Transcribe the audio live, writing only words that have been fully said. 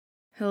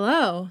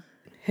Hello.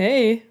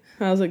 Hey,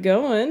 how's it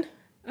going?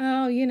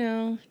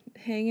 Oh,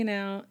 hanging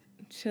out,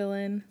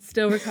 chilling,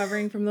 still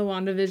recovering from the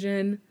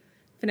WandaVision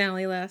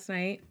finale last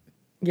night.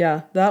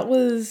 Yeah, that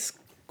was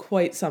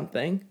quite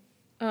something.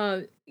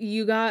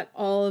 You got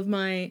all of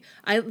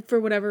for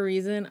whatever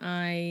reason,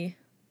 I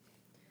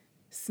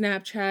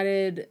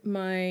Snapchatted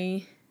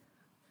my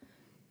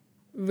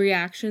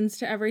reactions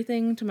to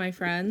everything to my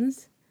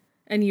friends,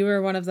 and you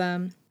were one of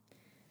them.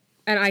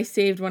 And I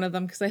saved one of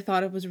them because I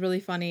thought it was really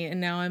funny, and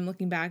now I'm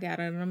looking back at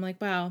it and I'm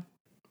like, wow,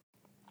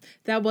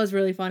 that was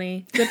really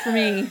funny. Good for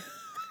me.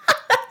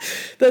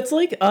 That's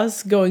like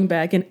us going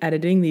back and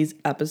editing these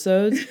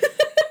episodes.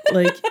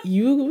 Like, I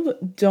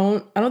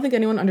don't think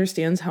anyone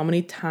understands how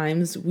many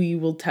times we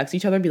will text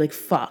each other and be like,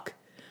 fuck,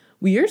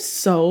 we are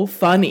so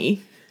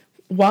funny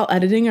while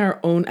editing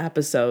our own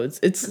episodes.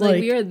 It's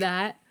like we are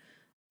that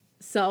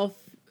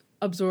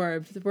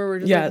self-absorbed where we're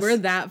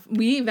just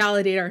we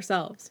validate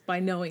ourselves by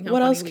knowing how what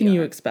funny else can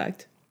you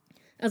expect?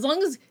 As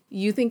long as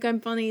you think I'm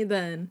funny,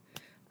 then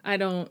I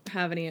don't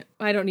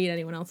need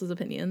anyone else's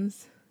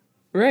opinions.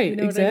 Right, You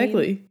know exactly.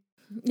 what I mean?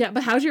 Yeah,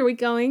 but how's your week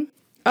going?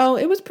 Oh,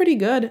 it was pretty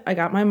good. I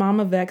got my mom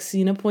a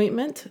vaccine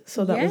appointment,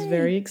 so that was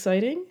very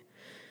exciting.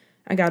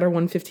 I got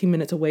her 15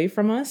 minutes away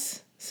from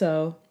us,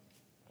 so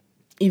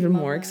even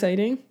more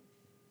exciting.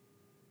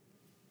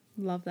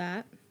 Love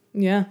that.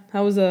 Yeah.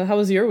 How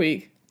was your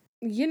week?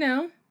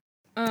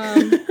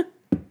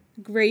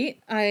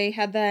 Great. I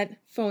had that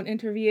phone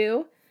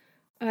interview.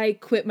 I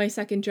quit my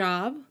second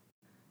job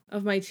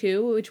of my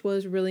 2, which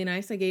was really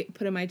nice. I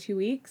put in my 2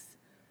 weeks.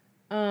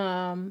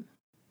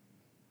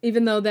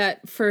 Even though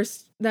that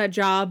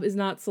job is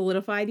not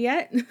solidified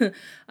yet,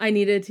 I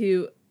needed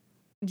to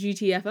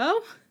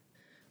GTFO.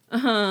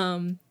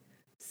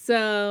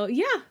 So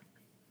yeah,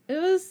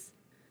 it was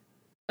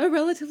a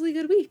relatively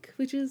good week,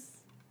 which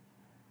is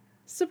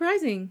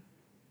surprising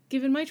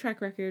given my track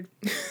record.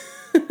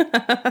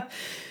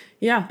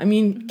 Yeah, I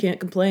mean, can't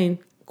complain.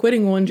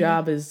 Quitting one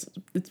job it's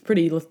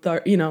pretty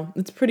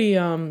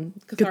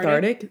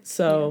cathartic.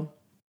 So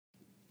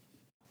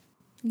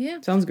yeah.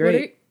 Sounds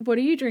great. What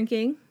are you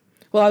drinking?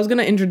 Well, I was going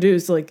to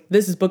introduce,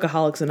 this is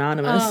Bookaholics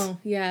Anonymous. Oh,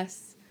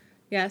 yes.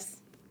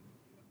 Yes.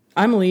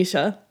 I'm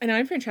Alicia. And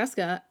I'm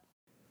Francesca.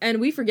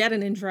 And we forget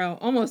an intro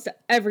almost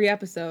every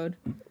episode.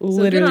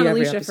 Literally good on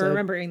every Alicia episode. for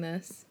remembering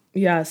this.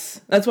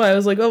 Yes. That's why I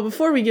was like, well,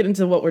 before we get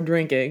into what we're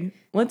drinking,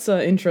 let's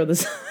intro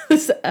this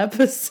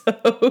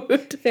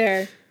episode.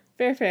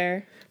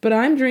 Fair. But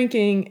I'm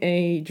drinking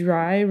a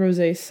dry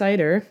rosé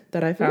cider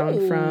that I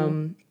found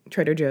from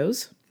Trader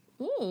Joe's.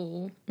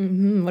 Ooh.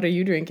 What are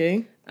you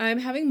drinking? I'm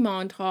having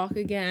Montauk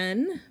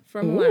again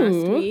from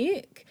last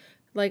week.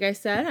 Like I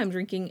said, I'm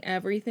drinking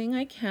everything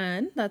I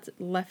can that's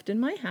left in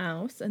my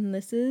house, and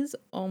this is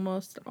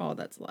almost all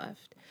that's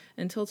left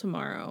until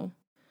tomorrow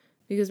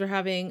because we're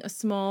having a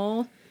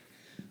small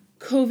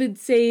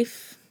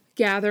COVID-safe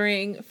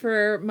gathering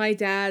for my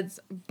dad's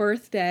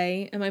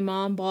birthday, and my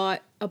mom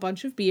bought a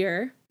bunch of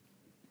beer.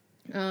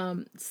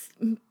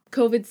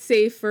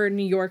 COVID-safe for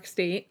New York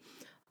State.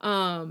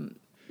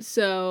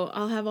 So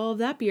I'll have all of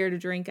that beer to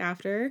drink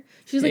after.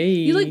 She's like,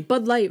 you like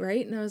Bud Light,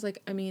 right? And I was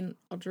like, I mean,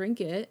 I'll drink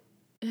it.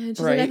 And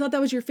she's like, I thought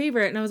that was your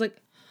favorite. And I was like,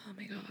 oh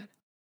my God,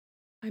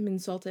 I'm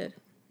insulted.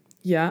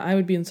 Yeah, I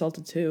would be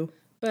insulted too.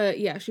 But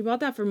yeah, she bought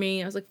that for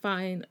me. I was like,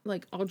 fine,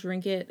 I'll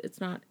drink it. It's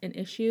not an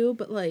issue.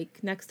 But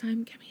next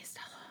time, give me a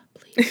Stella,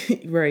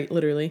 please. Right,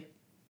 literally.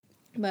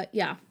 But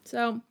yeah,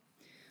 so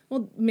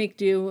we'll make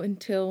do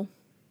until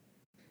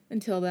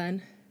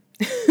then.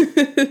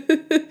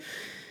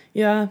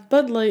 Yeah,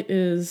 Bud Light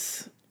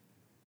it's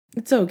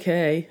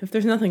okay. If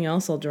there's nothing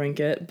else, I'll drink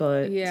it,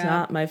 but it's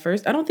not my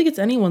first. I don't think it's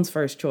anyone's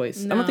first choice.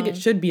 No. I don't think it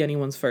should be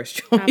anyone's first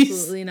choice.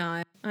 Absolutely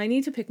not. I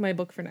need to pick my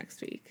book for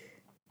next week.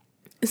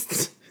 I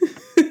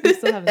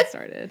still haven't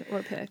started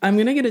or picked. I'm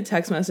going to get a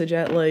text message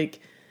at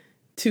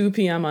 2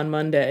 p.m. on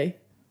Monday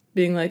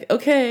being like,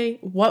 okay,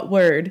 what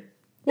word?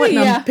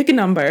 Pick a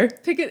number.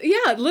 Pick it.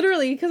 Yeah,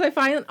 literally, because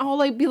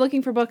I'll be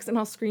looking for books and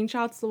I'll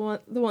screenshots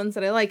the ones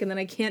that I like, and then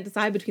I can't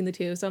decide between the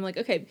two. So I'm like,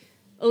 okay,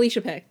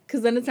 Alicia pick,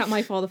 because then it's not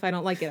my fault if I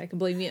don't like it. I can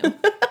blame you.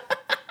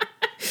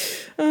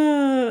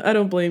 I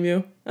don't blame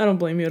you. I don't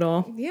blame you at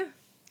all. Yeah,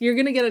 you're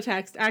gonna get a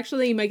text.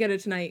 Actually, you might get it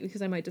tonight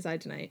because I might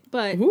decide tonight.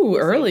 But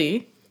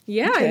early.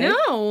 Yeah, okay. I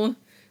know.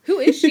 Who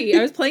is she?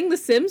 I was playing The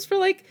Sims for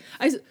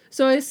I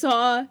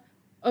saw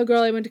a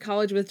girl I went to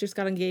college with just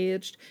got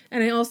engaged,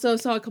 and I also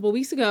saw a couple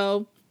weeks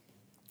ago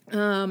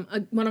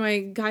one of my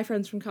guy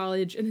friends from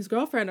college and his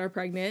girlfriend are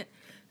pregnant,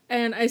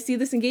 and I see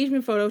this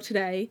engagement photo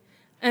today,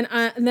 and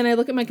then I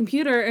look at my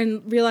computer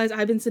and realize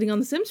I've been sitting on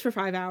The Sims for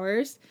 5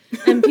 hours,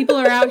 and people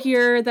are out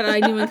here that I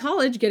knew in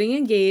college getting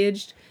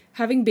engaged,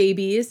 having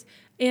babies,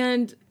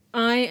 and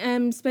I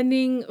am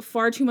spending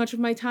far too much of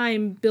my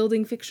time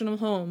building fictional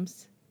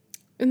homes.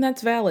 And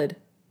that's valid.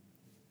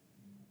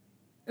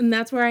 And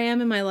that's where I am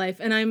in my life.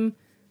 And I'm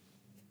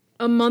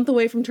a month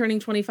away from turning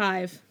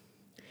 25.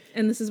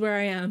 And this is where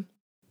I am.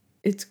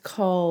 It's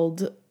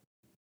called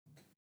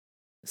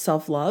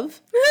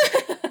self-love.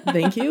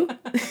 Thank you.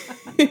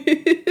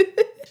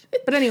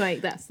 But anyway,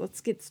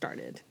 let's get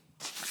started.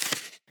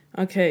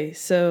 Okay,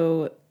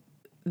 so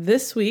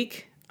this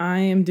week I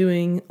am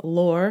doing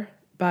Lore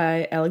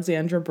by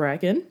Alexandra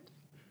Bracken.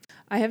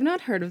 I have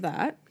not heard of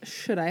that.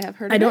 Should I have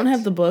heard of it? I don't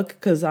have the book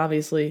because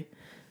obviously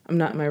I'm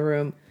not in my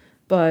room,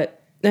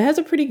 but it has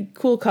a pretty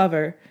cool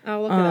cover.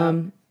 I'll look it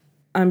up.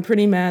 I'm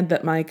pretty mad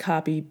that my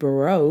copy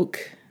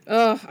broke.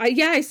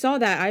 I saw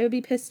that. I would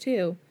be pissed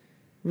too.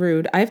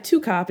 Rude. I have 2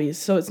 copies,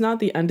 so it's not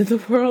the end of the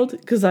world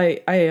because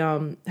I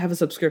have a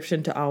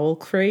subscription to Owl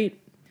Crate,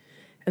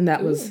 and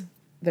that was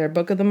their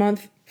book of the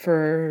month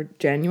for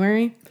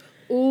January.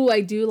 Ooh,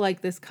 I do like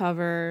this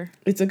cover.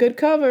 It's a good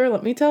cover,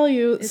 let me tell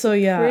you. It's a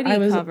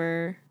pretty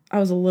cover. I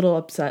was a little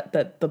upset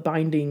that the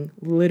binding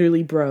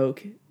literally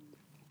broke.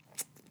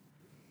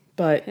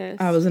 But Pissed.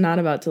 I was not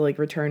about to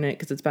return it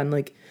because it's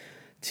been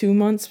 2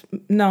 months.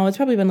 No, it's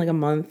probably been a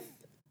month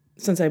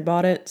since I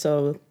bought it,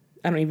 so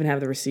I don't even have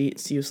the receipt.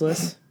 It's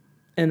useless.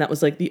 And that was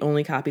the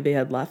only copy they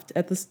had left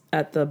at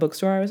the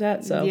bookstore I was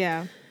at, so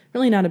yeah.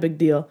 Really not a big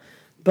deal.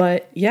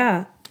 But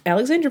yeah,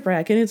 Alexandra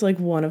Bracken is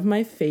one of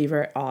my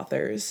favorite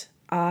authors.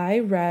 I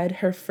read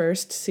her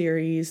first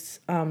series,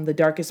 The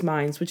Darkest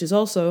Minds, which is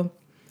also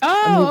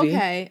a movie.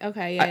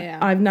 Okay, yeah.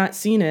 I've not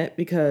seen it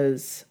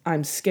because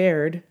I'm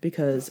scared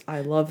because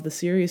I love the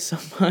series so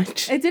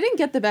much. It didn't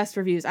get the best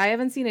reviews. I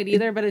haven't seen it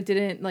either, but it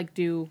didn't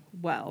do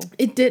well.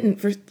 It didn't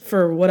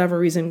for whatever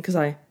reason because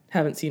I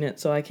haven't seen it,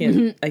 so I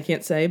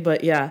can't say.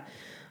 But yeah,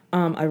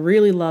 I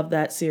really love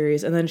that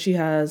series. And then she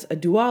has a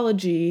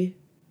duology,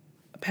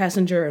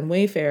 Passenger and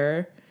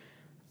Wayfarer.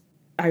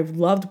 I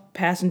loved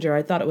Passenger.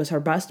 I thought it was her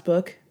best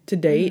book to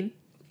date. Mm-hmm.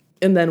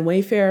 And then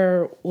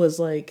Wayfarer was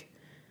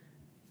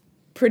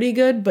pretty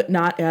good, but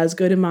not as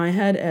good in my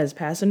head as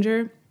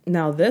Passenger.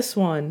 Now this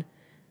one,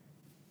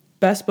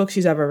 best book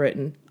she's ever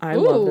written. I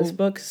love this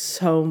book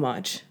so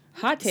much.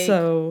 Hot take.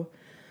 So,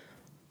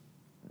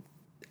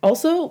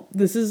 also,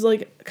 this is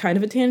kind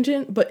of a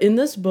tangent, but in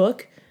this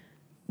book,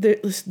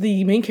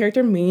 the main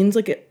character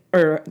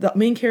the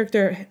main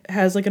character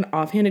has an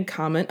offhanded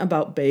comment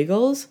about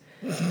bagels,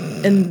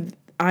 and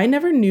I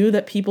never knew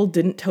that people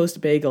didn't toast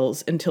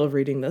bagels until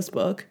reading this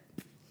book.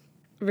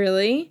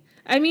 Really?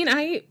 I mean,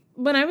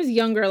 when I was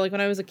younger, when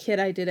I was a kid,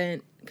 I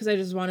didn't, because I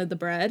just wanted the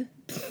bread.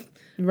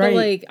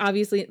 Right. But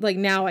obviously,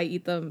 now I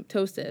eat them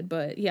toasted.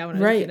 But yeah, when I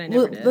was a kid, I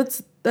never did.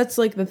 That's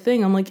the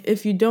thing. I'm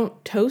if you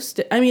don't toast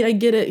it, I mean, I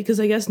get it because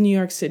I guess New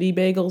York City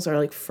bagels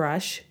are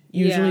fresh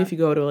usually if you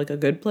go to a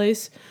good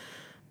place,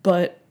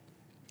 but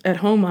at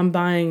home I'm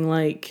buying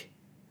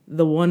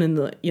the one in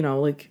the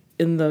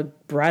in the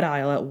bread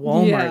aisle at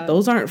Walmart. Yeah.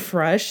 Those aren't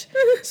fresh.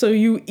 So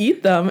you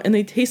eat them and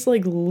they taste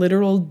like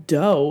literal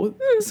dough.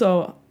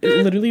 So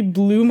it literally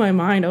blew my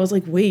mind. I was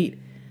wait,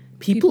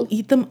 people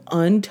eat them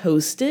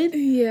untoasted?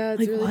 Yeah,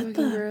 it's really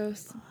fucking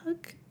gross.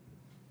 Fuck?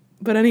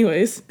 But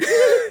anyways,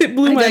 it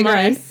blew my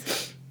mind.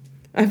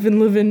 I've been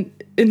living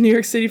in New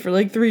York City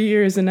for 3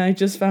 years and I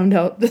just found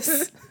out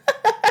this.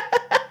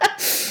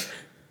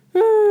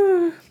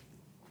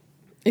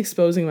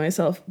 Exposing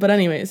myself. But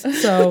anyways,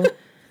 so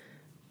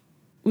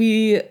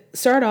we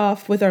start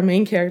off with our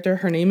main character.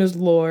 Her name is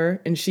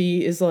Lore, and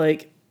she is I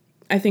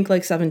think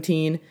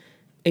 17,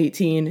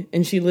 18,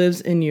 and she lives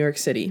in New York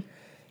City.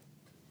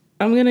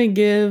 I'm going to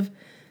give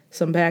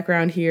some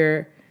background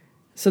here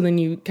so then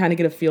you kind of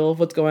get a feel of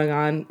what's going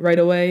on right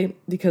away,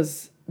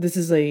 because this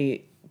is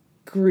a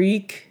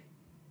Greek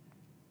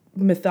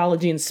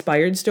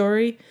mythology-inspired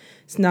story.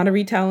 It's not a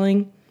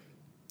retelling.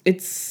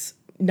 It's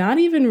not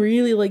even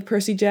really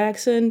Percy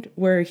Jackson,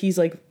 where he's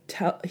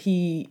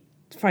he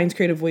finds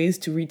creative ways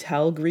to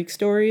retell Greek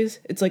stories.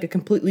 It's a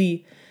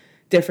completely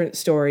different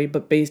story,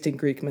 but based in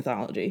Greek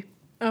mythology.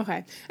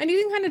 Okay. And you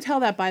can kind of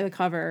tell that by the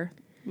cover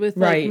with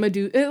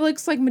Medusa. It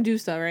looks like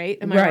Medusa, right?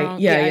 Am I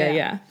wrong?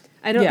 Yeah.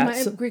 I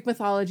don't, Greek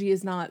mythology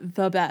is not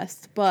the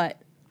best,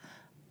 but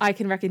I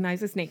can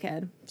recognize a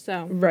snakehead.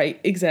 So. Right,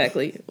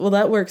 exactly. Well,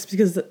 that works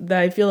because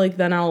I feel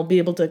then I'll be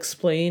able to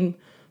explain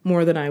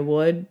more than I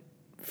would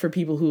for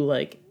people who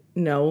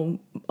know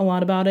a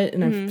lot about it,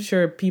 and I'm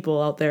sure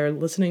people out there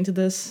listening to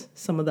this,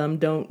 some of them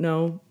don't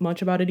know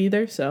much about it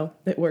either, so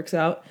it works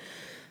out.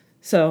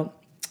 So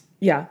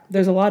yeah,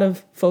 there's a lot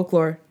of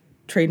folklore,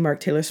 trademark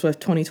Taylor Swift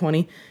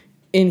 2020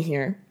 in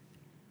here.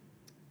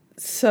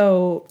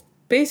 So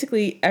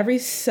basically every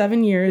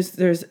 7 years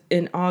there's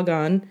an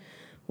Agon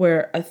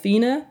where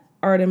Athena,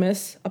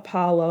 Artemis,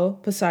 Apollo,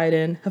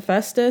 Poseidon,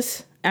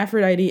 Hephaestus,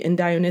 Aphrodite, and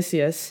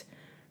Dionysius,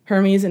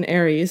 Hermes, and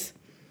Ares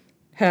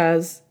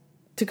has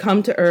to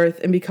come to Earth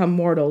and become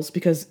mortals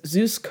because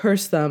Zeus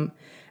cursed them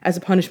as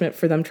a punishment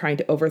for them trying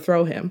to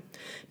overthrow him.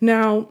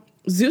 Now,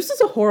 Zeus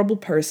is a horrible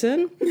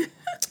person,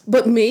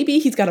 but maybe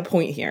he's got a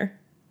point here.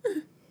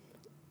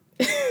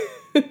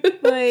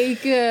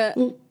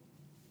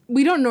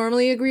 We don't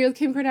normally agree with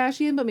Kim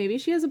Kardashian, but maybe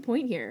she has a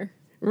point here.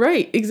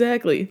 Right,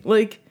 exactly.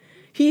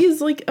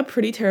 He's a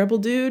pretty terrible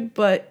dude,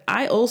 but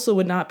I also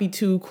would not be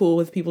too cool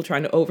with people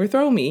trying to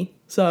overthrow me.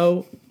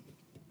 So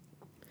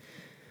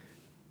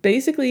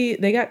basically,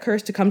 they got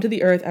cursed to come to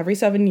the Earth every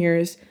 7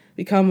 years,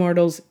 become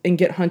mortals, and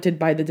get hunted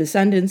by the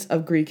descendants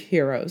of Greek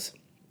heroes.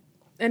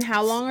 And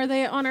how long are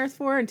they on Earth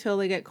for until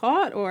they get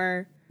caught,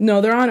 or?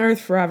 No, they're on Earth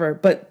forever,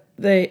 but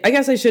I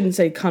guess I shouldn't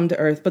say come to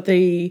Earth, but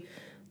they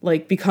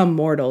like become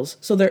mortals.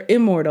 So they're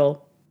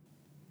immortal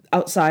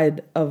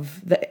outside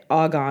of the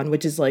Agon,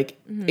 which is like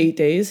 8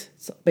 days.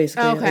 So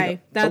basically, Okay,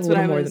 like that's what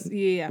I was.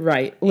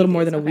 Right, a little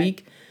more than a okay.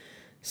 week.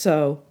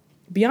 So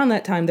beyond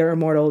that time, they're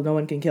immortal. No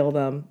one can kill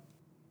them.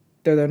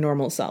 They're their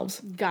normal selves.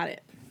 Got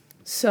it.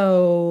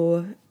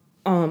 So,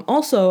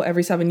 also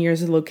every 7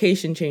 years, the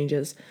location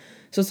changes.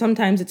 So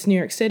sometimes it's New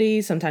York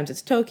City, sometimes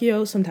it's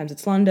Tokyo, sometimes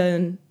it's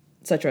London,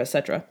 etc.,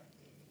 etc.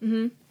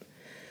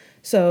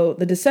 So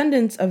the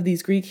descendants of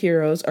these Greek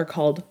heroes are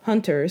called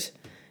hunters,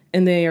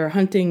 and they are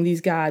hunting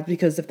these gods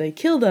because if they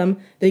kill them,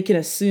 they can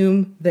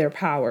assume their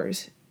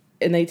powers,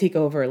 and they take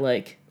over.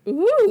 Like,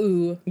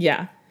 Ooh.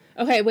 yeah.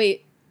 Okay,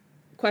 wait.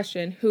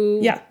 Question: Who?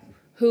 Yeah.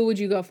 Who would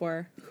you go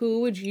for? Who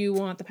would you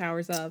want the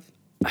powers of?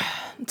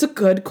 It's a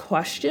good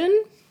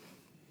question.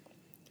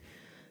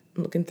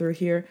 I'm looking through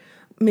here.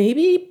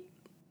 Maybe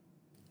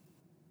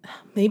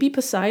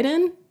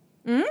Poseidon.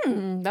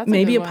 That's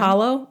Maybe a good one.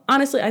 Apollo.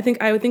 Honestly, I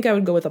think I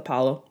would go with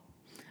Apollo.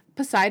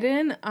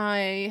 Poseidon.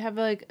 I have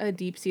like a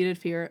deep-seated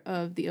fear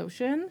of the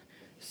ocean,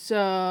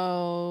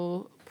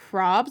 so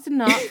probs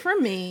not for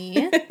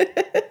me.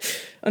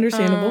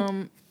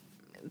 Understandable.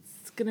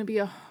 It's gonna be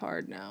a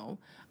hard no.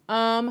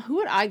 Who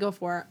would I go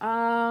for?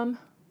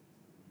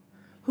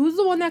 Who's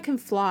the one that can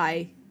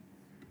fly?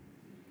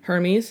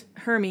 Hermes.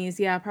 Hermes.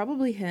 Yeah,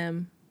 probably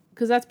him,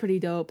 because that's pretty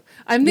dope.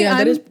 I'm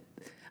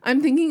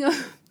thinking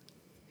of.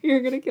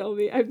 You're gonna kill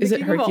me. Is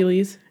it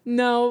Hercules?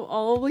 No,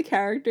 all of the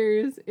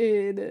characters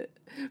in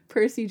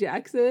Percy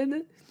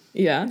Jackson.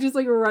 Yeah. Just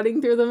like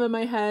running through them in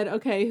my head.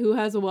 Okay, who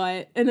has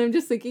what? And I'm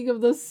just thinking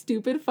of those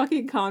stupid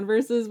fucking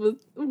Converses with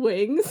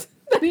wings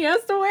that he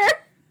has to wear.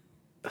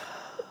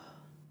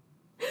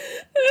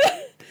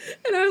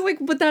 And I was like,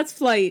 but that's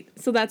flight,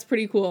 so that's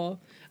pretty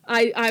cool.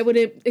 I would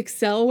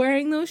excel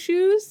wearing those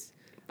shoes.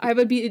 I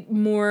would be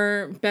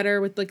better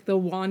with like the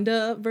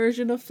Wanda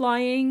version of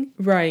flying.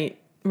 Right.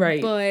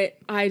 But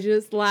I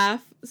just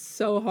laugh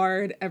so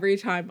hard every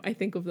time I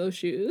think of those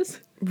shoes.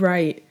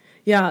 Right.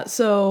 Yeah.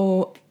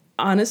 So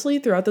honestly,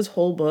 throughout this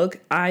whole book,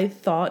 I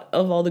thought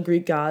of all the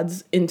Greek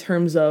gods in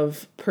terms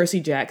of Percy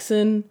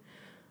Jackson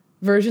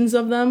versions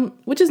of them,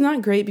 which is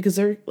not great because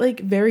they're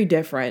like very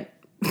different.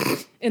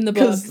 In the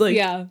books, like,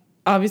 yeah.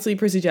 Obviously,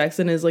 Percy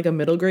Jackson is like a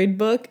middle grade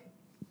book,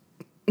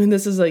 and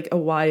this is like a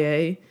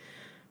YA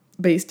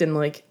based in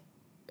like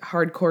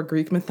hardcore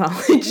Greek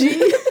mythology.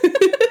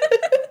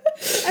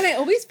 And I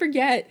always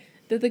forget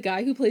that the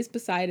guy who plays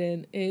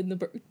Poseidon in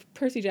the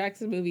Percy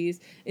Jackson movies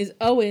is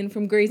Owen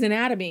from Grey's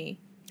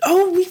Anatomy.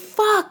 Oh,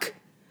 fuck!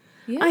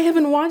 Yeah. I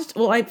haven't watched.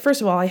 Well,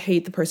 first of all, I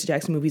hate the Percy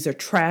Jackson movies. They're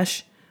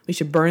trash. We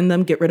should burn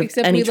them. Get rid of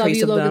any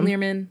trace of them. Logan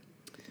Lerman.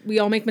 We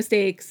all make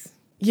mistakes.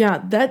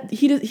 Yeah, that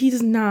he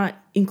does not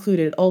include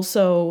it.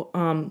 Also,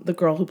 the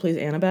girl who plays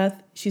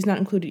Annabeth, she's not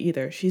included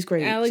either. She's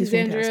great.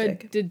 Alexandra She's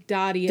fantastic.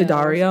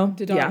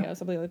 Daddario, yeah,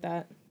 something like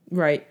that.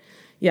 Right.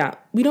 Yeah,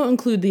 we don't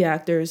include the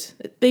actors.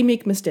 They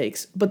make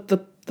mistakes, but the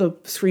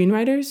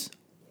screenwriters,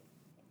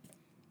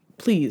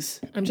 please.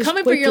 I'm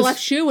coming for your left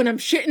shoe and I'm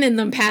shitting in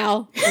them,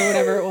 pal, or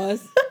whatever it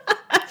was.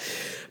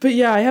 But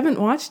yeah, I haven't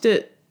watched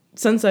it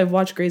since I've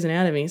watched Grey's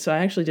Anatomy, so I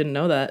actually didn't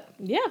know that.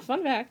 Yeah,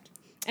 fun fact.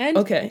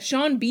 And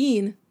Sean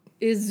Bean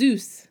is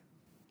Zeus.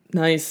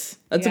 Nice.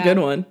 That's a good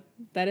one.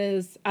 That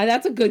is.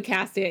 That's a good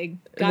casting.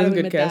 That is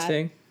good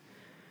casting.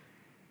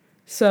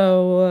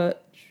 So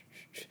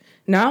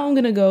now I'm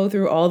going to go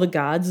through all the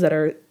gods that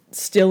are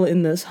still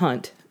in this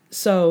hunt.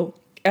 So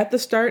at the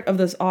start of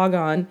this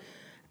Agon,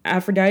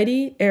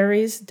 Aphrodite,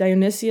 Ares,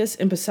 Dionysius,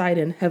 and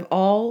Poseidon have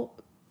all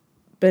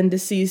been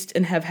deceased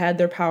and have had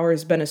their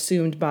powers been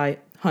assumed by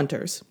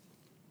hunters.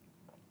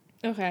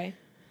 Okay.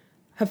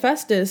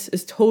 Hephaestus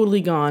is totally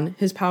gone.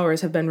 His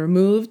powers have been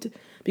removed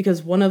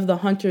because one of the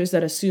hunters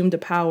that assumed a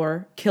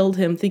power killed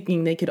him,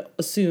 thinking they could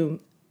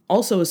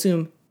also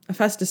assume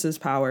Hephaestus's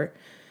power.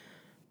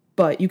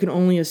 But you can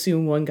only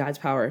assume one god's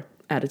power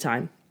at a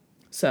time.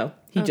 So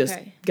he just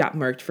got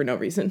murked for no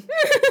reason.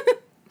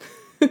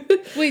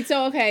 Wait,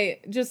 so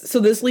So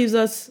this leaves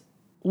us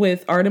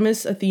with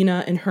Artemis,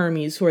 Athena, and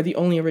Hermes, who are the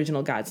only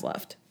original gods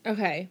left.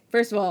 Okay.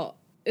 First of all,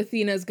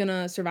 Athena's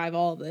gonna survive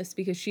all of this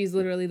because she's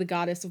literally the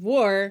goddess of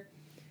war.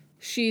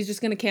 She's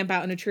just gonna camp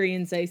out in a tree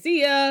and say,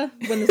 "See ya,"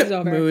 when this is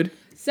over. Mood.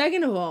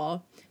 Second of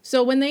all,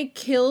 so when they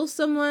kill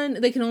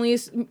someone, they can only,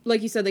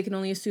 like you said, they can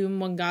only assume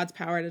one god's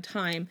power at a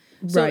time.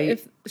 So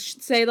if,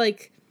 say,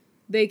 like,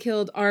 they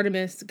killed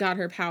Artemis, got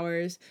her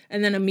powers,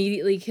 and then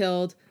immediately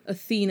killed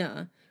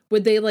Athena,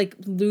 would they, like,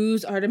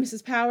 lose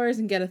Artemis's powers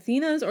and get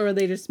Athena's, or would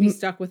they just be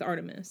stuck with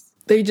Artemis?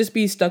 They just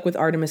be stuck with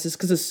Artemis's,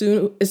 because as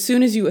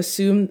soon as you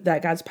assume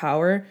that god's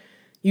power,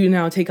 you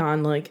now take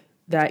on, like,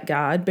 that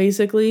god,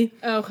 basically.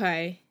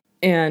 Okay.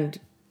 And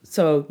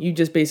so you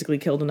just basically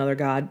killed another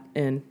god,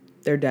 and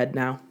they're dead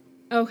now.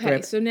 Okay,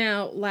 grip. so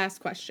now last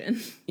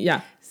question.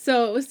 Yeah.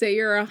 So say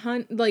you're a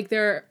hunt, like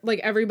they're like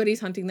everybody's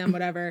hunting them,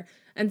 whatever,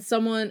 and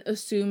someone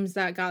assumes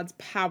that God's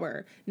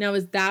power. Now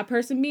is that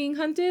person being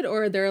hunted,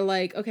 or they're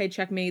like, okay,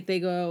 checkmate, they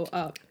go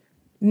up?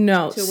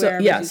 No. To So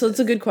wherever yeah, Zeus so it's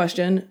a is. good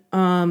question.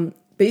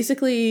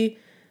 Basically,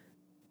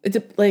 it's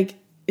like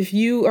if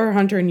you are a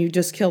hunter and you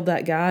just killed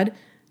that god,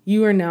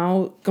 you are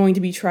now going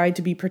to be tried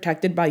to be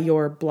protected by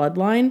your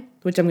bloodline,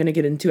 which I'm going to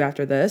get into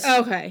after this.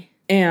 Okay.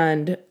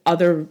 And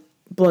other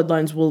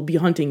bloodlines will be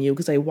hunting you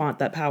because they want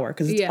that power,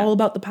 because it's all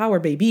about the power,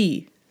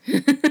 baby.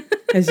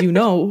 As you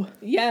know.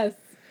 Yes.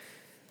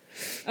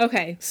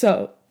 Okay.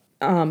 So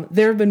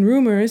there have been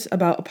rumors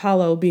about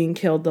Apollo being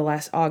killed the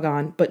last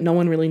Agon, but no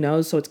one really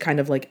knows, so it's kind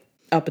of like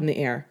up in the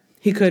air.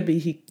 He could be,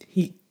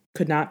 he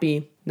could not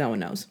be, no one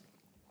knows.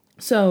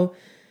 So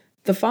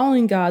the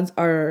following gods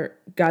are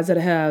gods that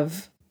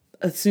have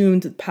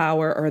assumed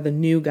power, or the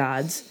new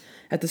gods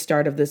at the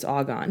start of this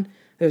Agon.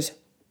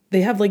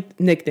 They have like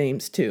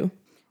nicknames too.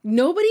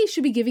 Nobody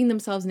should be giving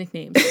themselves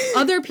nicknames.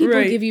 Other people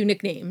Right. give you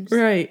nicknames.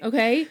 Right.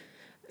 Okay?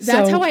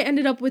 That's So- how I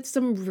ended up with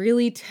some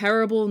really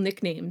terrible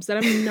nicknames that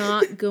I'm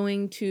not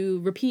going to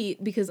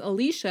repeat because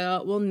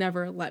Alicia will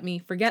never let me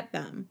forget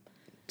them.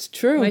 It's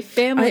true. My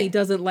family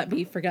doesn't let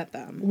me forget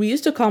them. We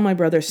used to call my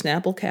brother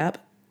Snapplecap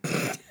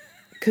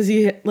because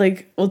he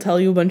like will tell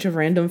you a bunch of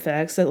random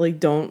facts that like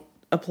don't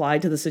apply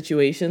to the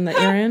situation that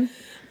you're in.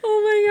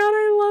 Oh my god,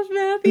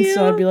 I love Matthew. And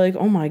so I'd be like,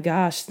 oh my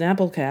gosh,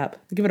 Snapplecap,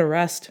 give it a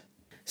rest.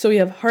 So we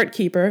have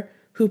Heartkeeper,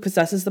 who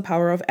possesses the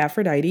power of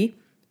Aphrodite,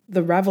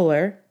 the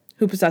Reveler,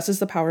 who possesses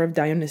the power of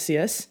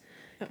Dionysius,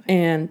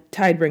 and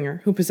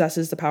Tidebringer, who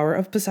possesses the power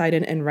of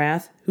Poseidon, and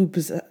Wrath, who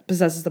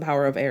possesses the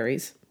power of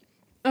Ares.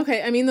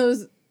 Okay, I mean,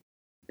 those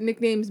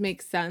nicknames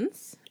make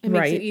sense. It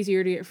makes Right. it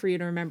easier for you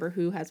to remember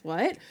who has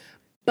what.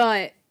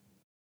 But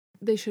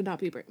they should not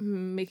be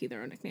making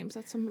their own nicknames.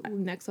 That's some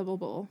next level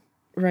bull.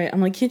 Right.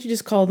 I'm like, can't you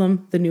just call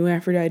them the new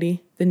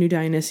Aphrodite, the new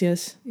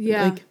Dionysius?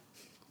 Yeah. Like,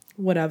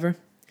 whatever.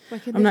 Why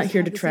can't I'm they not just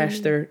here have to the trash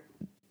same- their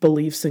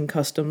beliefs and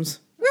customs,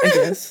 I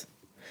guess.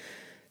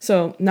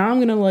 So now I'm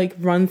going to like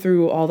run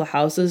through all the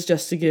houses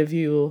just to give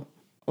you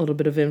a little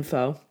bit of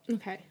info.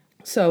 Okay.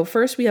 So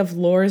first we have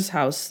Lore's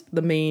house,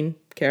 the main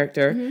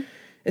character. Mm-hmm.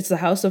 It's the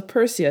house of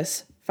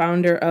Perseus,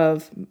 founder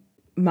of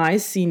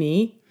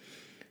Mycenae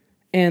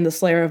and the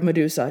slayer of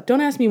Medusa.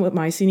 Don't ask me what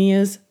Mycenae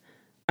is.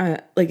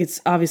 Like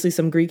it's obviously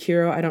some Greek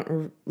hero. I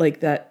don't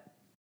like that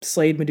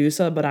slayed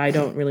Medusa, but I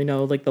don't really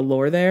know like the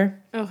lore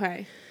there.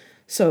 Okay.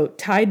 So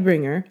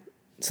Tidebringer,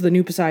 so the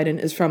new Poseidon,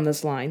 is from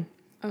this line.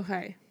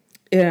 Okay.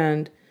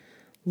 And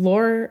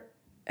Lore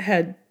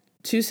had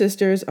 2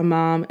 sisters, a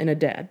mom, and a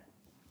dad.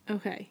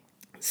 Okay.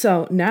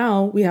 So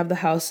now we have the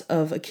house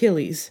of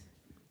Achilles,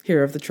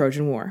 hero of the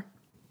Trojan War.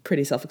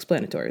 Pretty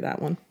self-explanatory,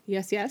 that one.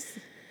 Yes, yes.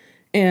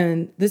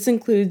 And this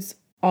includes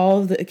all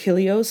of the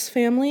Achilleos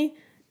family.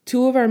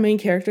 2 of our main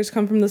characters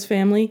come from this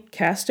family,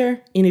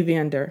 Castor and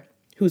Evander,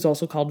 who's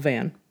also called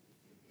Van.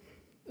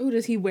 Oh,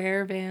 does he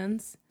wear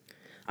Vans?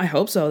 I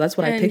hope so. That's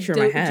what I picture in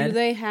my head. Do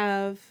they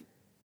have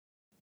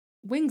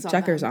wings on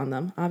Checkers them? on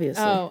them,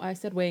 obviously. Oh, I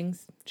said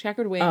wings.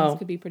 Checkered wings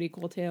could be pretty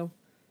cool too.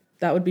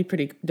 That would be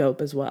pretty dope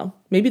as well.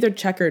 Maybe they're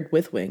checkered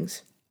with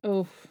wings.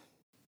 Oh.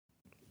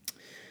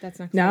 That's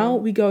next Now level.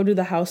 we go to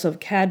the house of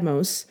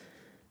Cadmos,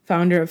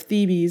 founder of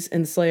Thebes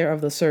and slayer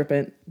of the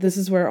serpent. This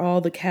is where all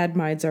the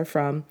Cadmides are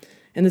from,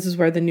 and this is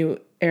where the new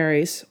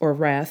Ares, or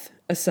Wrath,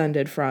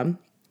 ascended from.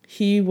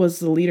 He was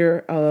the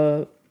leader,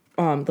 or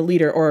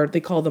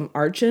they call them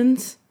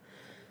archons,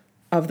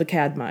 of the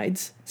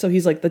Cadmides. So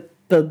he's like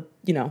the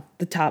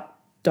top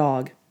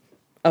dog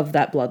of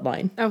that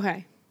bloodline.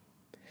 Okay.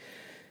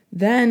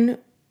 Then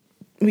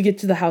we get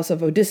to the house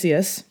of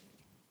Odysseus.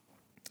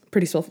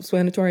 Pretty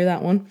self-explanatory,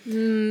 that one.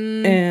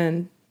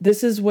 And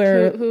this is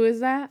where... Who is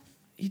that?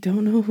 You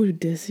don't know who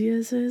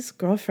Odysseus is?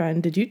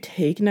 Girlfriend, did you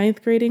take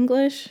 9th grade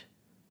English?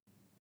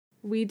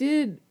 We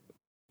did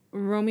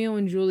Romeo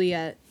and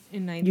Juliet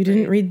in 9th You grade.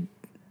 didn't read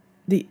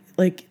the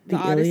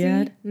Odyssey?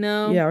 Iliad?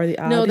 No. Yeah, or the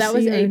No, that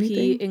was Odyssey or AP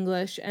anything?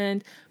 English.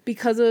 And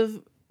because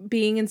of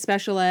being in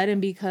special ed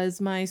and because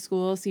my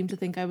school seemed to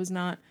think I was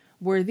not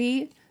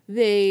worthy,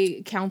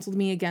 they counseled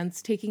me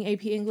against taking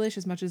AP English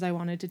as much as I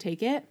wanted to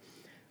take it.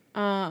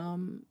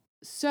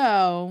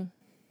 So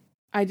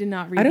I did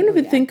not read I don't the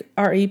even Iliad. think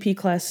our AP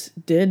class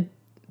did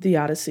the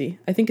Odyssey.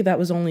 I think that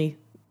was only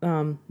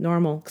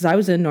normal, because I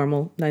was in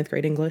normal 9th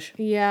grade English.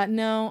 Yeah,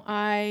 no,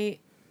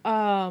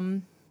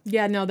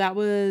 that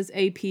was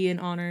AP and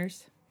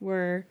honors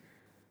were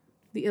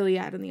the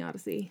Iliad and the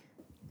Odyssey.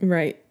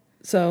 Right.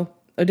 So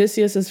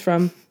Odysseus is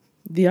from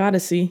the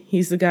Odyssey.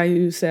 He's the guy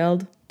who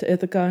sailed to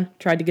Ithaca,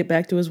 tried to get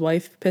back to his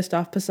wife, pissed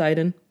off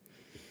Poseidon.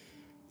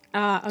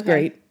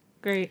 Okay.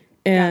 Great.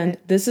 Got And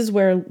it. this is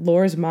where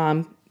Lore's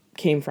mom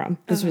came from.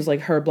 This was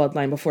like her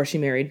bloodline before she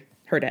married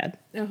her dad.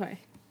 Okay.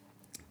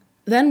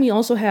 Then we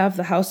also have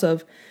the house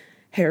of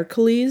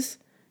Hercules,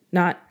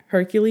 not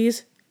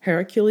Hercules,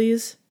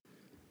 Hercules.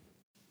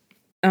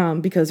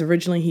 Because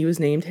originally he was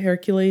named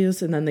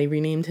Hercules and then they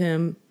renamed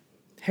him.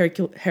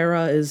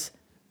 Hera is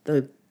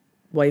the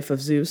wife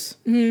of Zeus.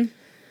 Mm-hmm.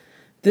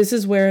 This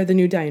is where the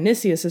new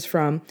Dionysius is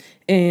from.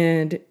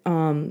 And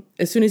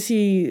as soon as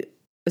he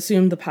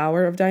assumed the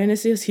power of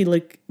Dionysius, he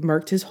like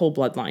murked his whole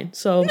bloodline.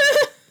 So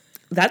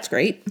that's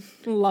great.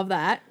 Love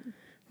that.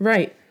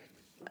 Right.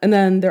 And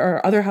then there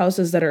are other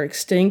houses that are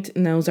extinct,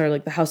 and those are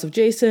like the House of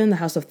Jason, the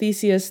House of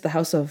Theseus, the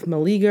House of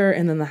Meleager,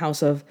 and then the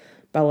House of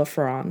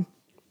Bellerophon.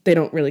 They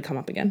don't really come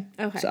up again.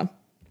 Okay.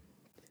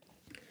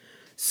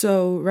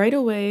 So right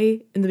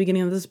away in the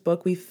beginning of this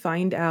book, we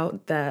find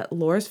out that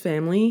Laura's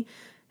family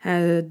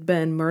had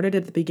been murdered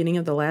at the beginning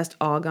of the last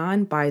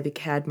Agon by the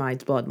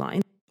Cadmides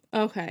bloodline.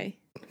 Okay.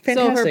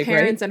 Fantastic, so her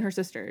parents right? and her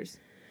sisters.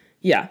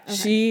 Yeah, okay.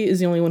 She is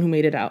the only one who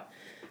made it out.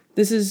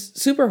 This is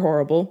super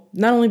horrible,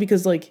 not only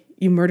because like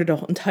you murdered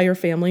an entire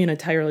family, an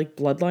entire like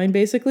bloodline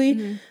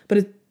basically, but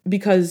it's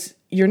because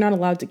you're not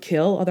allowed to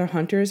kill other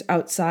hunters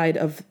outside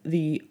of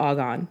the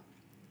Agon.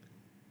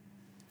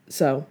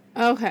 So.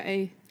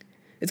 Okay.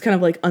 It's kind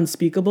of like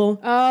unspeakable.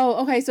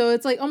 Oh, okay. So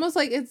it's almost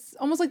like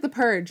the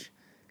Purge.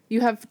 You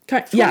have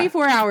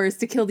 24 hours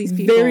to kill these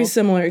people. Very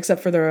similar,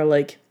 except for there are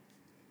like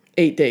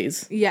 8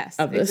 days. Yes,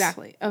 of this.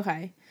 Exactly.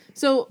 Okay.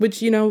 So, which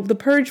the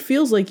Purge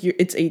feels like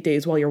it's 8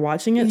 days while you're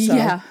watching it. So.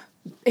 Yeah,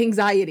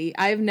 anxiety.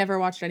 I've never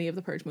watched any of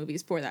the Purge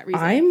movies for that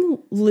reason. I'm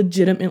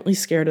legitimately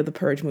scared of the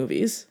Purge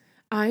movies.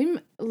 I'm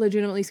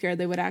legitimately scared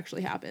they would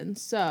actually happen.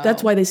 So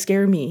that's why they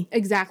scare me.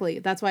 Exactly.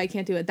 That's why I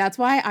can't do it. That's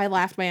why I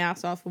laughed my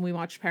ass off when we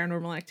watched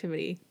Paranormal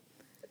Activity.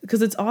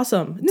 Because it's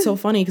awesome. It's so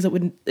funny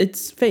because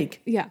it's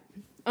fake. Yeah.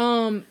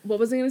 What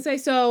was I going to say?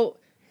 So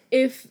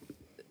if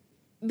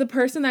the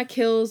person that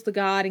kills the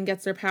god and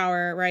gets their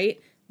power,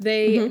 right?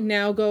 They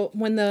now go,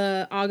 when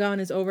the Agon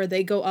is over,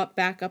 they go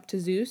back up to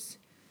Zeus.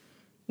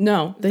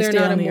 No, they're stay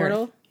not on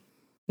immortal. The earth.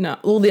 No,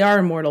 well, they are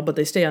immortal, but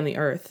they stay on the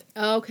earth.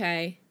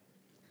 Okay.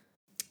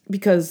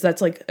 Because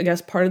that's like, I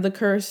guess, part of the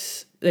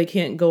curse. They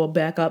can't go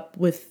back up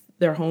with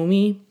their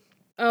homie.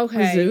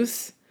 Okay.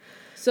 Zeus.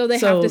 So they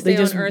have to stay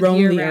on Earth year round. They just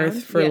roam the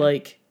Earth for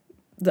like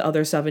the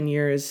other 7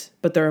 years,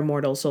 but they're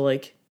immortal. So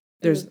like,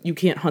 you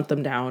can't hunt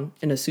them down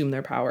and assume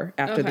their power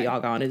after the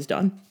Agon is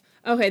done.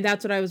 Okay,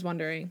 that's what I was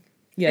wondering.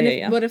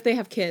 Yeah. What if they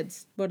have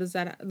kids? What is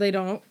that? They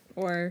don't,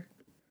 or?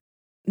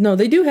 No,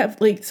 they do have,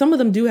 like, some of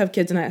them do have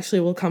kids, and actually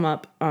will come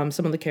up.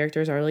 Some of the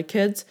characters are like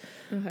kids,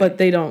 but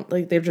they don't,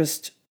 like, they're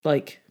just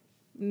like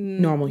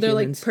normal humans. They're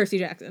like Percy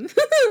Jackson.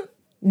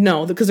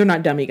 No, because they're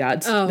not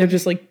demigods. Oh, they're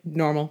just like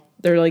normal.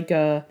 They're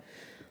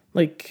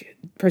like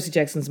Percy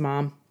Jackson's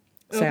mom,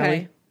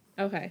 Sally.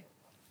 Okay.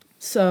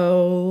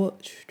 So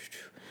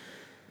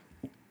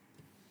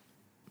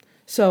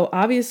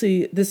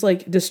obviously this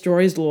like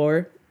destroys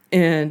lore,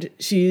 and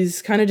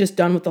she's kind of just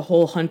done with the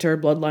whole hunter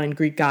bloodline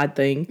Greek god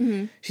thing.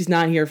 Mm-hmm. She's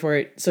not here for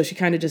it, so she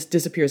kind of just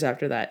disappears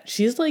after that.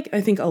 She's like,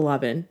 I think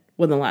 11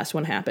 when the last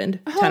one happened.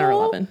 10 or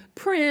 11.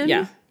 Prim.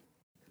 Yeah.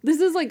 This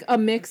is like a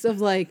mix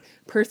of like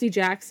Percy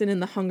Jackson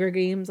and the Hunger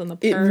Games on the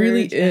Purge. It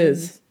really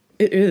is.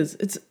 It is.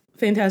 It's a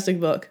fantastic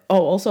book.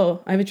 Oh,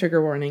 also, I have a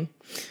trigger warning.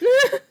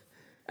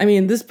 I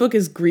mean, this book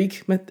is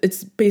Greek.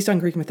 It's based on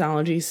Greek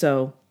mythology,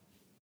 so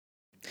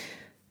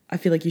I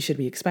feel like you should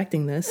be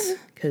expecting this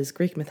because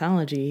Greek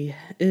mythology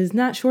is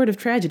not short of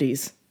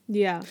tragedies.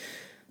 Yeah.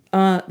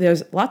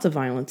 There's lots of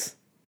violence.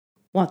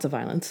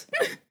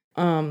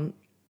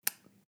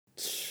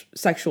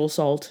 Sexual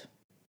assault.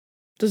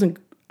 Doesn't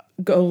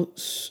go,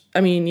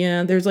 I mean,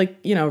 yeah, there's like,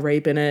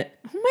 rape in it.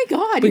 Oh my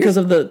God. Because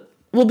of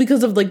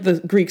like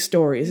the Greek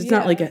stories. It's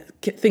not like a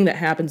thing that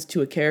happens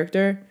to a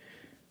character,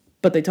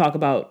 but they talk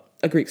about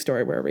a Greek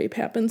story where rape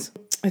happens.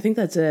 I think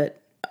that's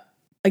it.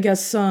 I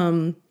guess,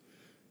 I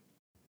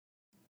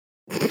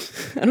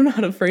don't know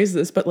how to phrase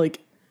this, but like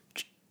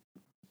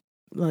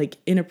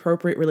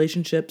inappropriate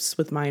relationships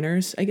with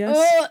minors, I guess.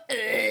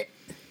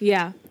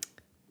 Yeah.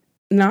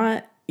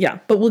 But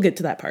we'll get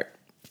to that part.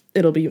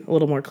 It'll be a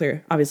little more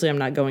clear. Obviously, I'm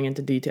not going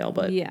into detail,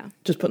 but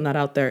just putting that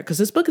out there because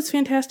this book is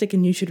fantastic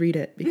and you should read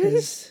it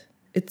because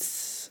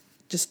it's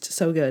just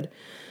so good.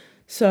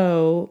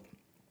 So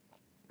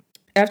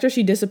after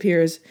she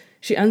disappears,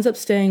 she ends up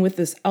staying with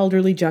this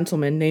elderly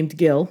gentleman named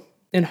Gil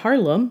in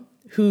Harlem,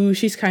 who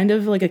she's kind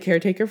of like a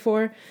caretaker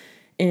for.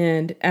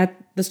 And at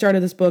the start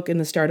of this book and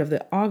the start of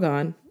the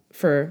Agon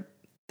for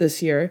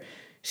this year,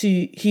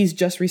 he's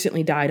just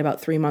recently died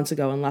about 3 months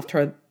ago and left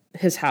her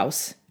his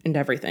house and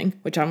everything,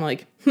 which I'm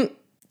like,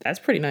 that's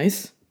pretty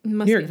nice.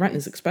 Your rent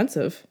is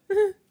expensive.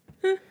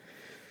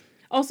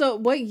 Also,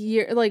 what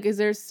year, like, is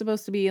there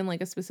supposed to be in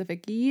like a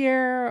specific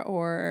year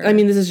or? I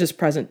mean, this is just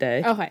present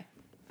day. Okay.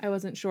 I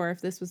wasn't sure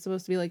if this was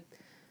supposed to be like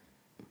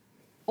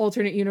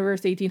alternate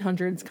universe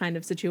 1800s kind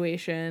of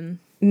situation.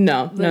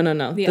 No.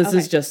 This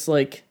is just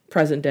like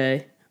present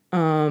day.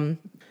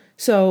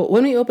 So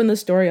when we open the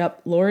story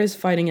up, Laura's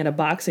fighting at a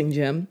boxing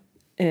gym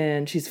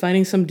and she's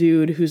fighting some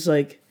dude who's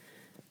like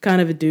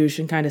kind of a douche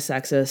and kind of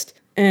sexist.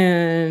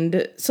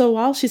 And so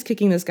while she's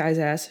kicking this guy's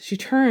ass, she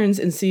turns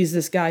and sees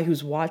this guy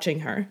who's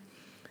watching her.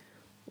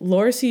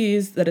 Laura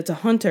sees that it's a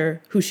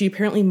hunter who she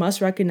apparently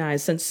must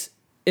recognize since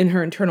in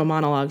her internal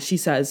monologue, she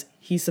says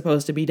he's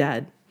supposed to be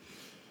dead.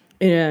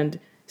 And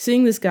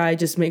Seeing this guy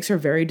just makes her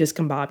very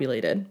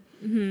discombobulated.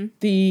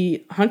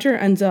 The hunter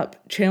ends up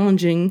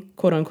challenging,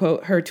 quote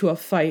unquote, her to a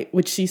fight,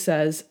 which she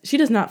says she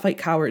does not fight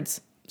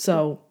cowards.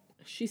 So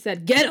She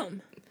said, get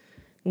him.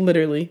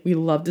 literally, we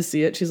love to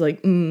see it. She's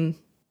like,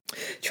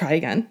 try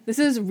again. This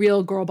is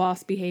real girl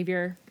boss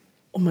behavior.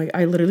 Oh my,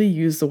 I literally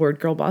use the word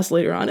girl boss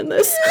later on in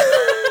this.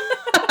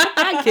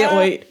 I can't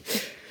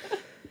wait.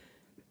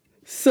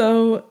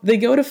 So they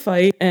go to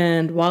fight,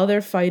 and while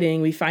they're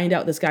fighting, we find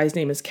out this guy's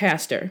name is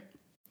Castor,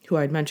 who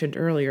I'd mentioned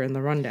earlier in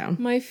the rundown.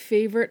 My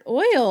favorite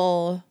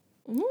oil.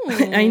 Ooh.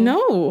 I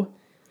know.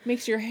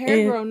 Makes your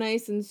hair grow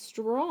nice and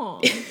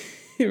strong.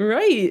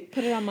 Right.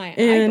 Put it on my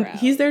And eyebrow.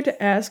 he's there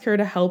to ask her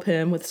to help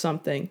him with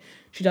something.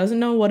 She doesn't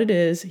know what it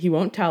is. He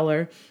won't tell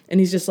her. And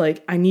he's just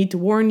like, I need to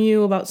warn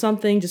you about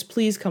something. Just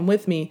please come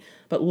with me.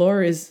 But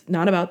Laura is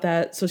not about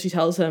that. So she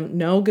tells him,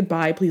 no,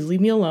 goodbye. Please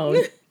leave me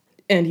alone.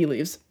 And he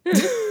leaves.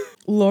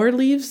 Laura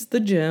leaves the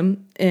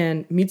gym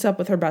and meets up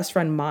with her best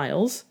friend,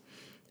 Miles.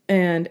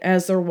 And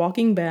as they're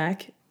walking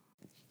back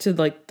to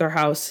like their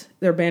house,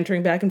 they're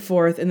bantering back and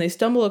forth, and they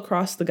stumble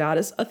across the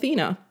goddess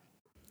Athena.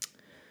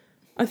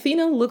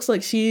 Athena looks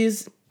like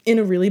she's in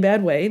a really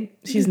bad way.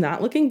 She's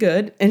not looking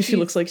good, and she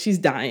looks like she's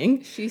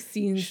dying. She's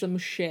seen some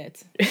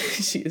shit.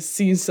 She has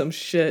seen some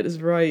shit,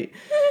 is right.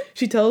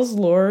 She tells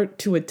Laura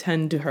to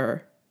attend to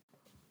her.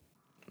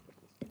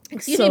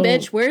 Excuse me,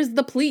 bitch, where's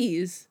the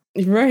please?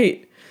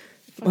 Right.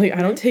 Like,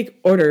 I don't take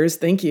orders,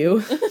 thank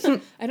you.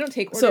 I don't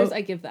take orders,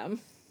 I give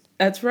them.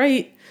 That's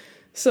right.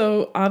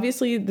 So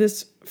obviously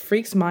this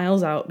freaks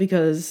Miles out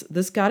because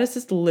this goddess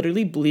is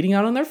literally bleeding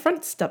out on their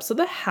front steps of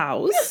the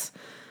house.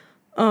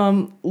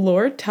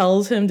 Laura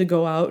tells him to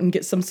go out and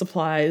get some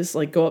supplies,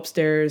 like go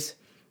upstairs,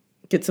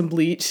 get some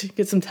bleach,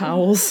 get some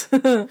towels.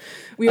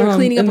 We are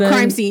cleaning up a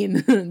crime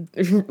scene.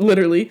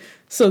 Literally.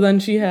 So then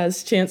she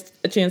has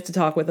a chance to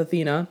talk with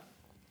Athena.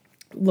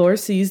 Laura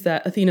sees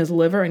that Athena's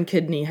liver and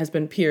kidney has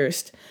been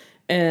pierced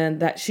and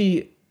that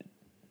she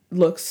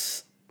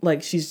looks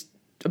like she's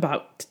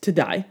about to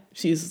die.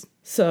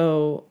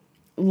 So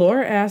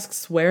Laura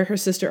asks where her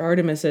sister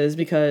Artemis is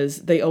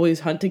because they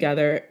always hunt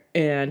together,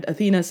 and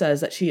Athena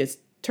says that she has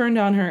turned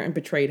on her and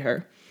betrayed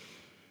her.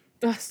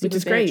 Ugh, which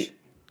is bitch. great.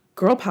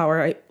 Girl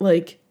power,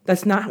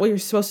 that's not what you're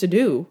supposed to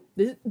do.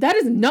 That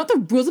is not the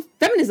rules of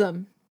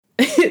feminism.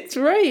 It's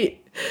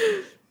right.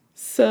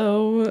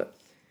 So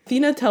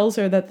Athena tells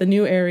her that the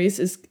new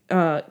Ares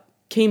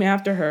came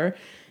after her,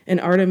 and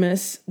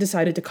Artemis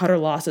decided to cut her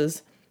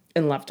losses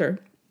and left her.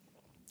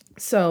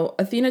 So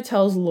Athena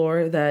tells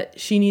Laura that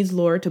she needs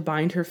Laura to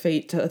bind her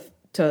fate to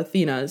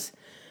Athena's,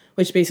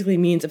 which basically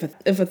means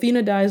if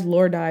Athena dies,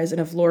 Laura dies,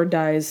 and if Laura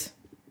dies,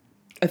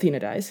 Athena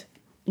dies.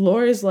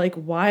 Laura is like,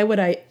 why would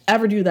I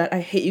ever do that?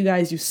 I hate you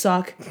guys. You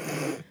suck.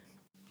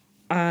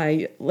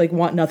 I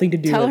want nothing to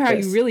do with this. Tell her how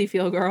you really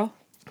feel, girl.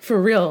 For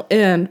real.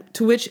 And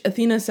to which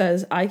Athena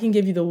says, I can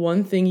give you the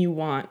one thing you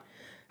want.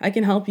 I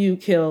can help you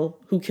kill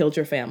who killed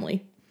your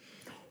family.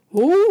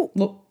 Ooh.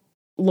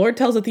 Laura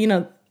tells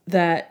Athena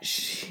that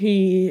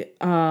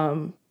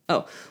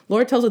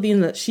Laura tells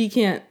Athena that she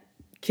can't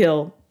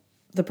kill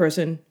the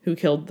person who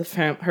killed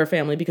her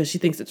family because she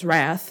thinks it's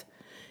wrath,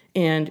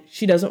 and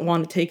she doesn't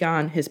want to take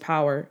on his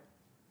power.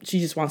 She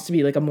just wants to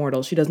be like a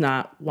mortal. She does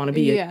not want to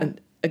be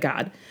a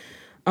god.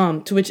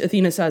 To which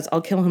Athena says,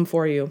 I'll kill him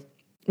for you,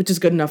 which is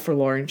good enough for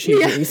Laura, and she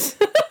agrees.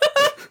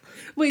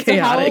 Wait,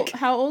 Chaotic. so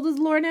how old is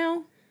Laura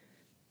now?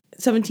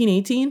 17,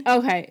 18?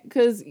 Okay,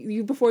 because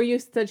before you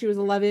said she was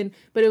 11,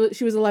 but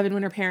she was 11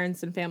 when her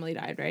parents and family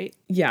died, right?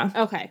 Yeah.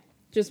 Okay,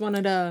 just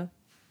wanted to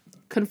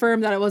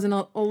confirm that it wasn't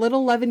a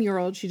little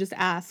 11-year-old she just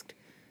asked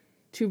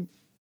to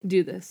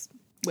do this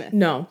with.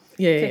 No.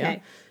 Yeah.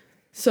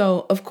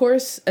 So, of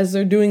course, as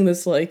they're doing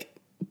this,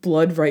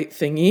 blood right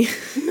thingy,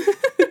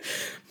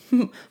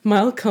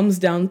 Miles comes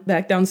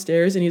back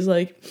downstairs, and he's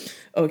like,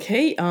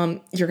 okay,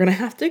 you're gonna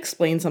have to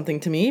explain something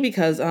to me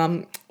because,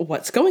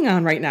 what's going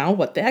on right now?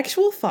 What the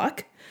actual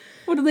fuck?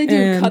 What do they do?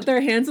 And cut their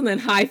hands and then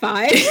high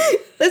five?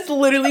 That's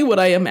literally what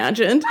I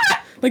imagined.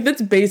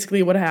 That's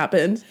basically what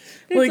happened.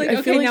 It's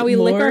I feel now we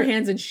lick our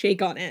hands and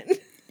shake on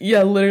it.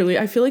 Yeah, literally.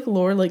 I feel like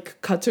Laura,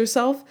 cuts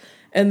herself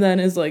and then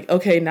is like,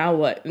 okay, now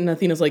what? And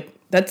Athena's like,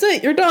 that's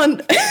it, you're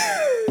done.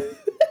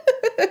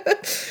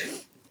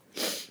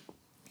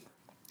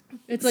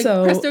 It's like,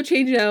 presto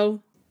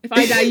changeo. If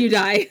I die, you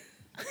die.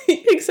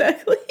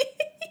 Exactly.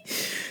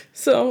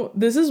 So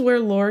this is where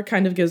Laura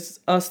kind of gives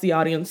us, the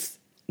audience,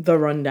 the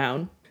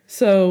rundown.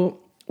 So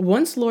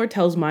once Laura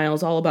tells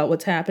Miles all about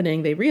what's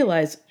happening, they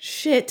realize,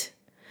 shit,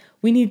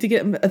 we need to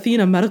get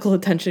Athena medical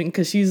attention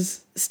because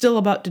she's still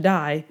about to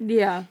die.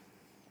 Yeah.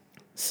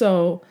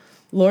 So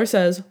Laura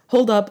says,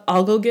 hold up,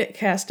 I'll go get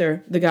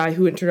Castor, the guy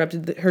who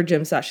interrupted her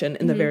gym session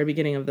in the very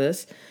beginning of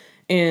this,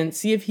 and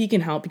see if he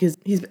can help because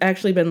he's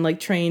actually been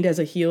trained as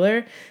a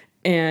healer,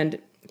 and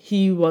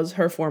he was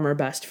her former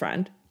best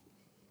friend.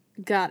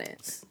 Got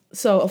it.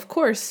 So, of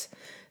course,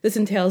 this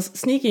entails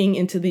sneaking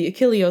into the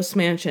Achilleos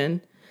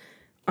mansion,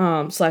 /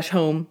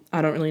 home.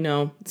 I don't really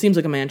know. It seems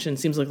like a mansion.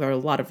 Seems like there are a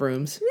lot of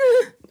rooms.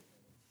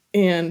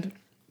 And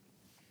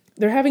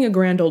they're having a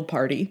grand old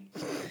party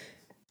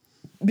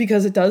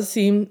because it does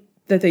seem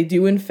that they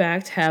do in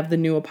fact have the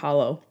new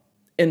Apollo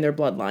in their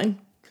bloodline.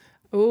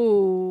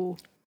 Ooh.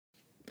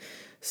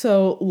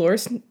 So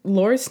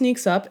Laura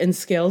sneaks up and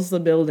scales the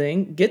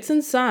building, gets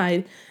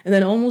inside, and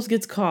then almost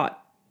gets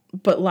caught,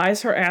 but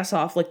lies her ass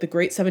off like the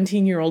great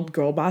 17-year-old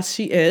girl boss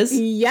she is.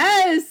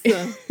 Yes!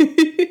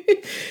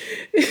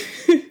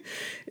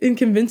 And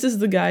convinces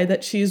the guy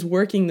that she's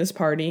working this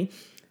party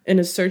and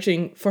is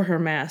searching for her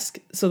mask.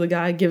 So the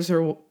guy gives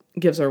her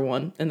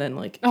one, and then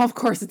like... Oh, of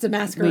course, it's a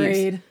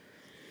masquerade. Leaves.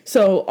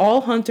 So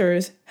all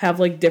hunters have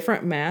like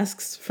different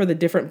masks for the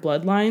different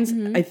bloodlines.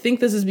 Mm-hmm. I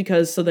think this is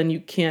because so then you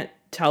can't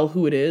tell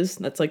who it is.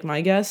 That's like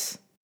my guess.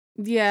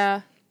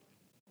 Yeah.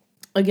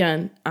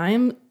 Again,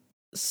 I'm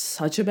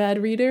such a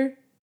bad reader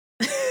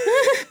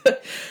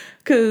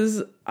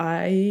because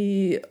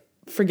I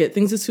forget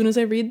things as soon as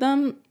I read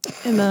them,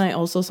 and then I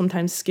also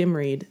sometimes skim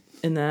read,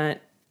 and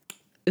that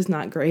is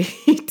not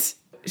great.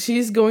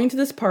 She's going to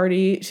this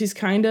party. She's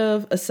kind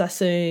of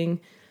assessing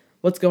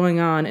what's going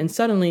on, and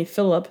suddenly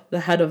Philip, the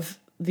head of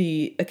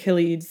the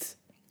Achilles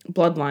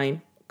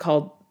bloodline,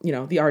 called,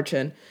 the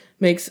Archon,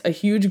 makes a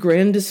huge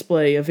grand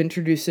display of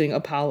introducing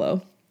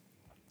Apollo.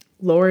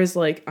 Laura's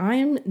like,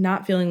 I'm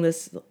not feeling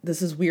this.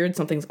 This is weird.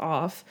 Something's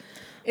off.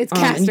 It's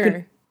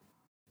Castor.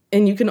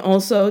 And you can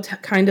also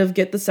kind of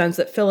get the sense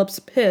that Philip's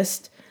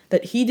pissed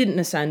that he didn't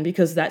ascend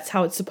because that's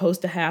how it's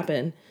supposed to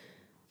happen.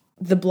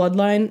 The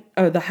bloodline,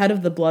 or the head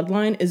of the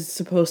bloodline, is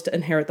supposed to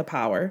inherit the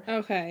power.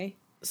 Okay.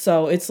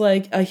 So it's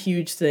like a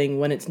huge thing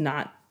when it's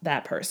not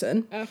that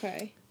person.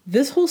 Okay.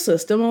 This whole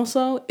system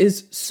also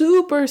is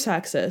super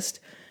sexist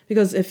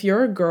because if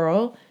you're a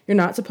girl, you're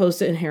not supposed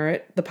to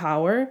inherit the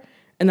power.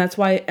 And that's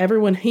why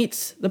everyone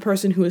hates the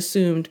person who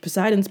assumed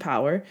Poseidon's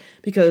power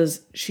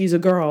because she's a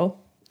girl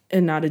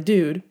and not a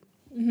dude.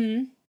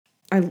 Mm-hmm.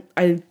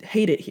 I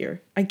hate it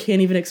here. I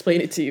can't even explain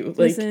it to you. Like,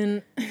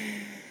 listen,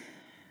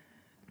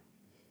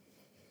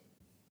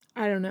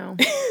 I don't know.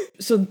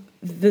 So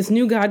this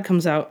new god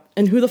comes out,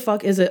 and who the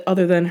fuck is it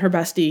other than her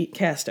bestie,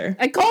 Castor?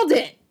 I called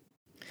it!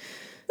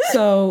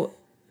 So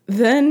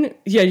then,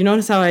 you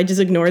notice how I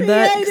just ignored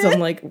that? Because I'm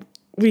like,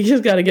 we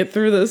just gotta get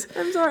through this.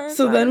 I'm sorry.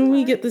 So then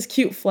we get this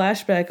cute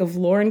flashback of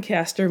Laura and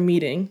Castor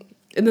meeting.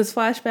 In this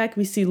flashback,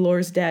 we see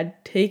Laura's dad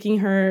taking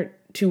her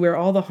to where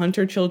all the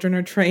hunter children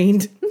are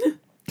trained.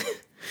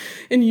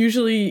 And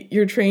usually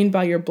you're trained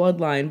by your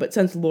bloodline, but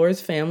since Laura's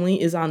family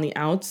is on the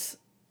outs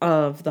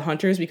of the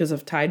hunters because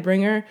of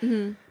Tidebringer,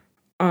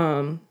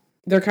 mm-hmm.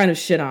 They're kind of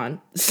shit on.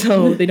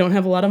 So they don't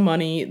have a lot of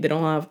money, they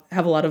don't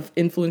have a lot of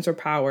influence or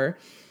power,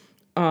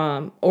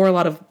 or a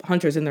lot of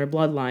hunters in their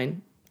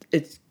bloodline.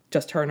 It's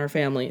just her and her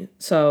family.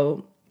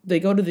 So they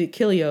go to the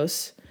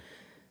Achilleos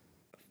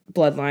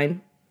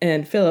bloodline,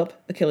 and Philip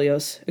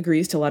Achilleos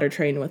agrees to let her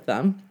train with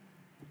them.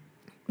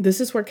 This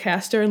is where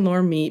Castor and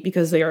Laura meet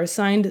because they are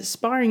assigned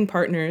sparring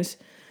partners,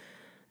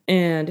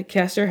 and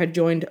Castor had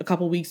joined a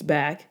couple weeks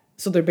back,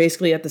 so they're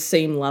basically at the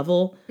same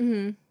level.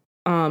 Mm-hmm.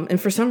 And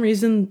for some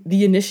reason,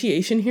 the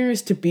initiation here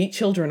is to beat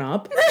children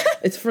up.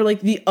 It's for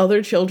like the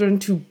other children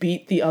to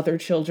beat the other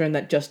children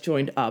that just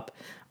joined up.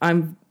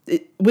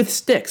 With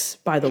sticks,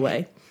 by the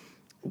way,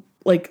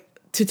 like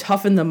to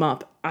toughen them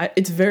up.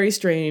 It's very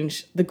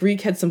strange. The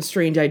Greek had some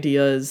strange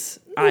ideas.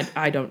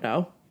 I don't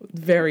know.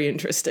 Very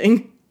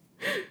interesting.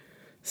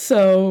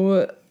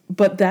 So,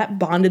 but that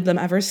bonded them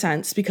ever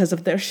since because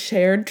of their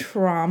shared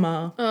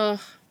trauma.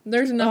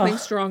 There's nothing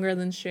stronger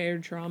than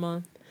shared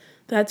trauma.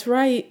 That's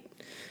right.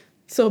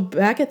 So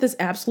back at this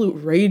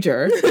absolute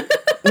rager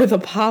with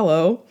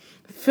Apollo,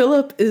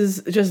 Philip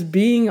is just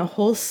being a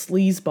whole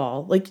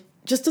sleazeball, like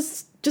just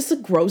a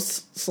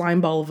gross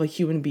slime ball of a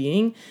human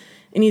being,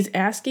 and he's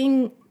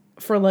asking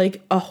for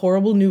like a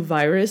horrible new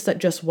virus that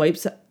just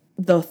wipes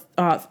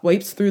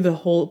through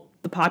the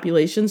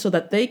population so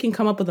that they can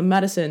come up with a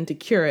medicine to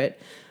cure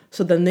it,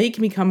 so then they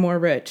can become more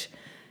rich.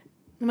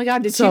 Oh my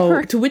God!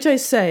 To which I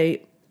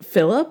say,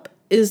 Philip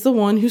is the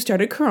one who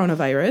started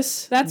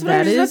coronavirus. That's what I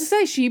was about to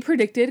say. She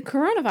predicted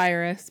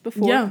coronavirus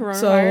before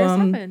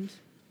coronavirus happened.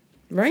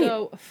 Right.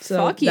 So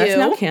fuck you. That's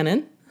not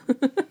canon.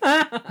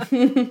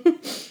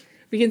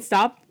 We can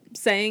stop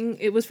saying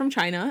it was from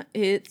China.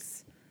 You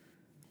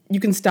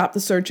can stop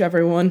the search,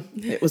 everyone.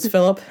 It was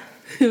Philip.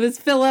 It was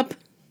Philip.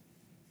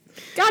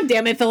 God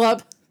damn it,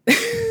 Philip.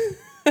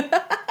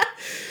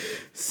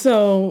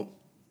 So,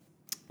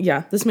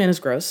 yeah, this man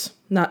is gross.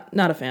 Not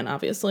a fan,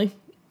 obviously.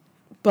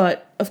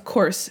 But, of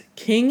course,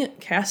 King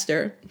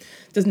Castor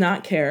does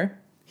not care.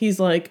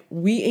 He's like,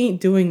 we ain't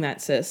doing that,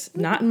 sis.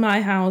 Not in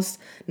my house,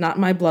 not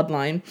my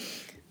bloodline.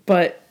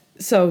 But,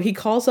 so he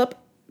calls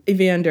up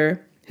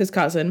Evander, his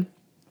cousin,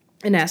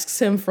 and asks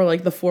him for,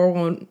 like, the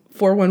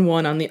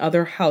 411 on the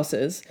other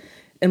houses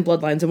and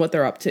bloodlines and what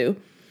they're up to.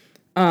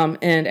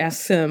 And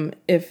asks him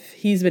if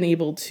he's been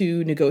able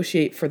to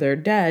negotiate for their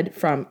dead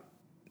from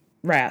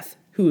Wrath,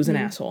 who's an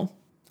asshole,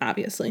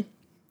 obviously.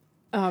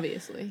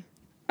 Obviously.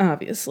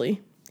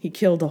 He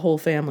killed the whole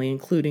family,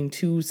 including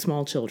 2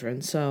 small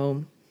children,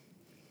 so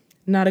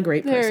not a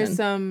great person. There's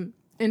some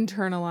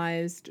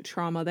internalized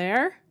trauma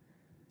there.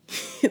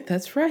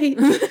 That's right.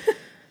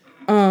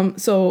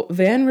 So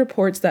Van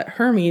reports that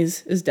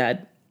Hermes is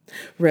dead.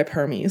 Rip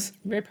Hermes.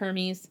 Rip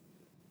Hermes.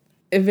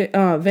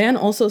 Van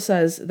also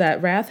says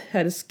that Wrath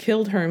has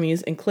killed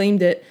Hermes and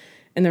claimed it,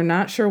 and they're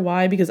not sure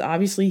why, because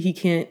obviously he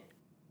can't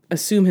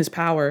assume his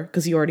power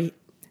because he already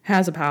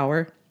has a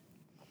power.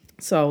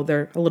 So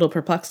they're a little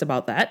perplexed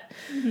about that.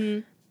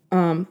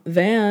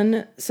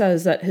 Van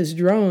says that his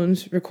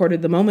drones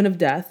recorded the moment of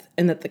death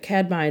and that the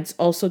Cadmides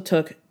also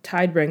took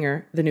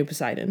Tidebringer, the new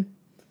Poseidon.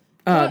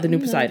 The new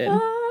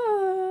Poseidon.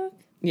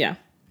 Yeah.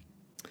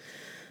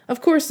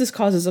 Of course, this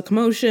causes a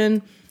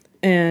commotion,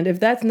 and if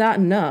that's not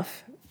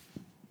enough,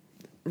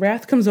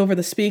 Wrath comes over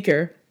the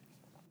speaker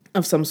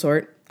of some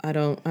sort. I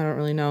don't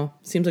really know.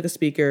 Seems like a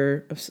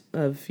speaker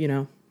of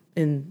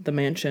in the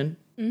mansion.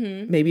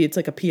 Maybe it's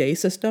like a PA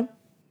system.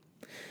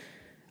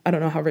 I don't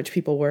know how rich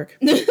people work.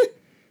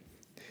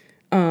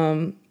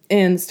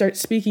 And starts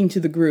speaking to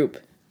the group.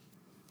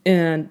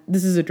 And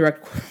this is a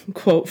direct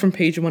quote from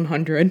page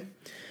 100.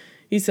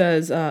 He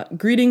says,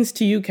 "Greetings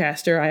to you,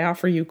 Castor. I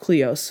offer you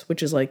Kleos,"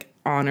 which is like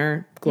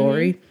honor,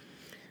 glory.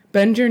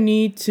 "Bend your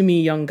knee to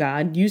me, young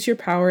god. Use your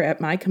power at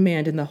my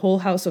command, and the whole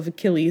house of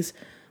Achilles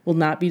will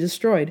not be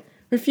destroyed.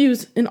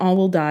 Refuse, and all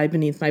will die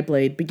beneath my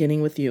blade,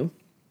 beginning with you."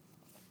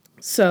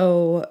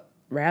 So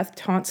Wrath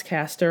taunts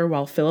Castor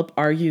while Philip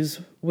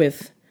argues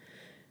with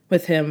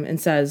him and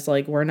says,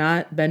 like, "We're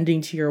not bending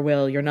to your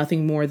will. You're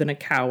nothing more than a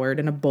coward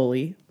and a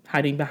bully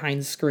hiding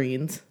behind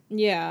screens."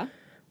 Yeah.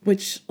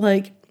 Which,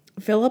 like,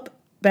 Philip,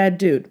 bad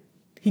dude.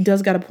 He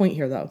does got a point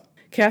here, though.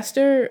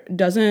 Castor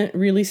doesn't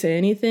really say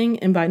anything,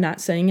 and by not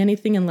saying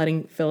anything and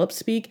letting Philip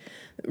speak,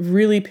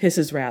 really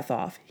pisses Wrath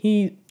off.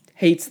 He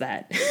hates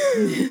that.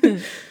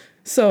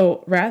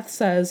 So Wrath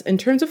says, "In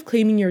terms of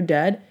claiming your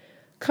dead,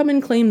 come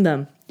and claim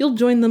them. You'll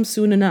join them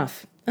soon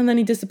enough." And then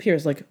he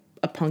disappears like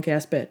a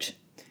punk-ass bitch.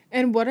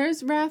 And what are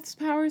Wrath's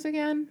powers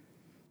again?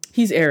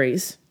 He's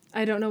Ares.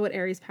 I don't know what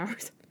Ares'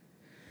 powers.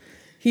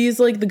 He's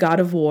like the god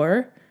of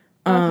war.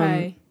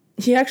 Okay.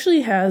 He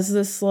actually has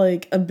this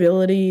like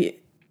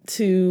ability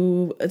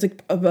to, it's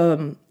like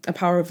a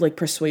power of like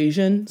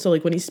persuasion. So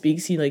like when he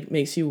speaks, he like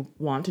makes you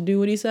want to do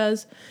what he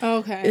says.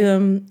 Okay.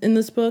 In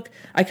this book,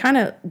 I kind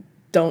of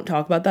don't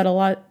talk about that a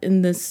lot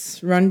in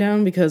this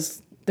rundown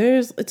because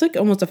it's like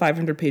almost a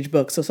 500-page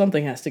book, so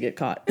something has to get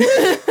caught.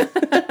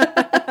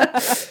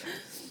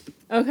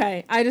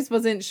 Okay, I just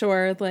wasn't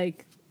sure,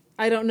 like,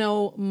 I don't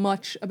know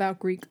much about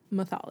Greek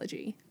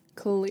mythology,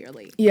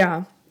 clearly.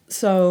 Yeah,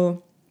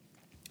 so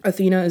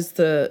Athena is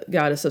the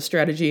goddess of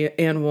strategy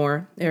and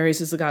war. Ares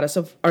is the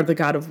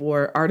god of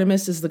war.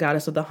 Artemis is the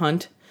goddess of the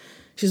hunt.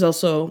 She's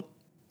also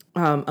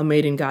a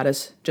maiden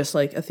goddess, just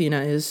like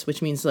Athena is,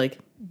 which means, like,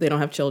 they don't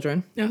have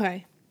children.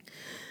 Okay.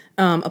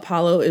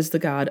 Apollo is the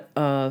god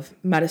of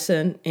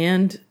medicine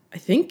and, I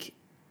think,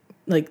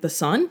 like, the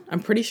sun, I'm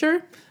pretty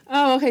sure.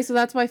 Oh, okay, so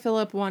that's why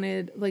Philip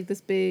wanted, like, this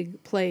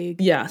big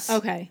plague. Yes.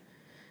 Okay.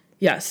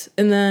 Yes.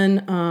 And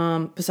then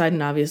Poseidon,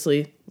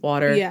 obviously,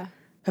 water. Yeah.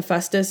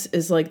 Hephaestus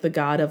is, like, the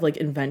god of, like,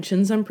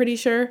 inventions, I'm pretty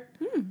sure.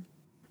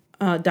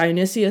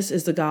 Dionysius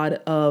is the god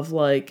of,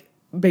 like,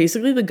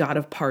 basically the god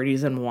of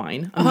parties and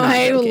wine.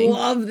 I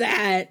love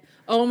that.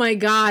 Oh, my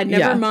God.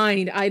 Never Yeah.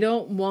 mind. I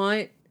don't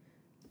want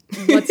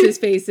what's his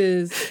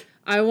face's.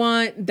 I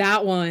want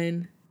that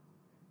one.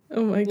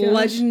 Oh, my God.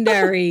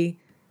 Legendary.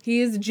 He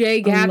is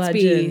Jay Gatsby.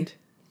 Legend.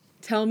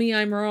 Tell me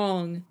I'm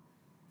wrong.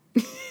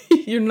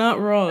 You're not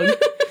wrong.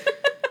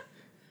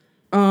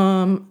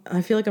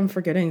 I feel like I'm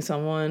forgetting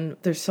someone.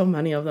 There's so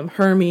many of them.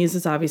 Hermes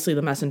is obviously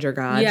the messenger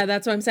god. Yeah,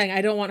 that's what I'm saying.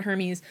 I don't want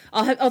Hermes.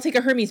 I'll take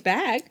a Hermes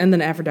bag. And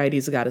then Aphrodite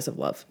is the goddess of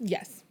love.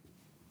 Yes.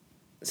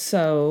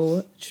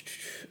 So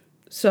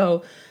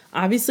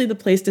obviously the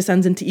place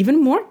descends into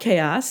even more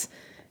chaos,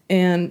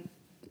 and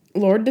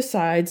Lord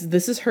decides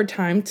this is her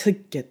time to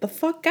get the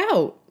fuck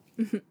out.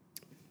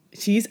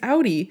 She's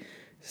outie.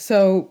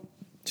 So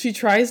she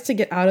tries to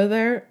get out of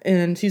there,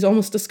 and she's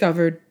almost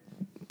discovered,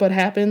 but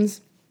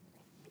happens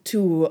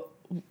to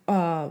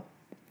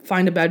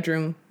find a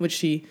bedroom, which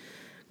she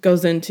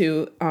goes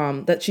into,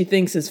 that she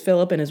thinks is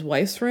Philip and his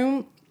wife's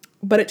room,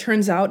 but it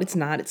turns out it's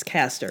not. It's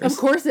Castor's. Of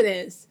course it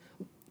is.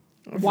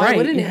 Why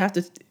wouldn't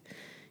it?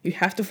 You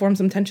have to form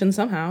some tension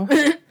somehow.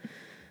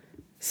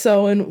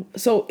 So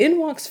in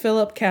walks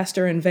Philip,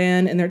 Castor, and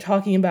Van, and they're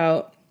talking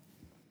about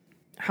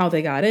how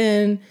they got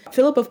in.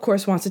 Philip, of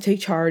course, wants to take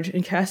charge,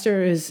 and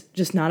Castor is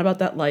just not about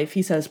that life.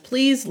 He says,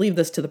 "Please leave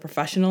this to the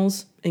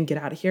professionals and get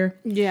out of here."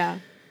 Yeah.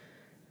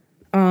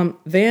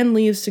 Van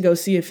leaves to go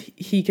see if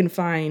he can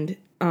find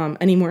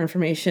any more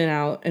information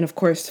out. And of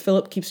course,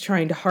 Philip keeps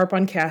trying to harp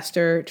on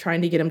Castor,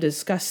 trying to get him to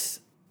discuss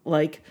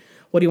like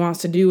what he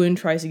wants to do, and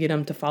tries to get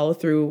him to follow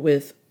through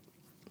with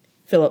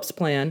Philip's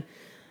plan.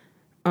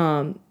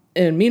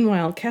 And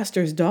meanwhile,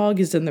 Castor's dog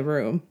is in the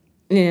room,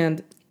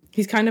 and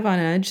he's kind of on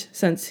edge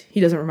since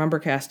he doesn't remember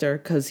Castor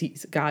because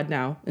he's a god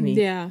now, and he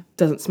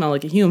doesn't smell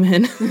like a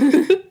human.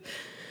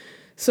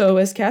 So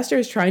as Castor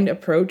is trying to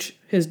approach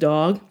his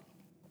dog,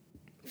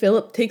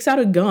 Philip takes out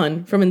a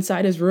gun from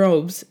inside his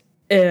robes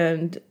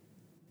and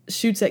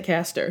shoots at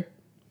Castor.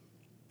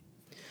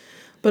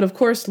 But of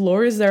course,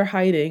 Laura's there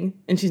hiding,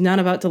 and she's not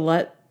about to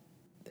let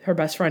her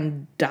best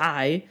friend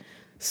die.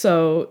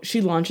 So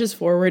she launches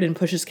forward and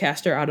pushes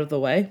Castor out of the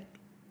way.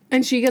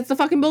 And she gets the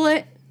fucking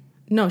bullet?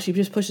 No, she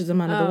just pushes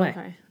him out of the way. Okay.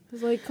 I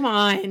was like, come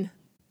on.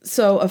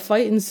 So a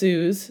fight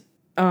ensues,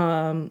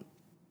 kind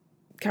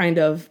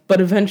of,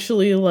 but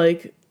eventually,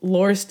 like,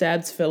 Laura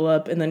stabs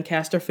Philip, and then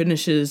Castor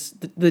finishes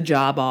the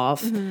job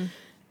off. Mm-hmm.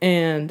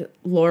 And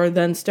Laura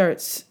then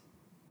starts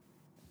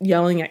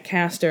yelling at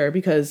Castor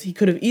because he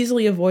could have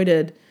easily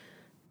avoided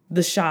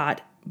the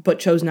shot, but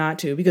chose not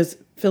to, because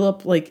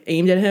Philip, like,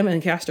 aimed at him,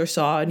 and Castor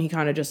saw, and he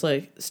kind of just,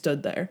 like,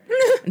 stood there.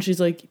 And she's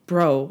like,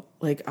 bro,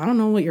 like, I don't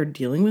know what you're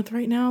dealing with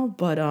right now,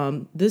 but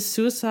this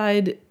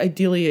suicide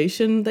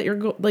ideation that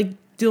you're,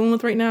 dealing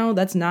with right now,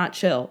 that's not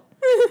chill.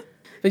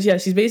 But yeah,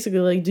 she's basically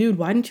like, dude,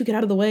 why didn't you get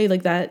out of the way?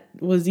 Like, that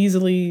was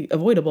easily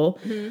avoidable.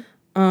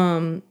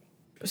 Mm-hmm.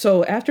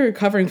 So after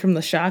recovering from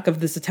the shock of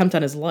this attempt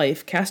on his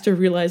life, Castor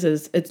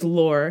realizes it's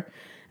Laura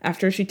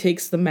after she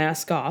takes the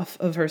mask off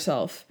of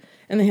herself.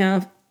 And they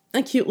have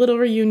a cute little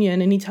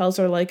reunion, and he tells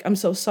her, like, I'm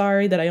so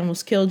sorry that I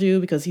almost killed you,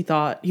 because he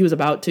thought he was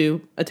about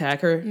to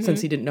attack her, mm-hmm. since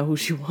he didn't know who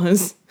she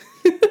was.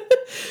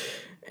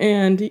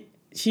 And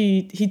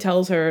he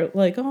tells her,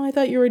 like, oh, I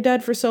thought you were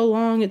dead for so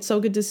long. It's so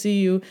good to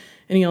see you.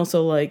 And he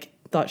also, like,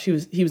 thought he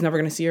was never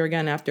going to see her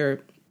again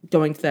after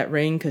going to that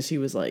ring, because she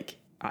was, like,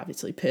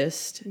 obviously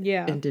pissed.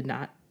 Yeah. And did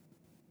not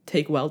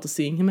take well to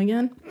seeing him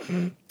again.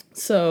 Mm-hmm.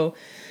 So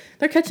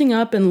they're catching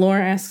up, and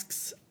Laura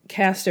asks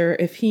Castor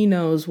if he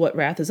knows what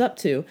Wrath is up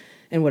to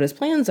and what his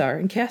plans are.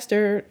 And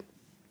Castor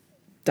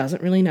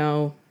doesn't really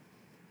know.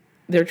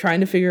 They're trying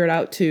to figure it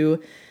out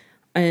too.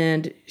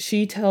 And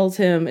she tells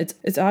him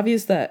it's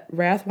obvious that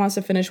Wrath wants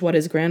to finish what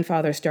his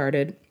grandfather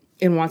started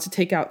and wants to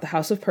take out the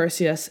House of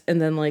Perseus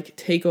and then, like,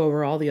 take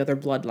over all the other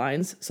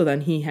bloodlines. So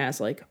then he has,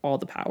 like, all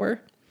the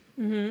power.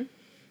 Mm-hmm.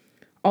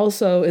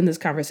 Also, in this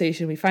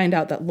conversation, we find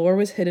out that Laura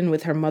was hidden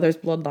with her mother's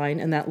bloodline,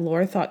 and that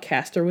Laura thought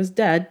Castor was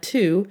dead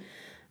too,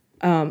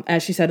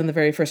 as she said in the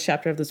very first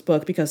chapter of this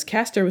book, because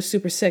Castor was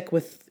super sick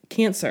with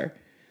cancer.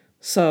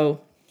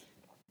 So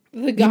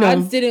the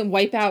gods didn't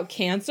wipe out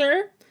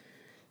cancer?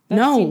 That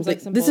no, seems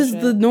like some this bullshit.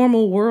 is the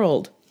normal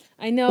world.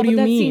 I know, but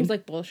that seems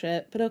like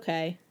bullshit, but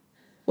okay.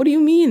 What do you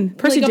mean?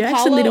 Percy like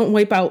Jackson, Apollo, they don't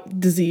wipe out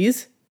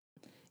disease.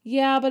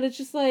 Yeah, but it's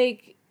just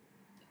like,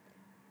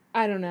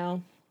 I don't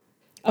know.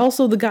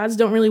 Also, the gods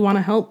don't really want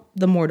to help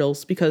the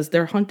mortals because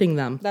they're hunting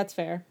them. That's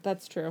fair.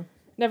 That's true.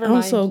 Never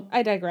mind.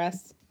 I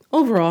digress.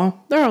 Overall,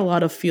 there are a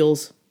lot of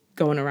feels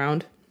going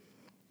around.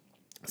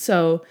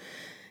 So,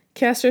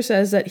 Castor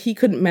says that he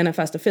couldn't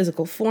manifest a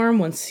physical form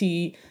once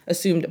he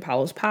assumed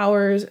Apollo's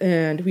powers,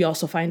 and we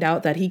also find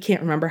out that he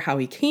can't remember how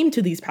he came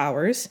to these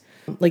powers.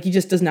 Like, he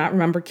just does not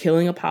remember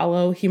killing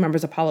Apollo. He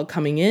remembers Apollo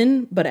coming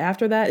in, but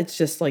after that, it's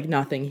just, like,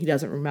 nothing. He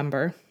doesn't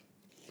remember.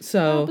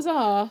 So,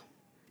 bizarre.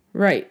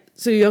 Right.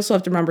 So you also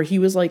have to remember he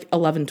was, like,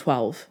 11,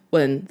 12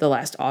 when the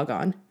last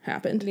Argon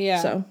happened.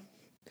 Yeah. So,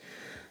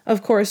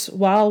 of course,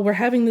 while we're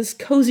having this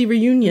cozy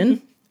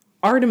reunion,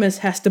 Artemis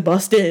has to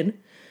bust in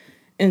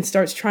and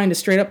starts trying to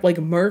straight up, like,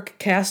 murk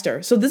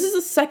Castor. So this is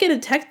the second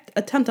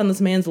attempt on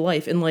this man's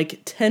life in,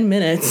 like, 10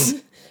 minutes.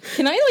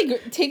 Can I,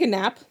 like, take a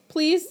nap,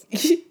 please?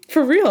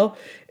 For real.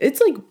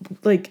 It's,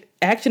 like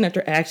action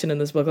after action in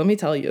this book, let me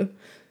tell you.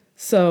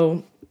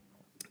 So,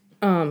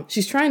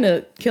 she's trying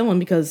to kill him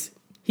because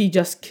he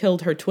just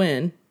killed her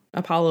twin.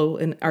 Apollo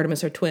and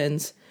Artemis are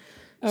twins.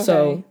 Okay.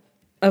 So,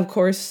 of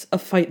course, a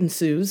fight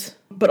ensues.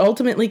 But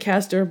ultimately,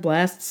 Castor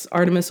blasts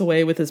Artemis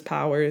away with his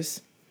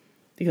powers.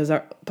 Because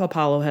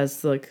Apollo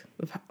has, like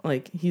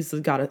he's the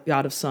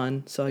god of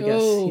sun, so I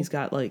guess he's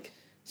got, like...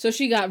 So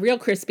she got real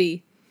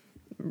crispy.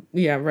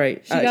 Yeah,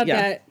 right. She got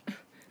that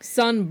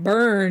sun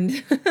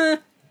burned.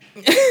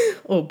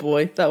 Oh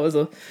boy, that was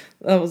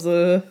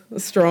a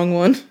strong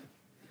one.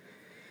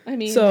 I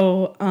mean...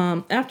 So,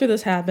 after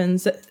this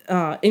happens,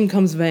 in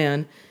comes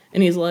Van,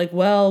 and he's like,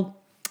 well,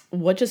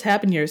 what just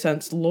happened here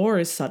since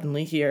Laura's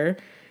suddenly here?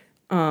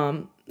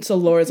 So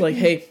Laura's like,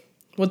 hey,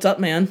 what's up,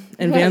 man?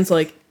 And Van's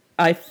like,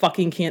 I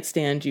fucking can't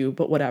stand you,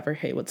 but whatever.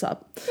 Hey, what's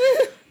up?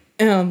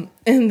 And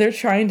they're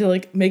trying to,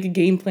 like, make a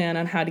game plan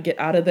on how to get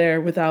out of there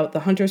without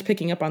the hunters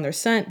picking up on their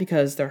scent,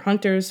 because they're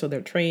hunters, so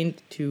they're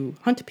trained to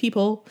hunt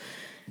people.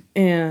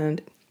 And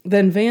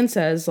then Van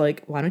says,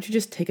 like, why don't you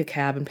just take a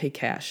cab and pay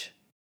cash?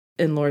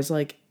 And Laura's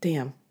like,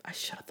 damn, I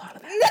should have thought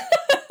of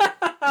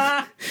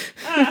that.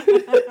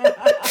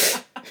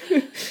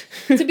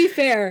 To be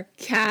fair,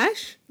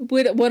 cash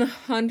would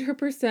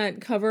 100%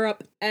 cover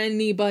up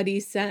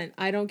anybody's scent.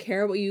 I don't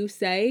care what you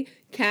say.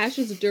 Cash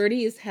is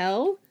dirty as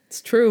hell.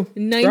 It's true.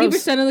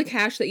 90% of the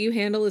cash that you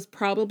handle has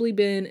probably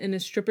been in a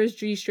stripper's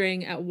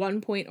G-string at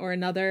one point or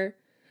another.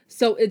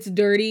 So it's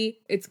dirty.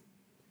 It's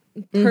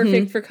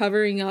perfect for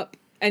covering up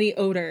any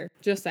odor.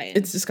 Just saying.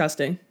 It's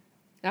disgusting.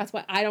 That's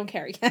why I don't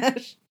carry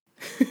cash.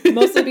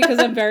 Mostly because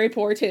I'm very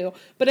poor too.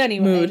 But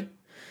anyway. Mood.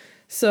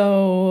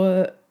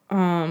 So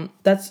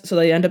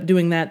they end up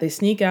doing that. They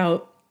sneak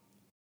out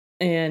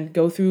and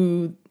go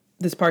through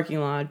this parking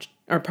lot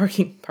or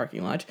parking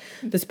lodge,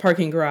 this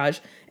parking garage,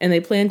 and they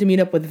plan to meet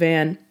up with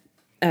Van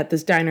at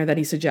this diner that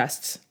he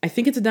suggests. I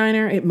think it's a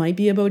diner. It might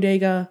be a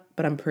bodega,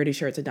 but I'm pretty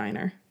sure it's a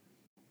diner.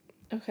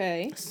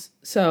 Okay.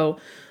 So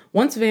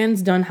once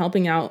Van's done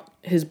helping out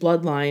his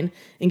bloodline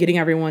and getting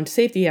everyone to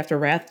safety after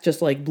Wrath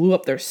just like blew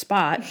up their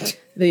spot,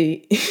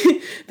 they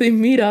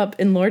meet up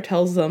and Lore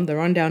tells them the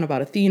rundown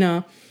about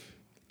Athena,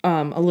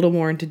 a little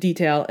more into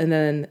detail, and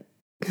then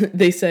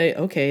they say,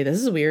 okay,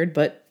 this is weird,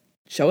 but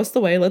show us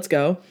the way, let's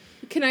go.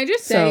 Can I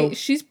just say,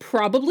 she's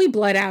probably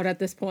bled out at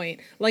this point.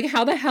 Like,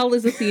 how the hell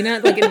is Athena,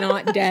 like,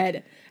 not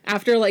dead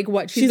after, like,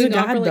 what? She's been a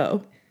gone god, for, like,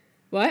 though.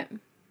 What?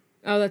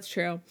 Oh, that's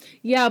true.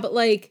 Yeah, but,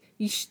 like,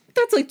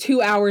 that's, like,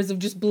 2 hours of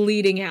just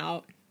bleeding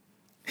out.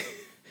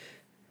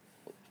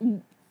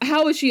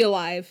 How is she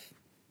alive?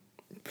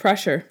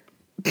 Pressure.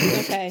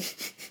 Okay.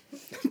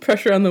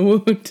 Pressure on the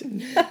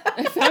wound.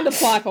 I found a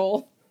plot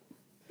hole.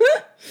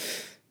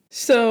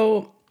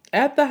 So,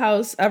 at the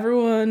house,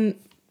 everyone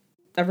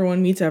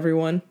meets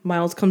everyone.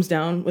 Miles comes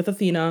down with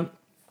Athena,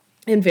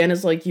 and Van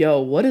is like, yo,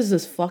 what is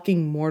this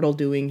fucking mortal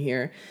doing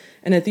here?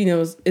 And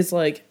Athena is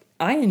like,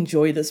 I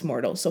enjoy this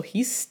mortal, so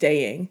he's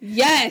staying.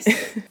 Yes!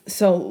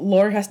 So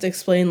Lore has to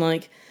explain,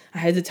 like, I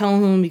had to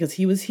tell him because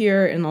he was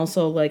here, and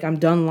also, like, I'm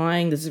done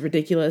lying. This is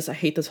ridiculous. I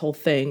hate this whole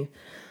thing.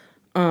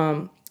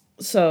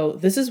 So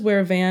this is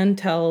where Van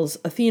tells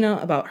Athena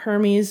about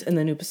Hermes and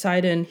the new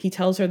Poseidon. He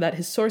tells her that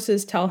his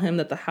sources tell him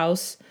that the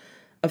house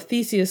of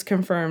Theseus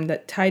confirmed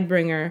that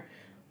Tidebringer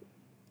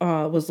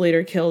was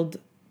later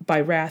killed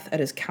by Wrath at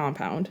his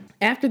compound.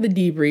 After the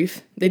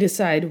debrief, they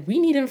decide we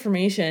need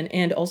information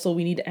and also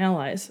we need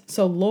allies.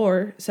 So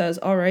Lore says,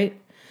 all right,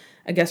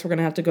 I guess we're going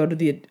to have to go to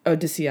the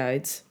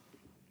Odysseeids,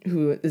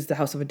 who is the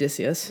house of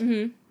Odysseus.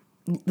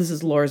 Mm-hmm. This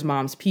is Lore's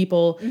mom's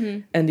people,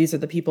 and these are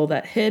the people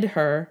that hid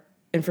her.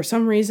 And for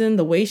some reason,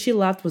 the way she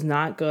left was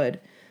not good.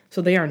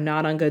 So they are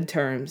not on good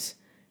terms.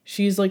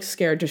 She's, like,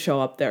 scared to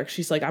show up there.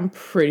 She's like, I'm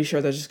pretty sure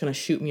they're just going to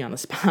shoot me on the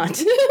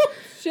spot.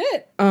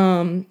 Shit.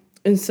 And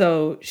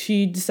so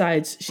she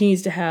decides she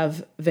needs to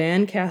have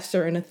Van,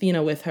 Castor, and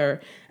Athena with her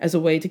as a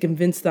way to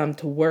convince them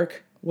to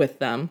work with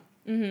them.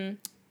 Mm-hmm.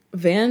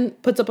 Van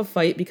puts up a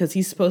fight because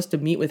he's supposed to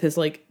meet with his,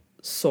 like,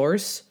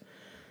 source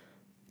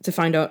to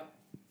find out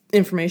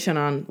information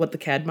on what the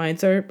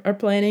Cadmites are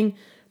planning.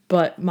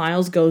 But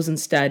Miles goes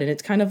instead, and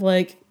it's kind of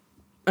like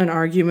an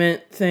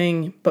argument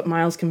thing, but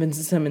Miles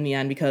convinces him in the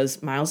end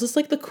because Miles is,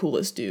 like, the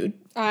coolest dude.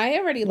 I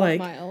already love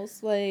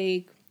Miles.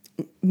 Like,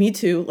 me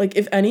too. Like,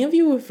 if any of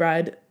you have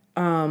read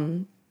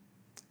the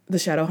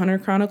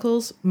Shadowhunter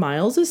Chronicles,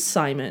 Miles is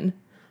Simon.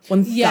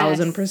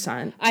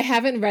 1000%. Yes. I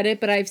haven't read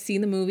it, but I've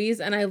seen the movies,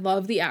 and I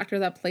love the actor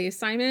that plays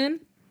Simon.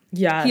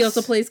 Yes. He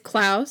also plays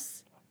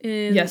Klaus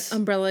in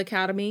Umbrella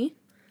Academy.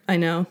 I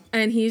know.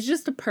 And he's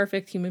just a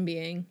perfect human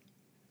being.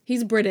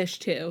 He's British,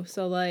 too.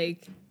 So,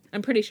 like,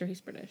 I'm pretty sure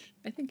he's British.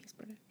 I think he's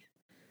British.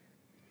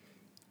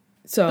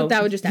 So but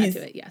that would just add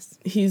to it, yes.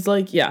 He's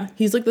like,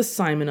 he's like the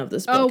Simon of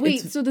this book. Oh,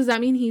 wait, so does that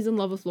mean he's in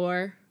love with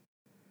Lore?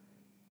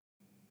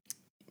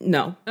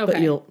 No, okay.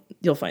 But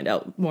you'll find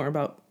out more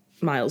about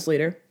Miles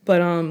later.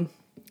 But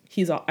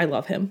I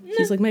love him.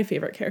 He's like my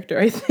favorite character,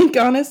 I think,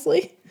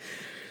 honestly.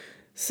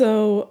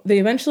 So they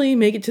eventually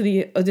make it to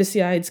the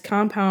Odysseeids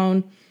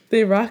compound.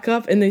 They rock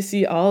up and they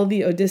see all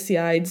the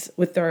Odysseeids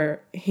with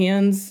their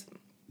hands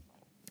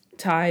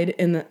tied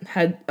and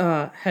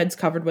the heads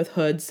covered with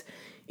hoods,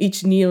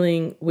 each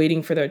kneeling,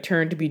 waiting for their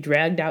turn to be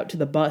dragged out to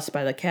the bus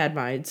by the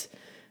Cadmites.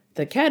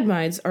 The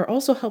Cadmites are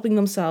also helping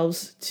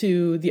themselves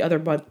to the other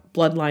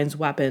bloodline's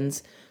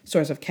weapons,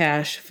 source of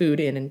cash, food,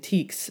 and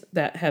antiques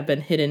that have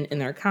been hidden in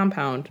their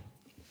compound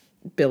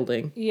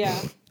building.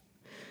 Yeah.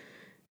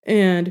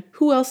 And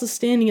who else is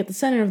standing at the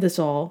center of this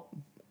all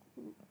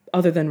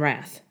other than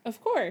Wrath?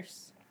 Of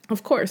course.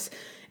 Of course.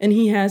 And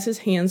he has his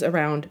hands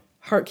around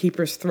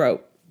Heartkeeper's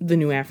throat, the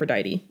new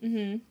Aphrodite.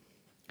 Mm-hmm.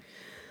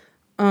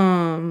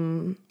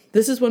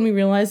 This is when we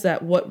realize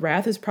that what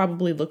Wrath is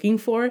probably looking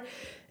for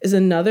is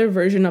another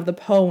version of the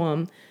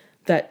poem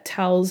that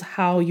tells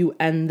how you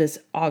end this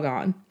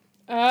Agon.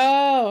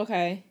 Oh,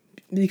 okay.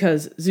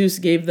 Because Zeus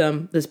gave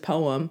them this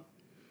poem,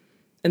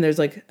 and there's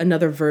like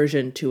another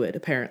version to it,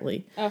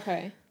 apparently.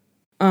 Okay.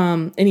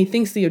 And he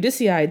thinks the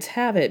Odysseeids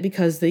have it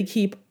because they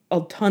keep a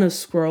ton of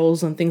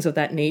scrolls and things of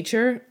that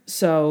nature.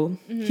 So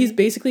he's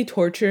basically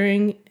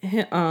torturing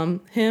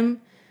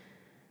him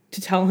to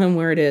tell him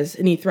where it is.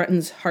 And he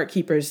threatens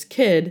Heartkeeper's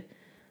kid,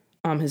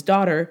 his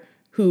daughter,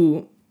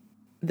 who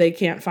they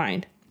can't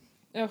find.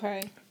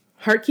 Okay.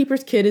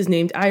 Heartkeeper's kid is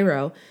named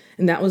Iroh,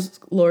 and that was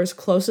Lore's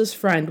closest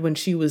friend when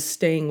she was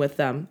staying with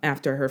them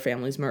after her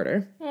family's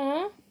murder.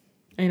 Aww.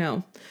 I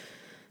know.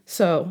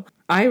 So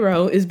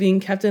Iroh is being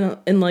kept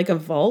in like a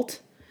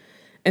vault,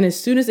 and as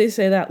soon as they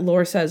say that,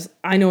 Lore says,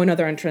 "I know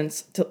another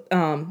entrance,"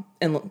 and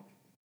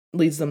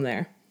leads them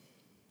there.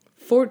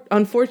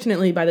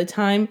 Unfortunately, by the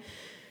time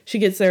she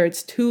gets there,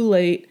 it's too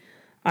late.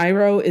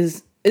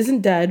 Iroh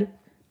isn't dead,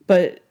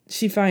 but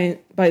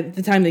by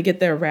the time they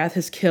get there, Wrath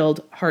has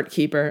killed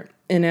Heartkeeper.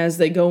 And as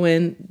they go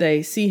in,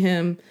 they see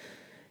him,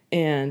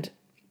 and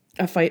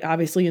a fight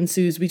obviously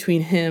ensues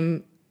between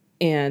him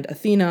and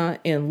Athena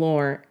and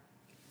Lore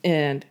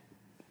and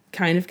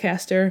kind of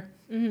Castor.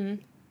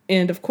 Mm-hmm.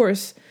 And of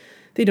course,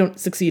 they don't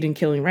succeed in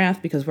killing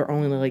Wrath because we're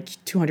only like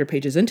 200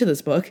 pages into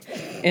this book,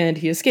 and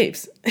he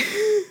escapes.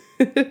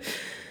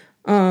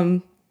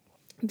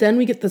 Then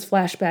we get this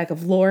flashback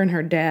of Lore and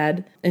her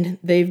dad, and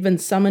they've been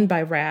summoned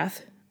by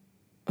Wrath,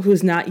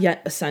 who's not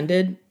yet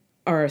ascended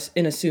or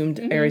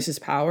assumed Ares'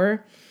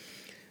 power.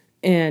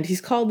 And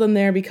he's called them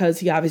there because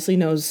he obviously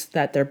knows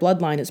that their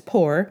bloodline is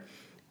poor,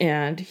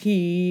 and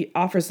he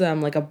offers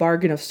them like a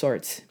bargain of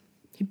sorts.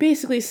 He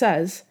basically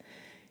says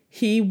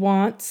he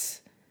wants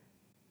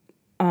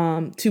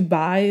to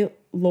buy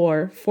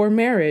Lore for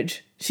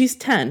marriage. She's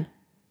 10.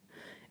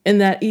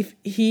 And that if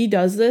he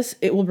does this,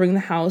 it will bring the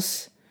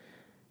house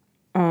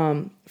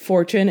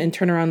fortune and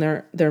turn around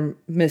their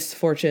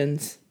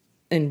misfortunes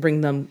and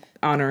bring them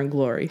honor and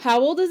glory.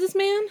 How old is this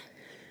man?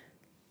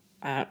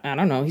 I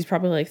don't know. He's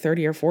probably like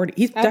 30 or 40.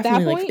 He's At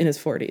definitely that like in his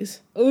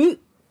 40s. Ooh.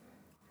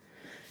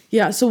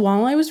 Yeah, so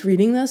while I was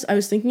reading this, I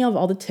was thinking of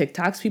all the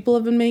TikToks people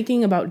have been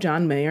making about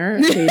John Mayer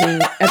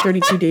dating at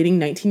 32 dating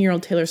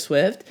 19-year-old Taylor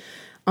Swift.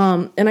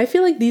 And I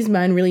feel like these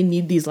men really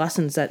need these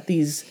lessons that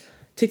these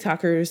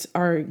TikTokers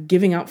are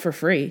giving out for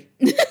free.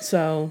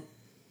 So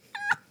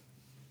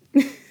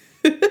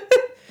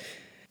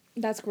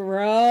That's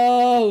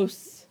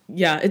gross.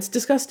 yeah, it's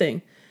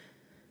disgusting.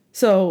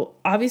 So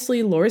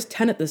obviously Laura's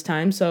 10 at this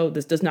time, so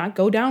this does not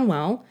go down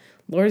well.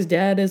 Laura's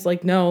dad is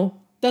like, no.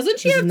 Doesn't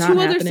she have two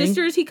other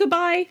sisters he could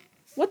buy?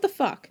 What the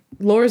fuck?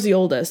 Laura's the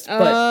oldest.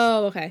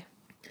 Oh, okay.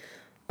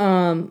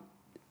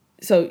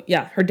 So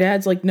yeah, her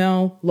dad's like,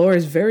 no.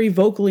 Laura's very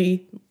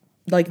vocally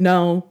like,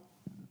 no.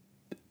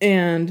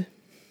 And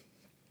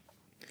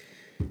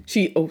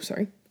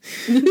sorry.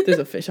 There's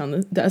a fish on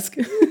the desk.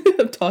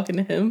 I'm talking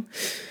to him.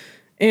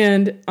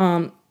 And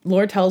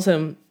Laura tells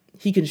him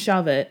he can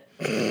shove it.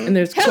 And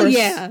there's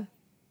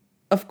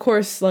of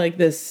course, like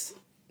this,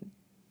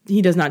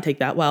 he does not take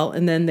that well.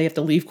 And then they have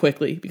to leave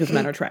quickly because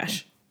men are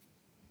trash.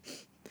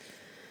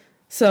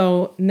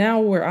 So now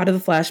we're out of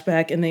the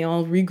flashback and they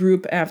all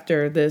regroup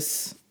after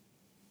this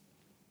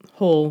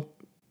whole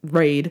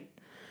raid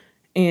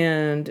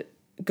and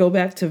go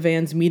back to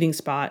Van's meeting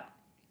spot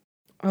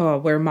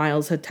where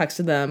Miles had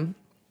texted them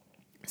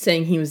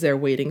saying he was there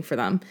waiting for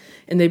them.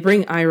 And they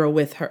bring Ira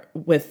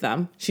with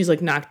them. She's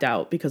like knocked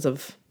out because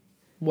of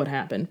what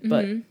happened,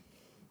 but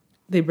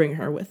they bring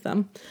her with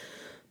them.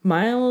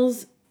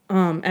 Miles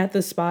at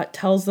the spot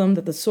tells them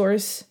that the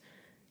source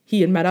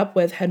he had met up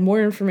with had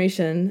more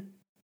information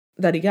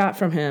that he got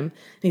from him.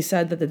 And he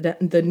said that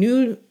the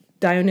new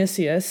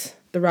Dionysius,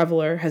 the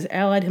Reveler, has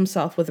allied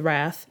himself with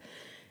Wrath,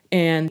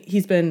 and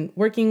he's been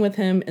working with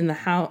him in the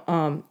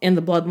and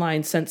the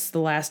bloodline since the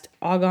last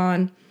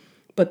Agon,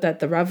 but that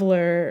the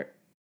Reveler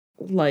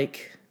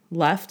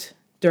left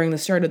during the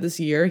start of this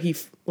year. He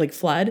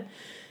fled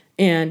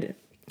and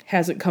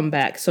hasn't come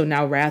back. So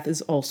now Wrath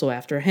is also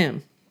after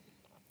him.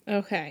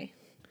 Okay.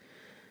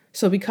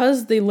 So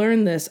because they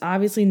learned this,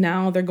 obviously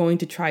now they're going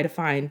to try to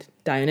find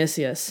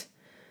Dionysius.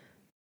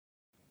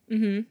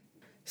 Mm-hmm.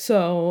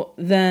 So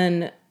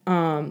then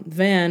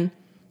Van,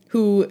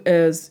 who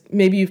is,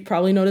 maybe you've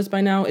probably noticed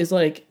by now, is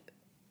like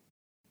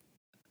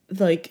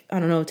I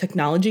don't know,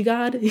 technology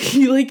god.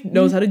 He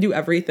knows how to do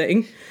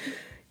everything.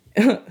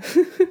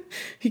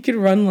 He could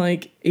run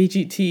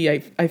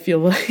AGT, I feel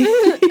like.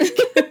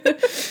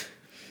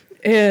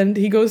 And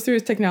he goes through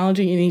his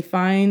technology and he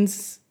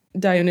finds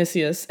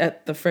Dionysius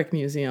at the Frick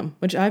Museum,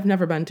 which I've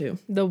never been to.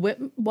 The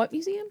what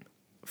museum?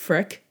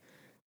 Frick.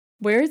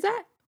 Where is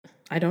that?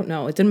 I don't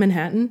know. It's in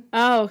Manhattan.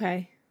 Oh,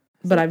 okay.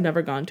 But I've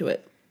never gone to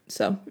it.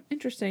 So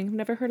interesting. I've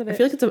never heard of it. I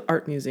feel like it's an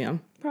art museum.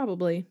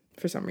 Probably.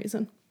 For some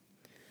reason.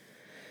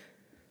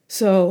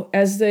 So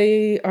as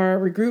they are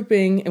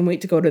regrouping and wait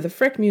to go to the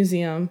Frick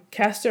Museum,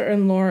 Castor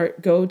and Lore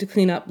go to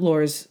clean up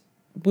Lore's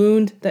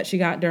wound that she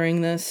got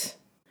during this.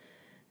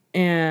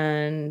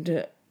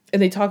 And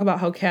they talk about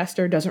how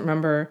Castor doesn't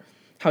remember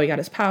how he got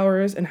his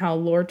powers and how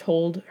Lore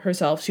told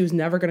herself she was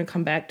never going to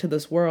come back to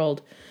this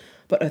world.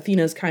 But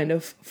Athena's kind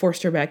of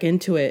forced her back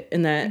into it,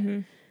 and that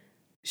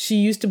she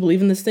used to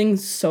believe in this thing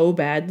so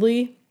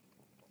badly.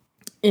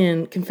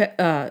 And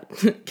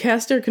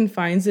Castor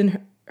confides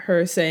in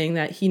her saying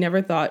that he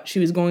never thought she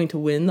was going to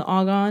win the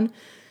Agon.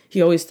 He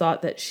always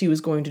thought that she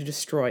was going to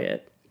destroy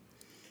it.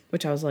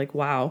 Which I was like,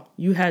 wow,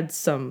 you had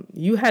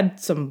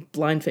some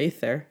blind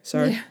faith there,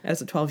 sir,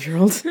 as a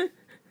 12-year-old.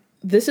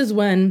 This is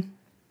when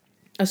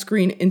a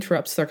screen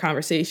interrupts their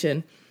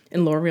conversation,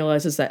 and Lore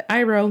realizes that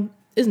Iroh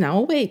is now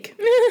awake.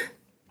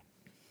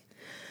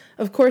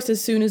 Of course,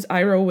 as soon as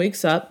Iroh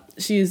wakes up,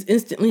 she is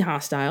instantly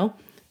hostile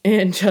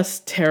and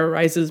just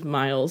terrorizes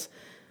Miles.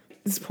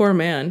 This poor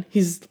man,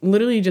 he's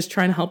literally just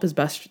trying to help his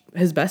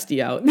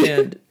bestie out.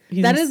 And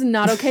that is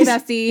not okay,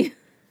 bestie.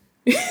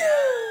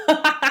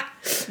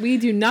 We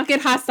do not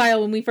get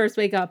hostile when we first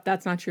wake up.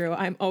 That's not true.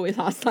 I'm always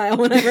hostile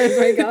when I first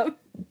wake up.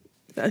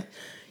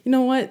 You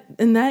know what?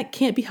 And that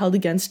can't be held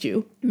against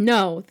you.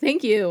 No,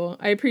 thank you.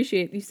 I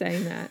appreciate you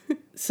saying that.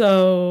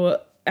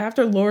 So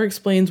after Lore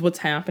explains what's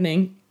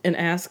happening, and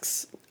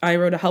asks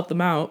Iroh to help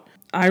them out.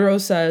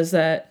 Iroh says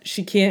that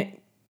she can't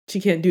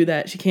do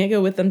that. She can't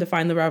go with them to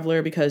find the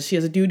Reveler because she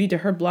has a duty to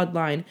her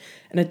bloodline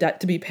and a debt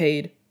to be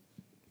paid.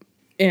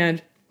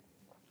 And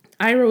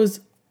Iroh's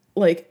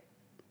like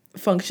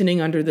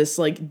functioning under this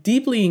like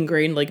deeply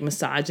ingrained like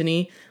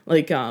misogyny,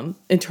 like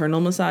internal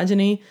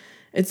misogyny.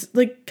 It's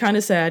like kind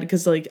of sad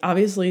because like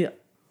obviously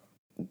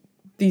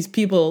these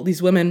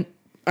women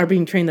are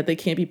being trained that they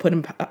can't be put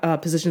in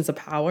positions of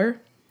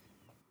power.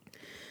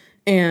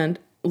 And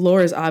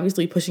Laura is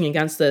obviously pushing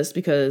against this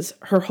because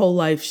her whole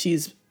life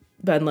she's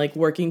been like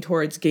working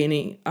towards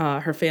gaining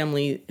her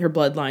family, her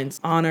bloodline's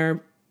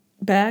honor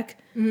back.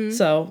 Mm-hmm.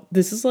 So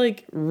this is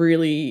like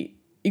really,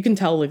 you can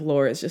tell like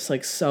Laura is just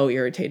like so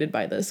irritated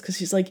by this because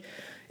she's like,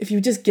 if you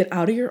just get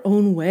out of your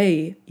own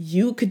way,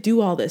 you could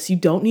do all this. You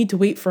don't need to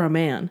wait for a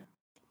man.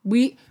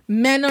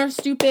 Men are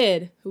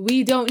stupid.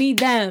 We don't need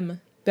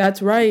them.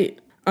 That's right.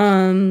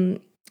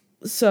 So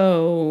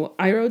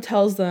Iroh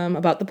tells them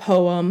about the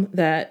poem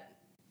that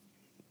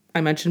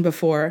I mentioned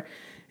before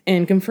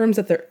and confirms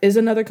that there is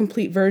another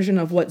complete version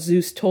of what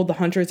Zeus told the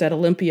hunters at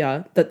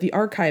Olympia that the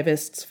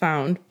archivists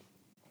found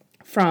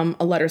from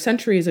a letter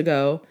centuries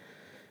ago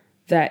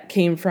that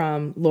came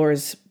from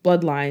Laura's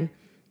bloodline,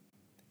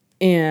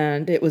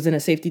 and it was in a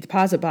safety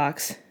deposit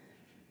box.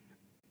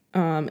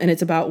 And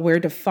it's about where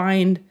to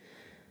find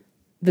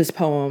this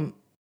poem,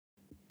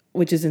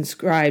 which is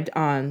inscribed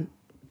on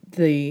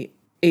the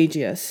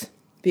Aegis.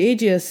 The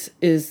Aegis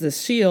is the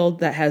shield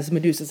that has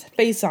Medusa's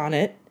face on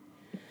it.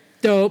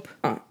 Dope.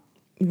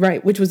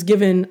 Right, which was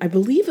given, I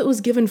believe it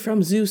was given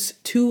from Zeus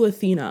to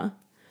Athena.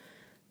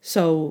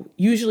 So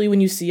usually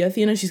when you see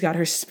Athena, she's got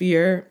her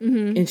spear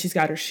and she's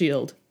got her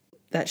shield.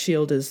 That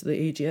shield is the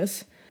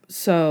Aegis.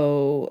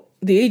 So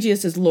the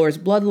Aegis is Laura's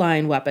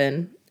bloodline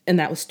weapon, and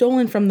that was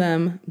stolen from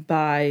them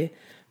by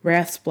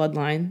Wrath's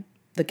bloodline,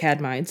 the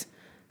Cadmides.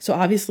 So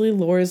obviously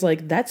Laura's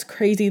like, that's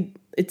crazy.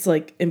 It's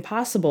like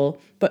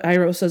impossible. But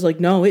Iroh says like,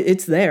 no,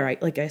 it's there.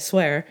 I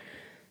swear.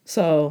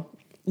 So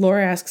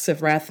Laura asks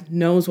if Wrath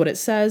knows what it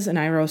says, and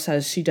Iroh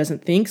says she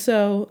doesn't think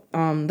so,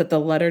 that the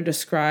letter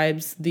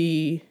describes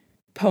the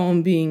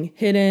poem being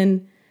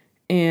hidden,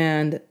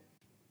 and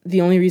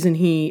the only reason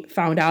he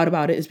found out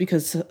about it is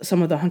because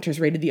some of the hunters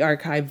raided the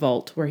archive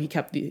vault where they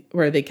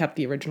kept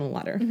the original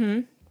letter.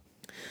 Mm-hmm.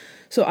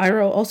 So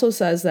Iroh also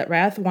says that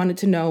Wrath wanted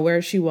to know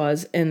where she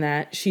was and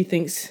that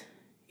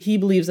he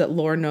believes that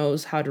Laura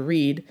knows how to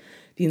read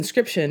the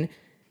inscription,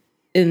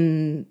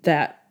 in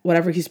that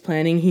whatever he's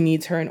planning, he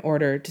needs her in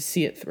order to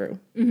see it through.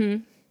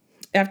 Mm-hmm.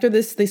 After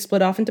this, they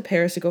split off into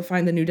pairs to go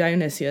find the new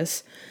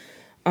Dionysius.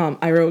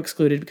 Iroh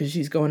excluded because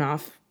she's going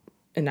off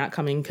and not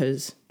coming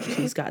because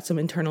she's got some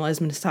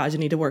internalized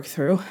misogyny to work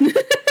through.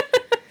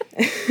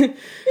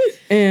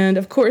 And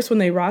of course, when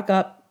they rock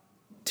up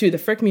to the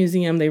Frick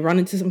Museum, they run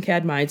into some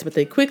Cadmides, but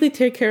they quickly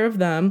take care of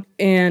them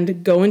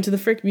and go into the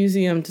Frick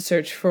Museum to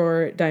search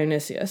for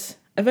Dionysius.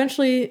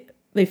 Eventually,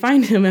 they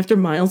find him after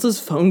Miles's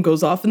phone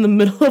goes off in the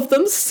middle of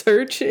them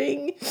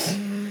searching.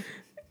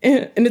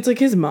 And it's like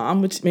his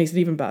mom, which makes it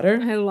even better.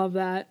 I love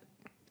that.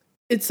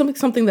 It's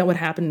something that would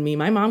happen to me.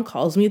 My mom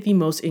calls me at the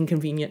most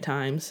inconvenient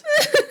times.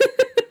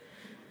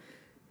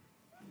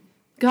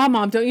 God,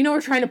 Mom, don't you know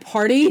we're trying to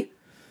party?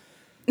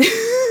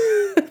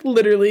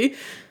 Literally.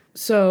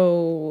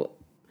 So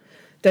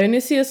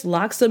Dionysius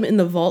locks them in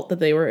the vault that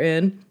they were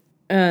in,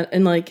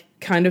 and like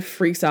kind of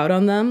freaks out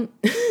on them.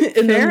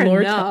 And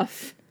Fair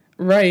enough.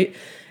 Right.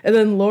 And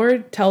then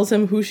Lord tells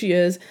him who she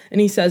is, and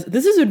he says,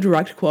 this is a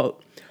direct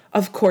quote.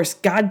 Of course,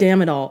 God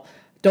damn it all.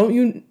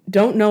 Don't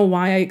know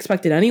why I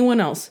expected anyone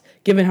else,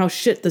 given how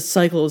shit this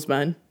cycle has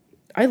been.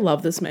 I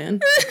love this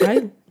man.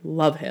 I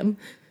love him.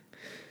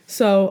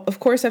 So, of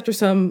course, after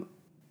some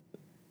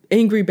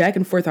angry back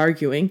and forth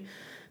arguing,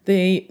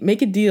 they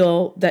make a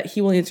deal that he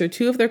will answer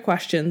 2 of their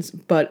questions,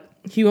 but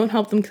he won't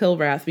help them kill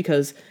Wrath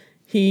because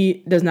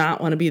he does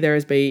not want to be there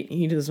as bait.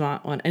 He does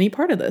not want any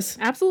part of this.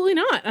 Absolutely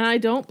not. And I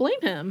don't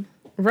blame him.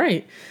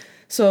 Right.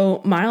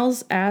 So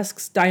Miles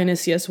asks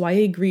Dionysius why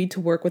he agreed to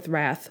work with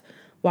Wrath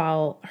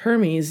while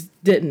Hermes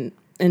didn't.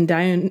 And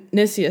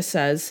Dionysius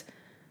says,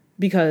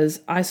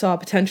 because I saw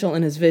potential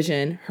in his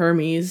vision,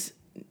 Hermes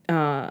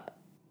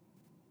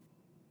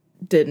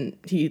didn't.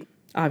 He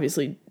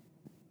obviously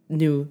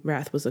knew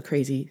Wrath was a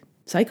crazy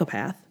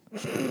psychopath.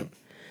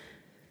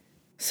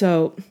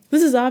 So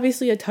this is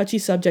obviously a touchy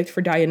subject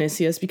for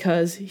Dionysius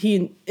because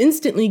he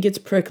instantly gets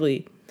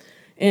prickly.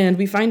 And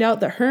we find out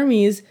that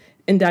Hermes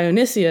and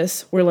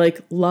Dionysius were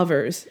like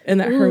lovers, and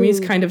that Hermes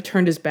kind of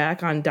turned his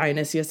back on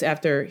Dionysius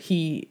after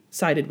he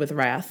sided with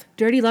Wrath.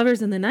 Dirty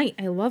lovers in the night.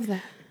 I love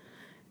that.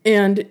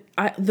 And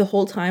the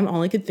whole time,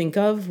 all I could think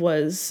of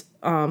was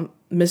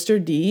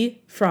Mr.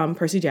 D from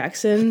Percy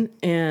Jackson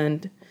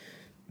and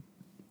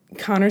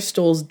Connor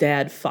Stoll's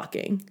dad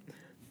fucking.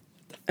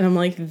 And I'm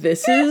like,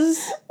 this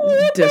is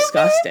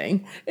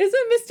disgusting.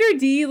 Isn't Mr.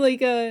 D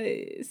like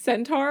a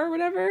centaur or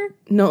whatever?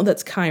 No,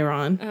 that's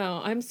Chiron.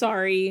 Oh, I'm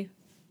sorry.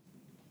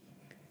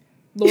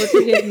 Lord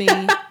forgive me.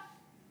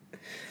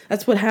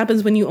 That's what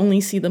happens when you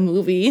only see the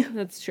movie.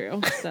 That's true.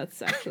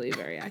 That's actually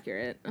very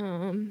accurate.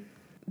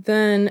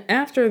 Then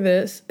after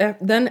this,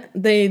 then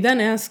they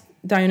ask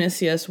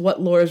Dionysius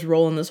what Laura's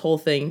role in this whole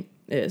thing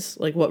is,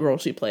 like what role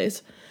she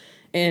plays.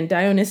 And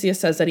Dionysius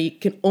says that he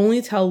can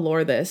only tell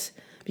Laura this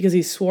because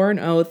he swore an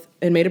oath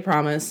and made a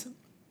promise.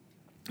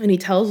 And he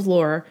tells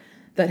Laura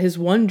that his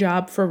one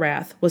job for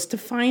Wrath was to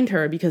find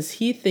her because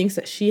he thinks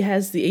that she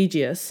has the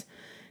Aegis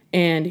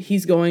and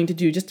he's going to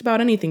do just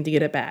about anything to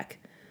get it back.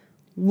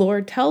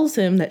 Laura tells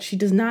him that she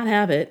does not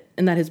have it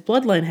and that his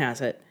bloodline has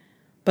it.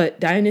 But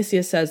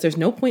Dionysius says, there's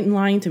no point in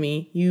lying to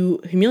me. You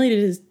humiliated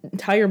his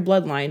entire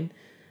bloodline.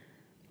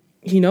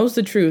 He knows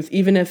the truth,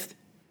 even if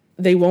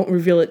they won't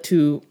reveal it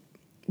to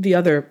the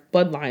other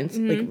bloodlines.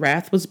 Like,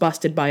 Wrath was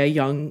busted by a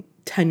young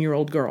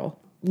 10-year-old girl.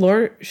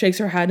 Laura shakes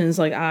her head and is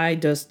like, I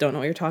just don't know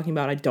what you're talking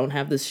about. I don't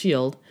have this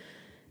shield.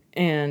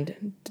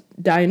 And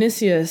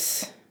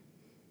Dionysius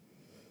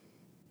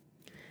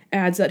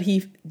adds that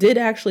he did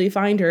actually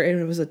find her, and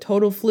it was a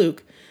total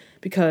fluke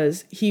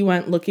because he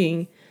went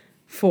looking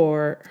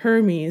for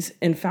Hermes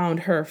and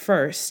found her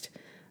first.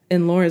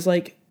 And Laura's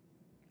like,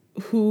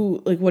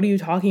 what are you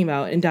talking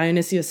about? And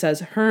Dionysius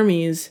says,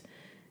 Hermes,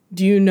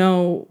 do you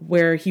know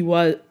where he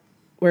was,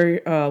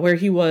 where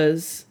he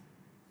was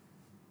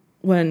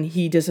when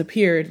he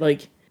disappeared?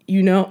 Like,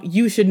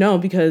 you should know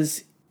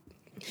because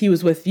he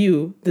was with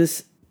you.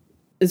 This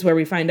is where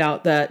we find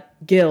out that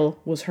Gil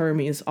was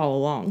Hermes all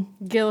along.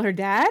 Gil, her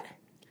dad?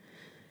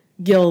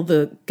 Gil,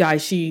 the guy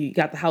she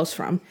got the house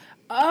from.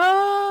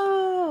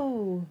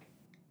 Oh.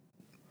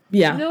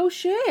 Yeah. No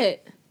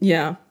shit.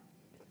 Yeah.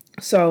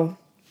 So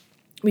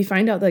we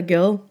find out that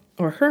Gil,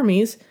 or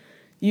Hermes,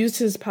 used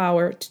his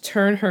power to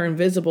turn her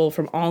invisible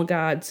from all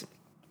gods,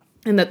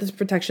 and that this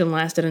protection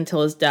lasted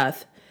until his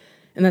death,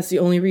 and that's the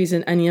only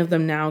reason any of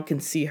them now can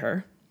see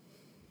her.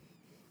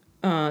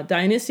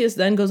 Dionysius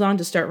then goes on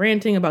to start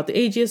ranting about the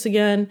Aegis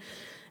again,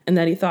 and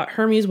that he thought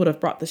Hermes would have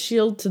brought the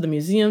shield to the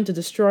museum to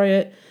destroy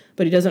it,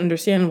 but he doesn't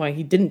understand why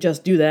he didn't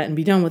just do that and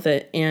be done with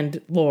it,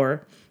 and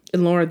Laura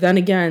then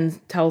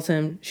again tells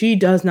him she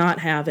does not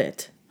have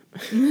it.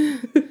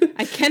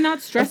 I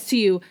cannot stress to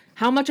you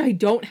how much I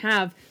don't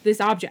have this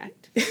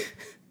object.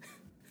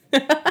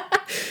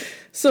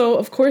 So,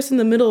 of course, in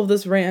the middle of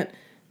this rant,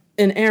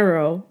 an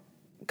arrow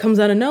comes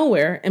out of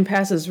nowhere and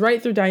passes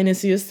right through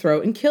Dionysius'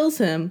 throat and kills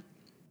him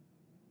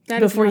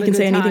before he can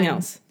say anything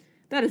else.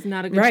 That is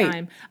not a good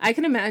time. I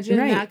can imagine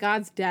that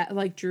god's death,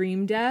 like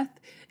dream death,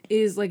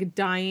 is like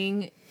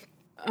dying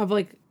of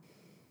like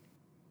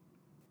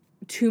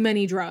too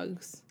many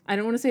drugs. I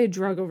don't want to say a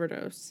drug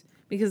overdose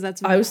because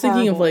that's I was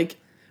thinking of like,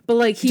 but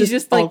like he's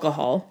just like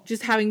alcohol,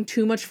 just having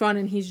too much fun,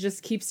 and he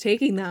just keeps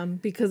taking them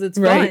because it's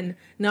fun,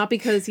 not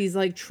because he's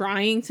like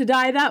trying to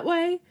die that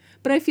way.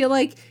 But I feel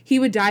like he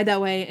would die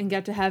that way and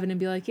get to heaven and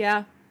be like,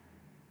 yeah,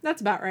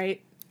 that's about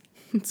right.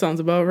 Sounds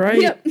about right.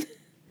 Yep.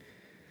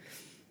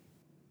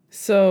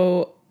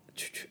 So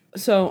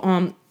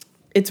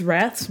it's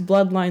Wrath's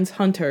bloodline's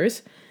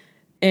hunters,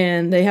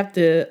 and they have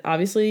to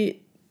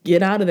obviously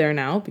get out of there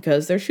now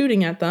because they're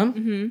shooting at them.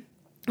 Mm-hmm.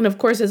 And of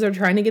course, as they're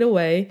trying to get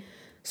away,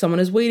 someone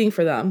is waiting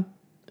for them.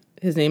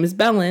 His name is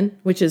Bellin,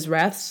 which is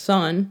Wrath's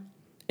son,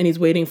 and he's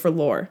waiting for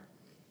Lore.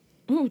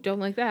 Ooh, don't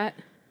like that.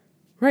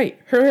 Right.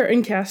 Her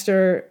and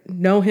Castor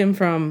know him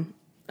from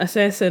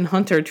Assassin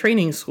Hunter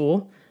Training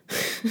School.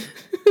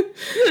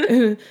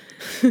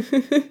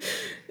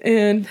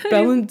 And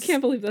Bellin... I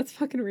can't believe that's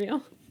fucking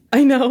real.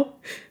 I know.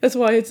 That's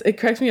why it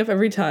cracks me up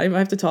every time I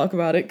have to talk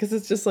about it, because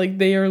it's just like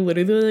they are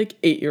literally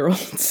like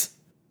 8-year-olds.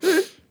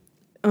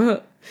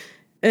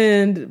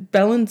 And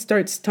Bellin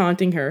starts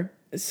taunting her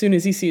as soon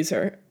as he sees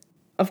her.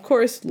 Of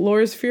course,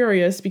 Lore's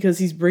furious because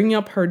he's bringing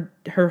up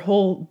her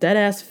whole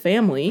dead-ass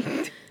family,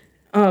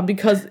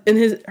 because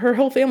her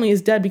whole family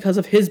is dead because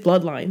of his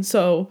bloodline.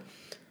 So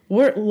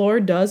what Lore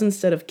does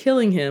instead of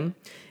killing him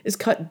is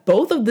cut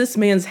both of this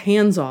man's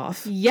hands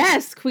off.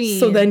 Yes, queen.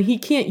 So then he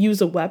can't use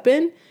a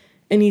weapon,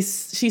 and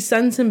she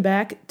sends him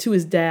back to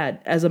his dad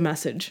as a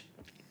message.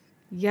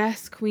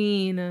 Yes,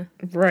 queen.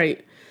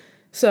 Right.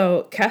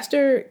 So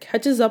Castor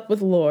catches up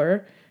with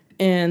Lore,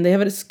 and they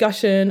have a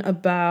discussion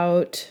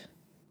about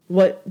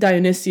what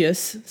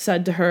Dionysius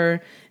said to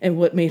her and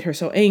what made her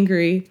so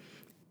angry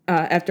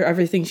after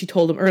everything she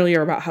told him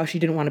earlier about how she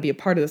didn't want to be a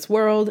part of this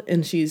world.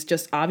 And she's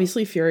just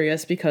obviously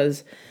furious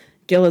because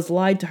Gil has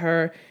lied to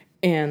her,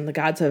 and the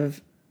gods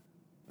have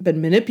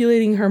been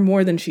manipulating her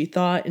more than she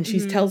thought. And she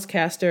tells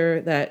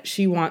Castor that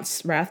she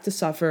wants Wrath to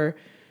suffer,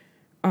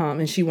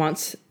 and she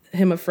wants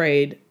him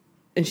afraid,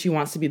 and she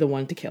wants to be the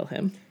one to kill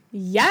him.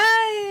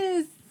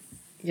 Yes!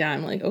 Yeah,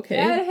 I'm like, okay.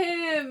 Get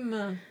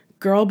him!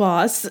 Girl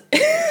boss.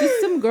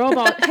 Just some girl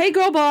boss. Hey,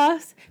 girl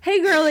boss.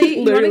 Hey, girly.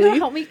 You want to go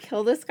help me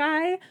kill this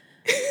guy?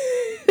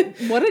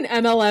 What an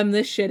MLM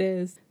this shit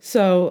is.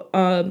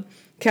 So,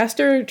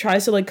 Castor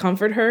tries to,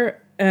 comfort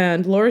her,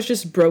 and Laura's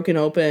just broken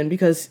open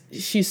because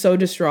she's so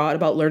distraught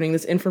about learning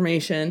this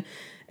information.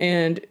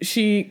 And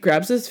she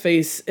grabs his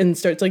face and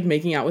starts,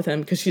 making out with him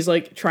because she's,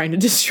 trying to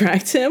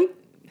distract him.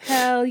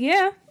 Hell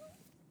yeah.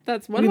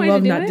 That's one way to do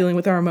it. We love not dealing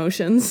with our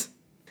emotions.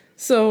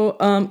 So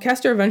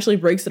Castor eventually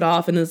breaks it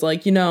off and is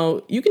like, you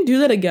know, you can do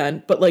that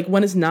again, but like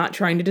when it's not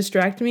trying to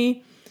distract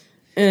me.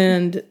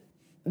 And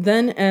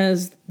then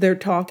as they're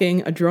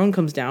talking, a drone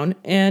comes down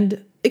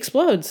and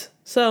explodes.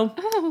 So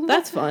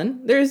that's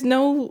fun. There's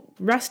no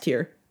rest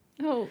here.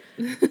 Oh.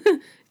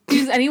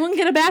 Does anyone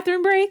get a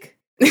bathroom break?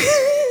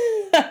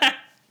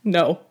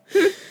 No.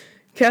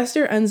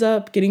 Castor ends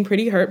up getting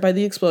pretty hurt by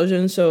the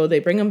explosion, so they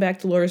bring him back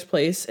to Laura's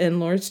place, and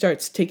Laura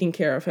starts taking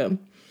care of him.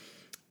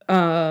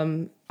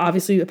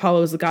 Obviously,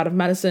 Apollo is the god of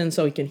medicine,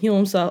 so he can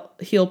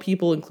heal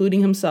people, including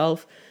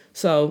himself.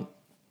 So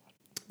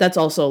that's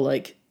also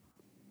like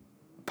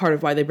part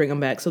of why they bring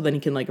him back, so then he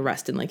can like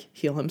rest and like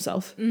heal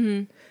himself.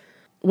 Mm-hmm.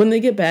 When they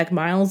get back,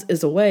 Miles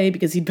is away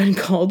because he'd been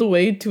called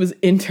away to his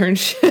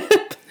internship.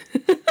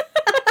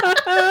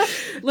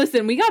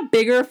 Listen, we got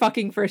bigger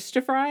fucking fish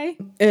to fry.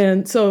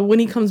 And so when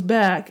he comes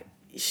back,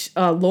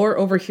 Laura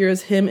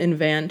overhears him and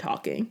Van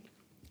talking.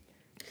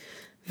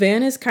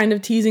 Van is kind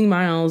of teasing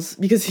Miles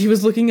because he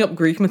was looking up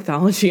Greek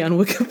mythology on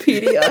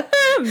Wikipedia.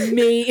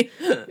 Me.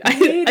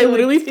 I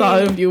literally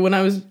thought of you when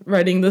I was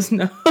writing this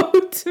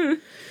note.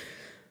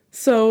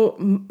 So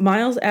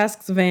Miles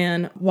asks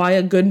Van why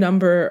a good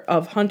number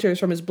of hunters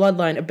from his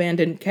bloodline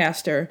abandoned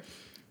Castor,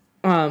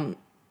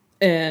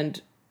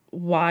 and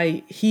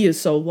why he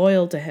is so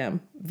loyal to him.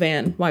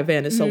 Why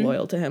Van is so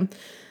loyal to him.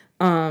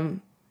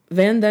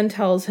 Van then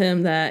tells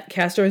him that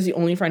Castor is the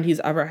only friend he's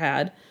ever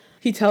had.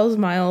 He tells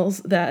Miles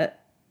that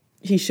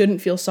he shouldn't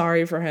feel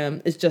sorry for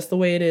him. It's just the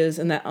way it is,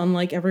 and that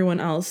unlike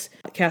everyone else,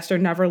 Castor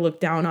never looked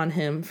down on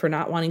him for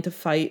not wanting to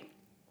fight,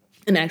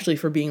 and actually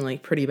for being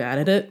like pretty bad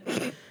at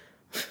it.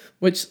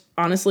 Which,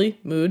 honestly,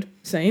 mood,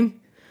 same.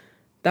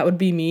 That would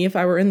be me if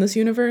I were in this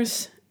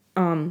universe.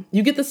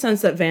 You get the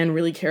sense that Van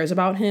really cares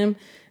about him,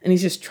 and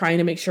he's just trying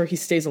to make sure he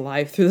stays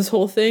alive through this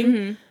whole thing.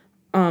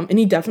 Mm-hmm. And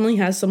he definitely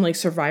has some like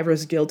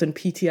survivor's guilt and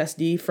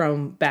PTSD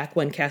from back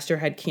when Castor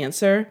had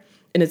cancer,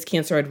 and his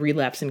cancer had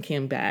relapsed and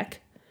came back.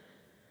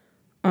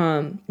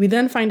 We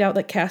then find out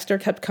that Castor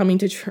kept coming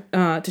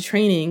to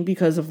training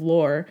because of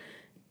Lore,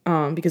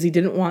 because he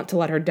didn't want to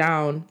let her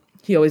down.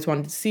 He always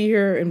wanted to see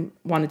her and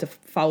wanted to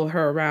follow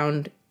her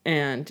around,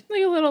 and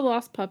like a little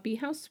lost puppy.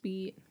 How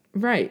sweet.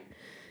 Right.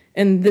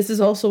 And this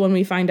is also when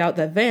we find out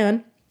that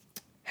Van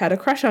had a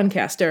crush on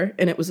Castor,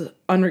 and it was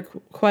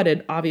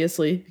unrequited,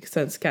 obviously,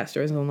 since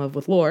Castor is in love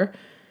with Lore.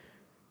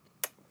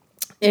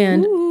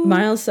 And Ooh.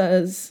 Miles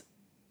says,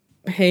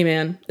 hey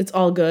man, it's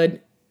all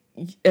good.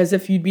 As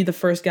if you'd be the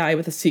first guy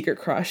with a secret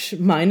crush.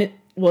 Mine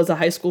was a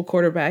high school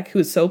quarterback who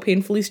was so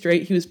painfully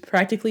straight he was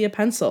practically a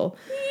pencil.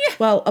 Yeah.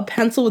 Well, a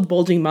pencil with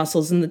bulging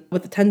muscles and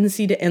with the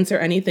tendency to answer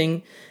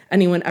anything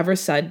anyone ever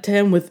said to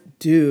him with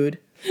dude.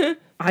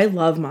 I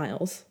love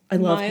Miles. I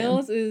love him.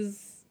 Miles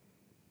is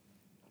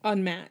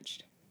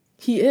unmatched.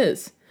 He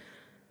is.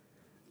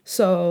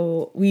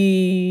 So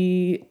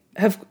we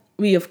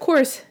of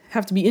course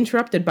have to be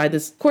interrupted by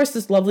this. Of course,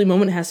 this lovely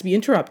moment has to be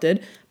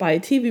interrupted by a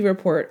TV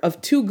report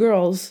of two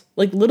girls,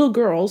 like little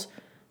girls,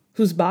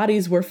 whose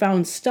bodies were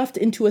found stuffed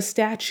into a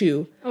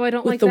statue. Oh, I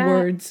don't with like the that.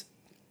 words,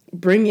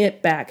 "Bring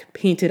it back,"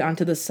 painted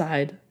onto the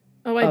side.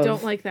 Oh, I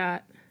don't like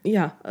that.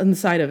 Yeah, on the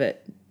side of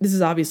it. This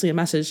is obviously a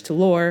message to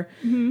Lore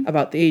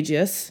about the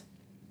Aegis.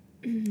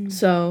 Mm-hmm.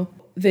 So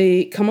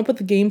they come up with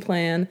a game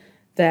plan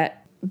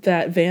that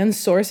Van's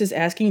source is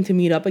asking to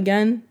meet up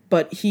again,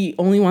 but he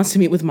only wants to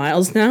meet with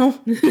Miles now.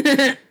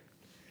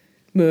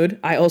 Mood.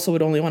 I also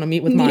would only want to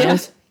meet with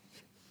Miles.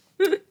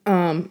 Yeah.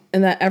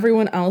 And that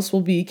everyone else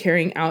will be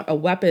carrying out a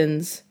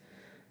weapons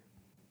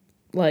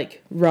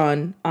like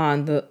run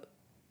on the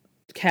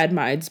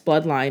Cadmide's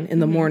bloodline in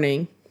the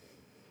morning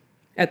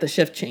at the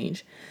shift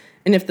change.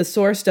 And if the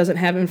source doesn't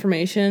have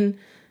information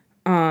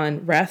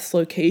on Wrath's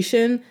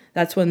location,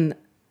 that's when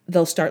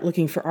they'll start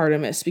looking for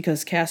Artemis,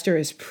 because Castor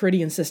is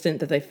pretty insistent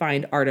that they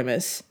find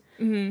Artemis.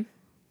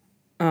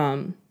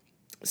 Mm-hmm.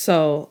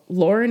 So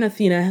Laura and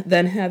Athena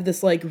then have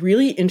this like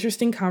really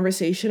interesting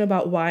conversation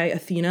about why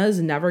Athena's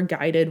never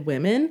guided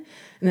women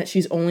and that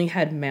she's only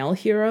had male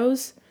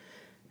heroes.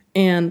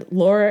 And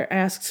Laura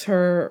asks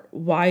her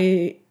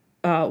why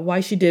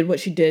she did what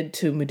she did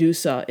to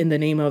Medusa in the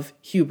name of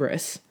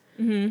hubris.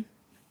 Mm-hmm.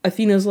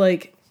 Athena's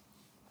like,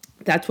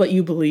 that's what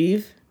you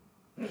believe?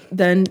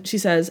 Then she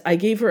says, I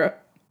gave her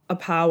a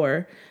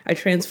power. I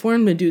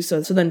transformed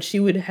Medusa so then she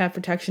would have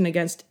protection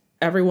against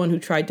everyone who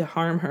tried to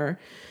harm her.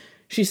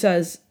 She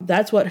says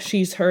that's what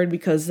she's heard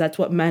because that's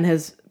what men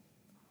has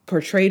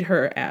portrayed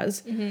her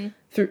as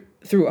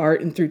through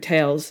art and through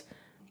tales,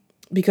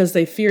 because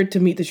they feared to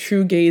meet the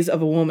true gaze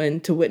of a woman,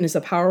 to witness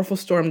a powerful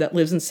storm that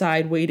lives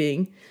inside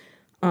waiting.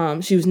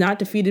 She was not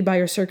defeated by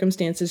her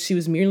circumstances. She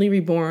was merely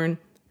reborn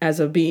as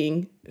a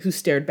being who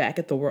stared back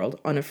at the world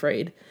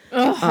unafraid.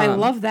 Oh, I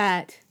love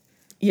that.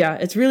 Yeah,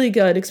 it's really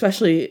good,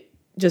 especially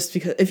just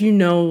because if you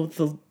know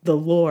the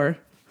lore,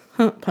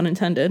 pun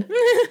intended,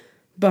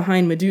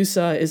 behind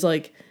Medusa is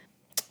like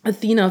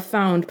Athena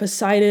found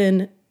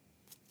Poseidon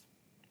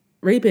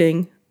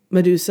raping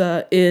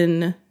Medusa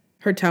in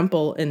her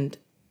temple and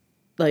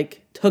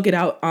like took it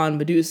out on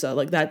Medusa.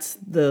 Like that's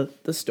the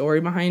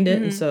story behind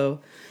it. And so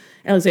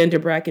Alexander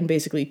Bracken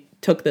basically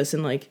took this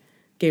and like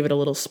gave it a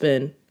little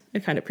spin. I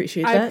kind of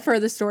appreciate that. I prefer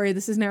the story.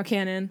 This is now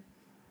canon.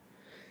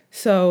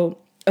 So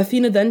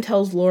Athena then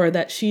tells Laura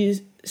that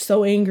she's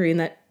so angry and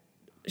that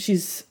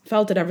she's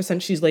felt it ever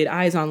since she's laid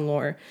eyes on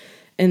Lore,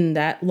 and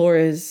that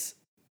Laura's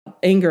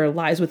anger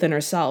lies within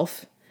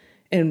herself,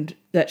 and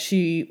that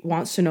she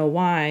wants to know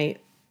why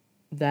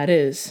that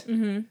is.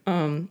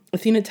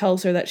 Athena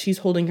tells her that she's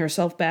holding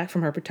herself back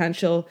from her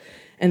potential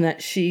and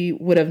that she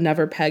would have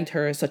never pegged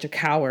her as such a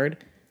coward.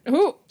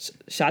 Ooh.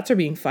 Shots are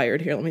being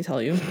fired here, let me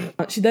tell you.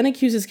 She then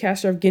accuses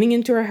Castor of getting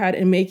into her head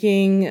and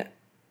making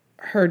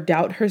her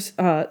doubt her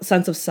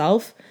sense of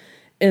self,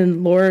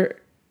 and Lore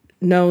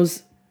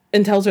knows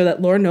and tells her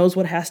that Lore knows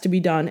what has to be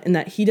done and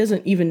that he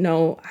doesn't even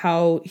know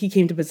how he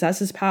came to possess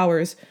his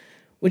powers,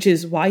 which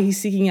is why he's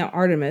seeking out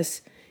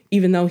Artemis,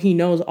 even though he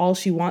knows all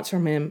she wants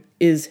from him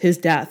is his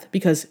death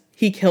because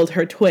he killed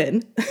her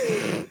twin.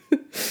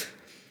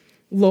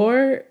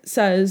 Lore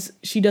says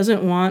he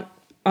doesn't want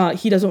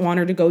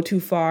her to go too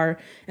far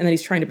and that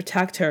he's trying to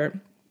protect her.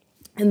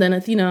 And then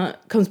Athena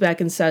comes back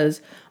and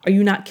says, are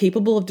you not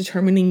capable of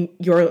determining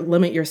your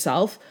limit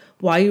yourself?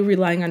 Why are you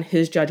relying on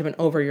his judgment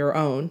over your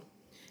own?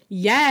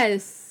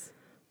 Yes.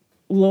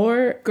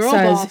 Lore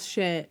boss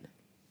shit.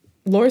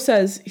 Lore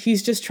says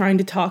he's just trying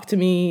to talk to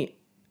me,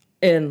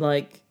 and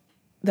like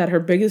that her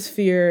biggest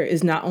fear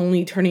is not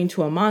only turning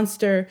to a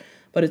monster,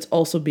 but it's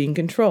also being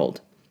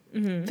controlled.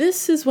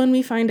 This is when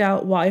we find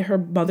out why her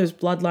mother's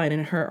bloodline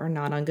and her are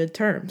not on good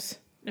terms.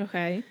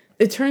 Okay.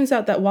 It turns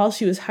out that while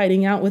she was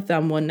hiding out with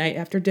them one night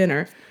after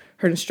dinner,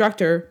 her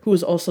instructor, who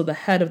is also the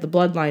head of the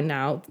bloodline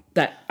now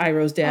that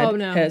Iroh's dad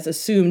has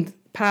assumed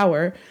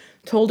power,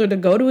 told her to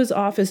go to his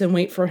office and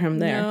wait for him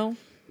there. No.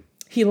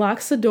 He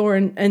locks the door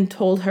and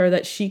told her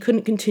that she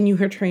couldn't continue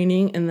her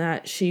training and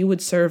that she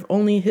would serve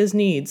only his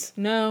needs.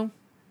 No.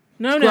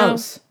 No,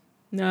 Gross.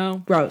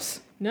 No.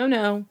 Gross.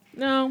 No.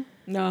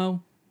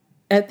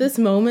 At this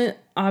moment,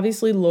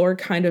 obviously Lore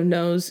kind of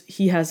knows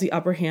he has the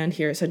upper hand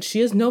here since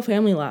she has no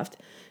family left.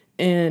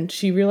 And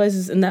she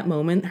realizes in that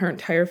moment her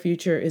entire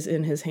future is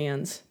in his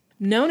hands.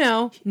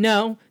 No.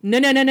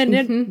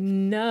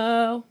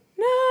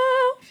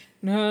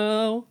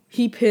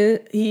 He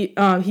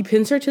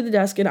pins her to the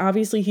desk, and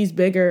obviously he's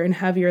bigger and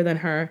heavier than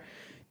her.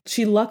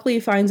 She luckily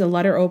finds a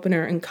letter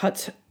opener and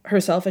cuts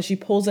herself as she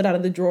pulls it out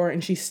of the drawer,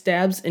 and she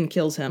stabs and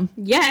kills him.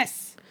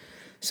 Yes.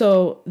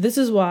 So this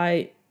is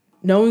why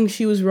knowing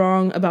she was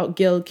wrong about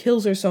Gil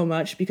kills her so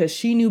much, because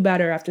she knew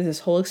better after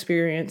this whole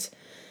experience,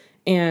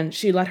 and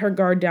she let her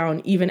guard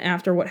down even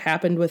after what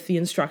happened with the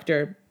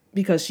instructor,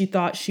 because she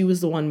thought she was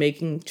the one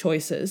making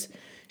choices.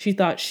 She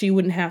thought she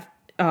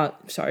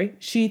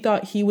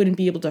thought he wouldn't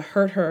be able to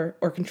hurt her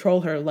or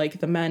control her like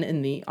the men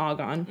in the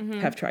Argonne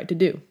have tried to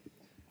do.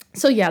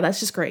 So yeah,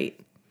 that's just great.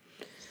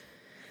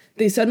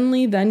 They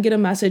suddenly then get a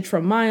message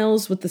from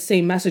Miles with the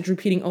same message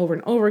repeating over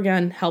and over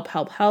again, help,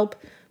 help, help,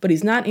 but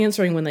he's not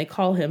answering when they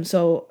call him.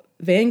 So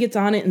Van gets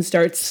on it and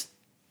starts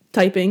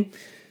typing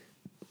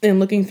and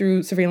looking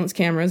through surveillance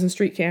cameras and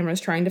street cameras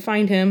trying to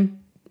find him.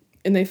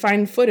 And they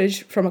find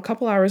footage from a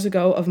couple hours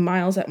ago of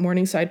Miles at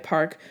Morningside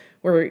Park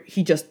where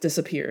he just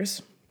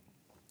disappears.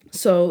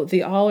 So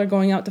they all are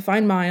going out to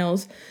find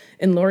Miles,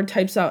 and Lord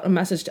types out a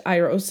message to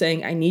Iroh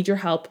saying, I need your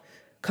help.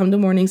 Come to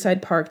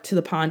Morningside Park to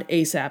the pond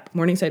ASAP.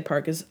 Morningside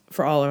Park is,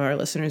 for all of our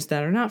listeners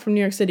that are not from New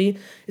York City,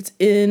 it's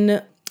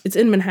in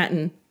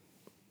Manhattan,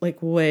 like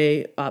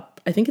way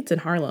up. I think it's in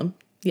Harlem.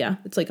 Yeah,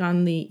 it's like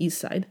on the east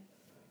side.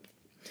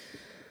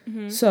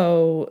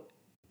 So,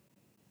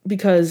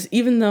 because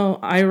even though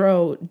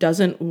Iroh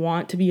doesn't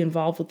want to be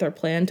involved with their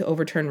plan to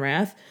overturn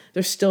Wrath,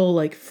 they're still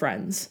like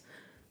friends.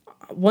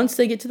 Once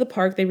they get to the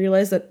park, they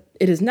realize that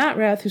it is not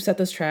Wrath who set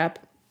this trap.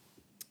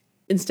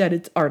 Instead,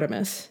 it's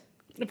Artemis.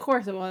 Of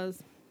course it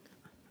was.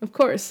 Of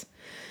course.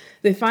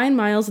 They find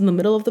Miles in the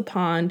middle of the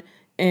pond,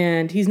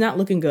 and he's not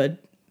looking good,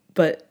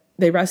 but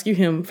they rescue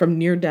him from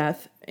near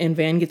death, and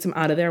Van gets him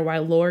out of there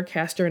while Lore,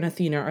 Castor, and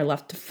Athena are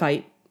left to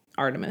fight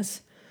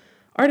Artemis.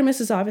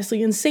 Artemis is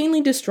obviously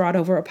insanely distraught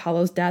over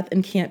Apollo's death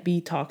and can't be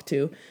talked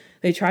to.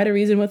 They try to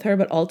reason with her,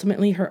 but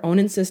ultimately her own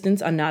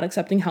insistence on not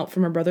accepting help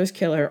from her brother's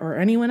killer or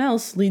anyone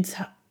else leads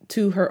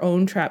to her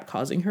own trap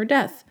causing her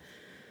death.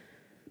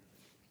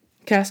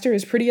 Castor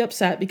is pretty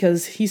upset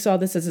because he saw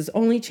this as his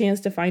only chance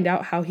to find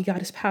out how he got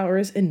his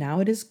powers, and now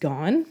it is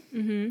gone.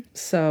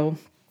 So,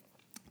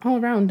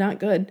 all around, not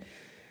good.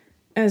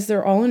 As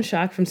they're all in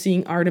shock from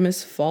seeing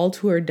Artemis fall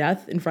to her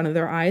death in front of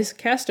their eyes,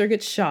 Castor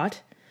gets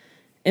shot,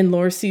 and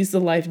Lore sees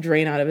the life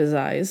drain out of his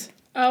eyes.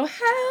 Oh,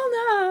 hell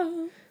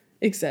no!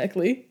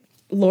 Exactly.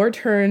 Lore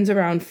turns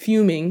around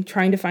fuming,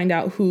 trying to find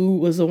out who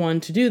was the one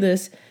to do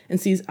this, and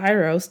sees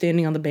Iroh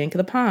standing on the bank of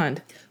the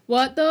pond.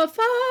 What the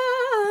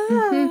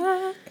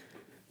fuck?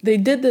 They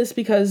did this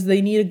because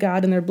they need a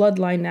god in their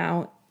bloodline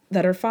now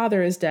that her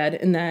father is dead,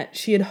 and that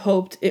she had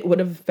hoped it would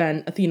have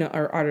been Athena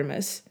or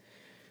Artemis.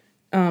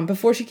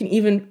 Before she can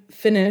even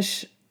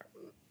finish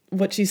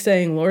what she's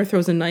saying, Lore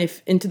throws a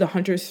knife into the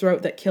hunter's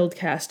throat that killed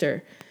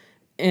Castor,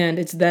 and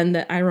it's then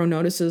that Iroh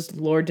notices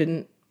Lore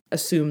didn't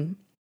assume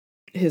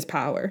his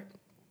power.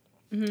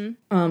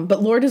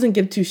 But Laura doesn't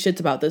give two shits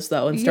about this,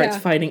 though, and starts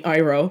fighting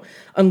Iroh,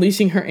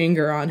 unleashing her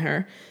anger on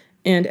her.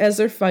 And as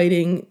they're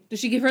fighting... Does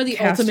she give her the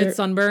ultimate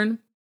sunburn?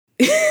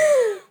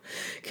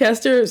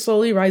 Castor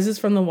slowly rises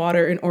from the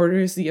water and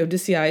orders the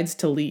Odysseyids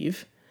to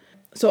leave.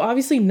 So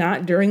obviously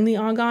not during the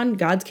Argon.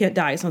 Gods can't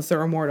die since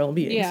they're immortal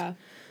beings. Yeah.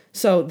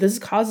 So this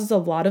causes a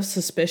lot of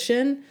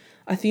suspicion.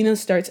 Athena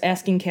starts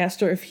asking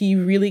Castor if he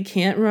really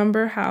can't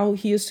remember how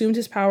he assumed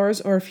his powers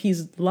or if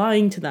he's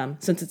lying to them,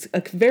 since it's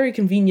a very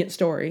convenient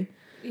story.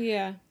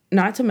 Yeah.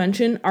 Not to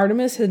mention,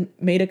 Artemis had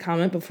made a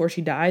comment before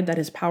she died that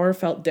his power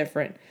felt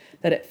different,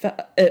 that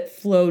it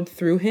flowed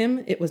through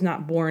him. It was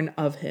not born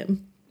of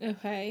him.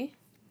 Okay.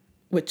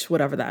 Which,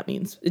 whatever that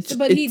means. It's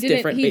Didn't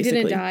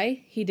basically.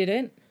 die? He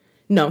didn't?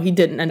 No, he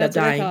didn't end up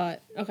dying. That's what I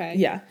thought. Okay.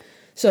 Yeah.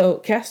 So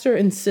Castor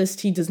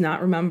insists he does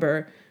not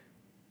remember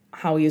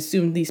how he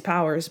assumed these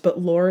powers, but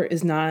Lore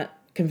is not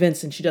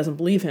convinced and she doesn't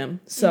believe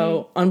him.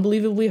 So,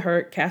 unbelievably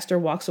hurt, Castor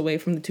walks away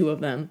from the two of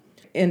them.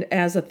 And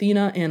as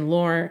Athena and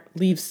Lore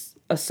leaves,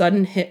 a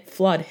sudden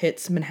flood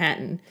hits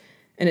Manhattan.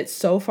 And it's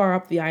so far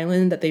up the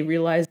island that they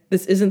realize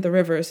this isn't the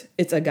rivers,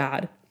 it's a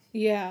god.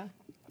 Yeah.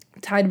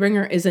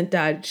 Tidebringer isn't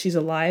dead, she's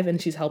alive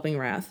and she's helping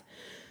Wrath.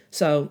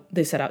 So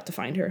they set out to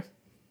find her.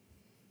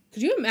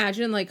 Could you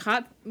imagine, like,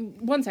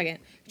 1 second.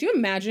 Could you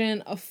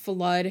imagine a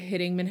flood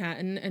hitting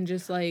Manhattan and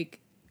just, like,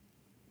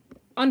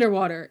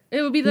 underwater?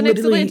 It would be the next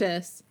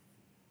Atlantis.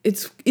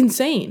 It's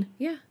insane.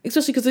 Yeah.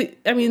 Especially because,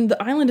 the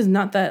island is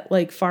not that,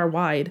 like, far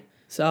wide.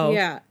 So.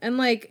 Yeah. And,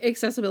 like,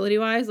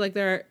 accessibility-wise,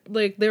 there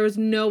was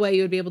no way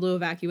you would be able to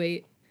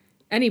evacuate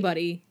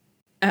anybody.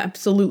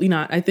 Absolutely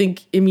not. I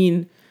think,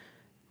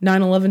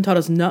 9/11 taught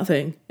us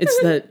nothing. It's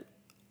that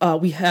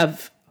we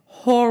have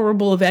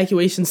horrible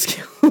evacuation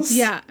skills.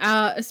 Yeah,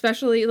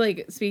 especially,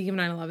 speaking of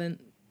 9/11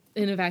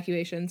 in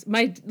evacuations,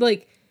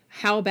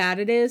 how bad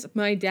it is.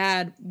 My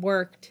dad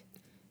worked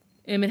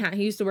in Manhattan.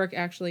 He used to work,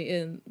 actually,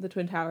 in the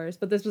Twin Towers,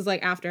 but this was,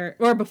 after,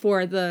 or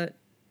before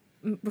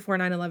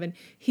 9/11.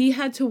 He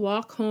had to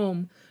walk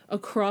home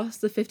across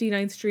the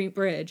 59th Street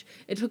Bridge.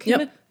 It took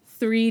him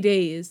 3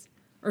 days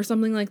or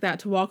something like that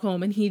to walk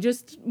home, and he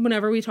just,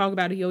 whenever we talk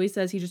about it, he always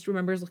says he just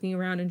remembers looking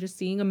around and just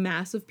seeing a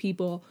mass of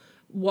people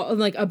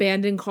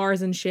abandoned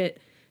cars and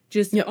shit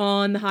just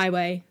on the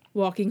highway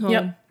walking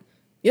home.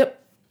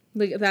 Yep.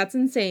 That's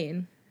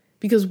insane.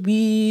 Because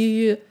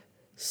we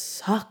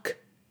suck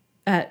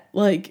at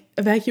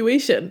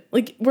evacuation.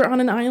 We're on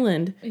an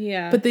island.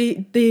 Yeah. But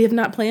they have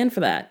not planned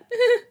for that.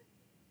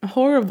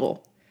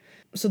 Horrible.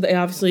 So they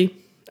obviously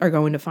are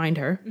going to find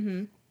her.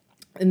 Mm-hmm.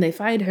 And they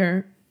find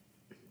her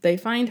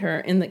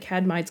in the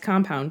Cadmide's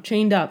compound,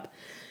 chained up.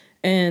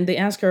 And they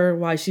ask her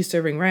why she's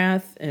serving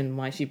Wrath and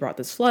why she brought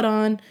this flood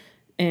on.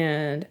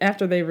 And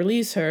after they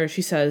release her,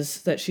 she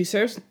says that she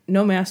serves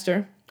no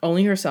master,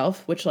 only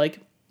herself, which,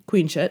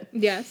 queen shit.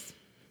 Yes.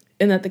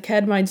 And that the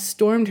Cadmides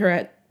stormed her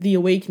at the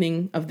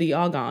awakening of the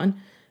Argon,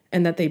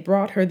 and that they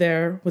brought her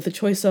there with a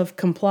choice of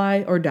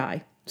comply or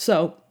die.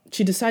 So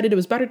she decided it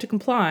was better to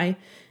comply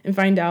and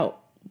find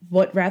out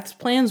what Wrath's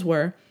plans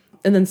were,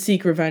 and then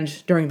seek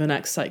revenge during the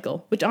next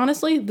cycle. Which,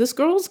 honestly, this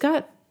girl's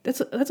got...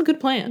 That's a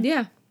good plan.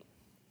 Yeah.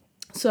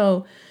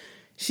 So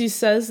she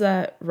says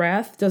that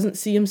Wrath doesn't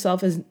see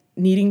himself as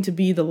needing to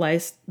be the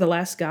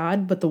last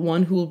god, but the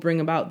one who will bring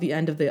about the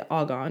end of the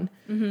Argon.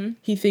 Mm-hmm.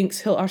 He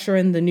thinks he'll usher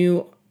in the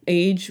new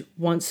age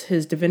once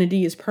his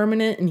divinity is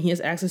permanent and he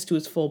has access to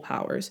his full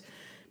powers.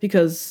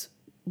 Because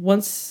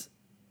once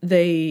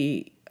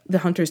the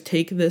hunters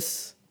take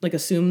this,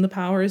 assume the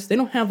powers, they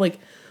don't have,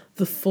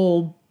 the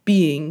full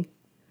being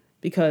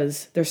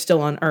because they're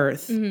still on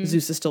Earth. Mm-hmm.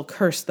 Zeus has still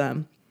cursed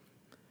them.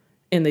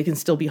 And they can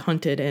still be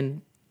hunted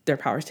and their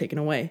powers taken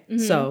away.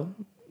 Mm-hmm. So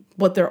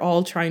what they're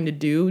all trying to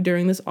do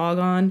during this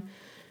Argon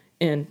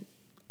and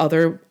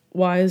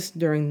otherwise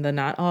during the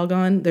not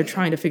Argon, they're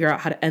trying to figure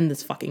out how to end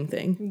this fucking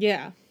thing.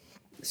 Yeah.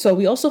 So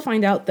we also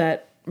find out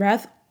that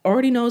Wrath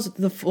already knows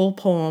the full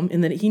poem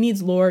and that he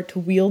needs Lore to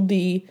wield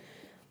the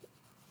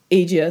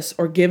Aegis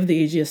or give the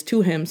Aegis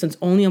to him, since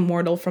only a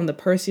mortal from the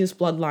Perseus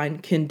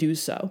bloodline can do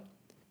so.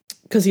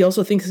 Because he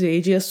also thinks the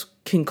Aegis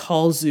can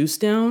call Zeus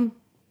down.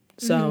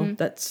 So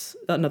that's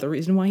another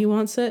reason why he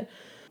wants it.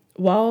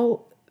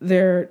 While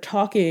they're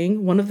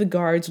talking, one of the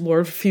guards Lore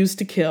refused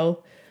to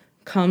kill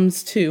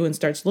comes to and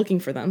starts looking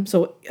for them.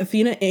 So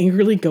Athena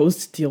angrily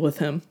goes to deal with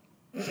him.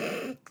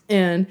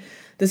 And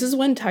this is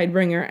when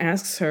Tidebringer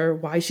asks her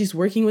why she's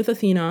working with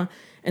Athena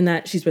and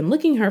that she's been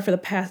looking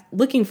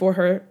for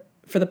her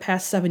for the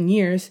past 7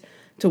 years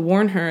to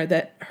warn her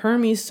that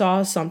Hermes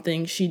saw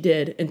something she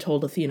did and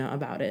told Athena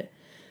about it.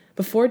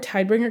 Before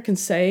Tidebringer can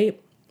say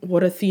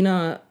what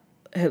Athena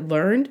had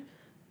learned,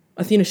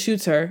 Athena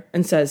shoots her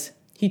and says,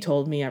 "He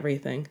told me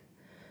everything."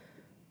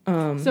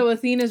 So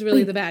Athena's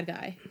really the bad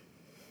guy.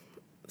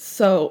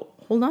 So,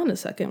 hold on a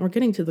second. We're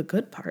getting to the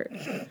good part.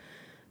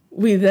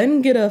 We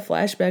then get a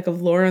flashback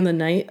of Laura on the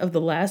night of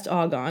the last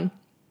Argon.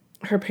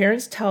 Her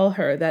parents tell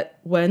her that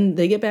when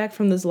they get back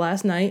from this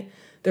last night,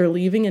 they're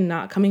leaving and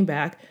not coming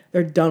back.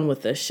 They're done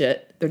with this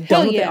shit. They're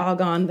done with the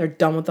Argon. They're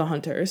done with the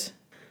hunters.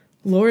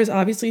 Laura's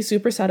obviously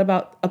super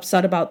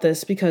upset about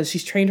this because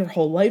she's trained her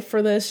whole life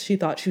for this. She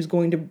thought she was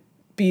going to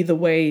be the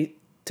way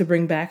to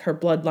bring back her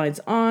bloodline's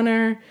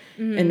honor,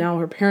 and now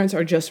her parents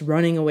are just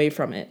running away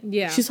from it.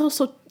 Yeah. She's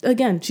also,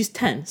 again, she's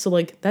 10, so,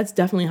 like, that's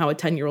definitely how a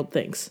 10-year-old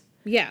thinks.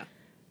 Yeah.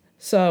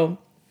 So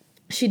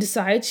she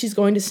decides she's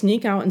going to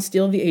sneak out and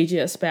steal the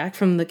Aegis back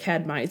from the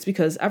Cadmites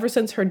because ever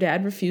since her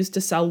dad refused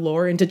to sell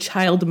Lore into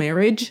child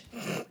marriage,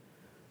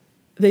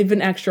 they've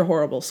been extra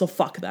horrible, so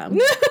fuck them.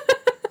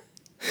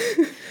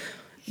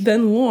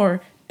 Then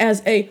Lore,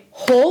 as a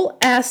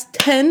whole-ass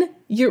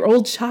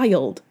 10-year-old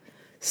child,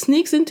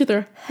 sneaks into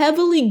their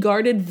heavily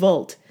guarded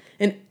vault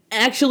and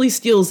actually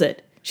steals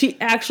it. She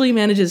actually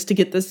manages to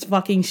get this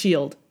fucking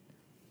shield.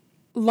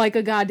 Like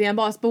a goddamn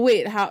boss. But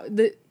wait,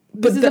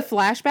 this is a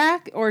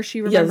flashback, or is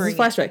she remembering? Yeah, this is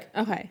a flashback.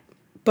 Okay.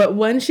 But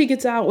when she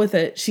gets out with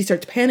it, she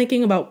starts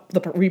panicking about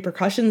the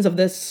repercussions of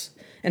this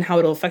and how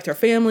it'll affect her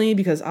family,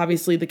 because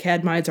obviously the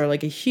Cadmites are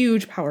like a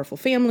huge, powerful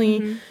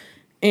family.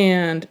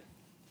 And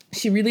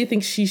she really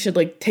thinks she should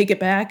like take it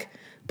back,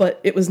 but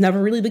it was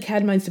never really the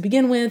Cadmites to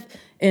begin with.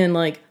 And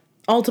like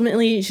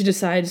ultimately she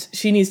decides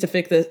she needs to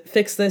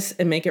fix this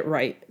and make it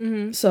right.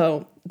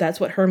 So that's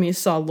what Hermes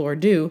saw Lore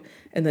do,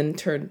 and then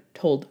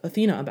told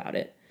Athena about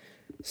it.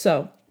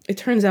 So it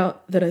turns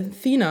out that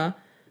Athena,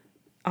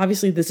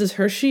 obviously this is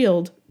her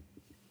shield.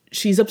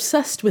 She's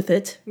obsessed with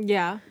it.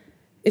 Yeah.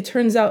 It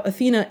turns out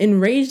Athena,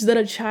 enraged that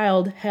a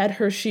child had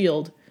her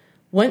shield,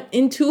 went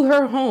into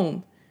her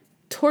home,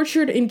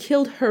 tortured and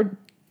killed her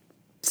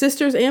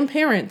sisters and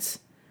parents,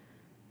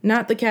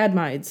 not the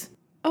Cadmites.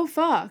 Oh,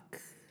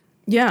 fuck.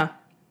 Yeah.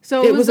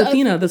 So it was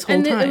Athena this whole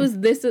and time. And it was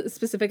this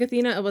specific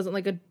Athena? It wasn't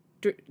like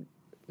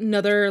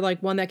another,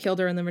 like, one that killed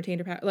her and then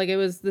retained her power? Like, it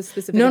was this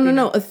specific Athena?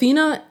 No.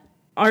 Athena,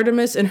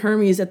 Artemis, and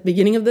Hermes at the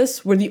beginning of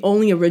this were the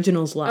only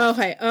originals left.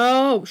 Okay.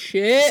 Oh,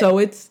 shit. So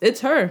it's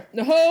her.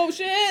 Oh,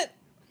 shit.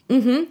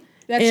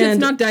 That shit's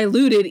not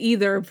diluted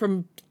either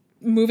from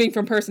moving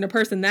from person to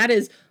person. That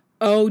is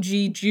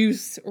OG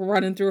juice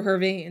running through her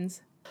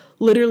veins.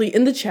 Literally,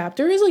 in the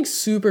chapter is like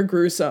super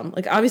gruesome.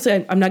 Like,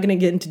 obviously, I'm not going to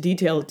get into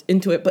detail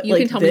into it, but You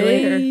like can tell me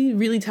later. They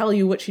really tell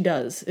you what she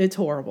does. It's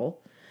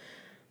horrible.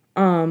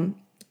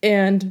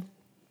 And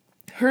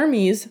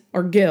Hermes,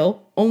 or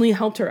Gil, only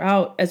helped her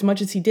out as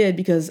much as he did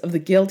because of the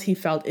guilt he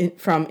felt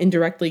from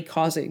indirectly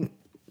causing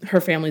her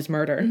family's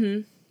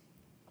murder.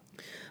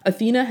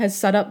 Athena has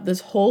set up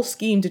this whole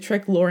scheme to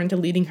trick Lore into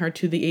leading her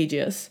to the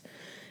Aegis,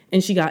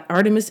 and she got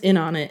Artemis in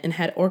on it and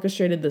had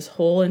orchestrated this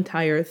whole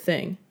entire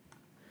thing.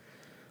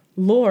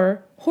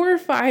 Lore,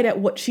 horrified at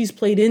what she's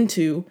played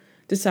into,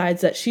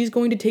 decides that she's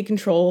going to take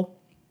control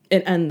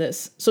and end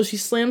this. So she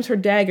slams her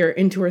dagger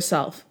into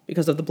herself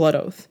because of the blood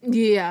oath.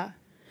 Yeah.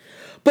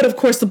 But of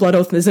course the blood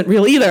oath isn't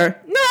real either.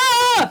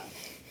 Ah!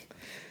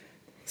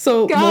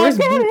 So Lore's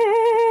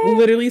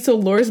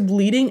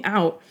bleeding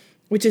out,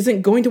 which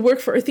isn't going to work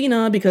for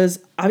Athena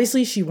because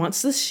obviously she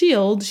wants this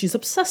shield. She's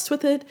obsessed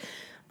with it.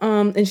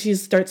 And she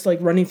starts like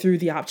running through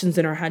the options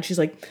in her head. She's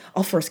like,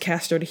 I'll force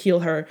Castor to heal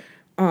her.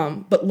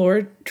 But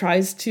Lore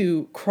tries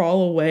to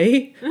crawl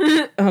away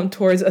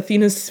towards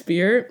Athena's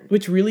spear,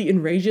 which really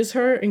enrages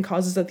her and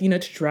causes Athena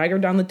to drag her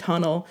down the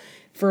tunnel,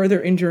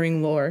 further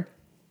injuring Lore.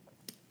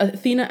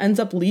 Athena ends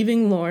up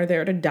leaving Lore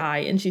there to die,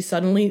 and she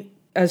suddenly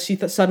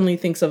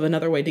thinks of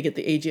another way to get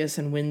the Aegis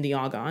and win the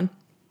Argon.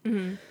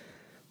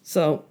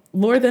 So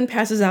Lore then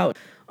passes out.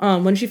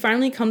 When she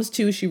finally comes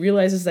to, she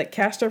realizes that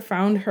Castor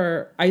found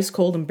her ice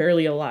cold and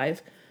barely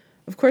alive.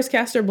 Of course,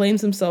 Castor blames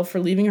himself for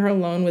leaving her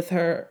alone with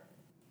her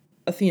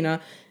Athena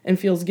and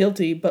feels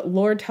guilty, but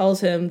Lore tells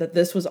him that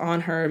this was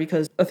on her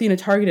because Athena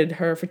targeted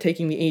her for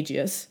taking the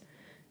Aegis.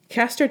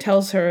 Castor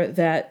tells her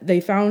that they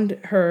found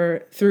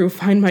her through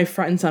Find My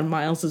Friends on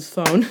Miles's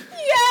phone.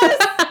 Yes!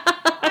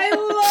 I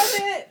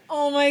love it!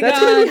 Oh my god.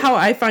 That's really how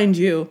I find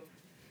you.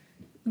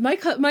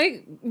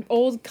 My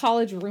old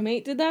college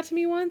roommate did that to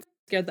me once.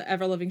 Scared the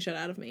ever-living shit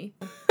out of me.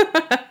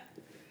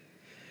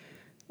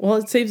 Well,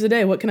 it saves the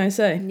day. What can I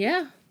say?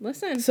 Yeah,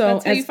 listen. So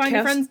that's how you find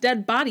your friends'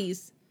 dead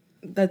bodies.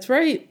 That's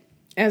right.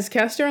 As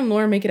Castor and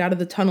Lore make it out of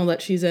the tunnel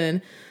that she's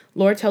in,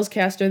 Lore tells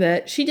Castor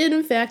that she did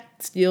in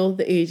fact steal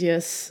the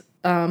Aegis,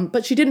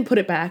 but she didn't put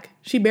it back.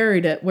 She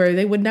buried it where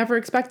they would never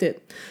expect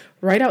it,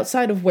 right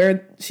outside of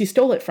where she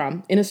stole it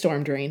from, in a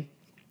storm drain.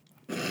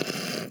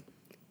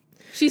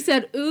 She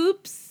said,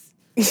 oops.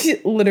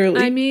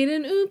 Literally. I made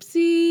an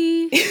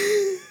oopsie.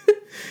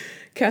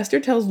 Castor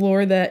tells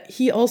Lore that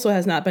he also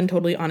has not been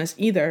totally honest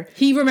either.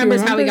 He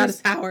remembers how he got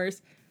his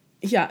powers.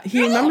 Yeah,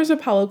 he remembers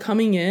Apollo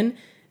coming in,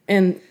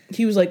 and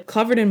he was, like,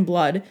 covered in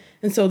blood.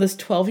 And so this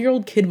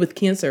 12-year-old kid with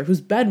cancer,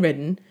 who's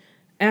bedridden,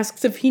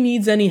 asks if he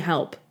needs any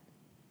help.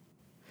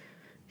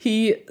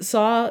 He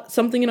saw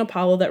something in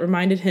Apollo that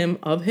reminded him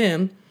of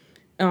him,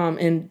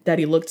 and that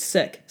he looked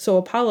sick. So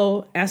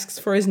Apollo asks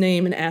for his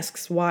name and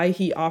asks why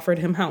he offered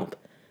him help.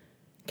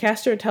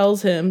 Castor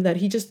tells him that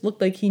he just looked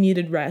like he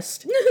needed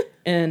rest,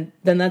 and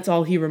then that's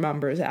all he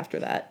remembers after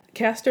that.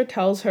 Castor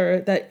tells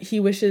her that he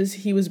wishes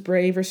he was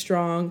brave or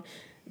strong,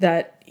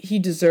 that he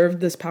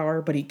deserved this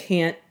power, but he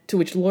can't, to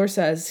which Lore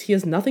says he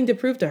has nothing to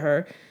prove to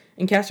her,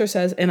 And Castor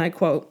says, and I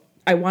quote,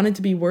 "I wanted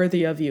to be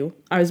worthy of you.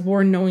 I was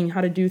born knowing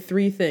how to do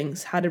 3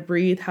 things: how to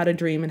breathe, how to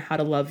dream, and how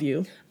to love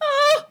you."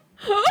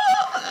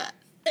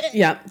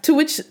 Yeah, to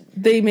which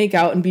they make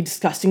out and be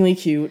disgustingly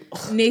cute.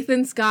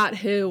 Nathan Scott,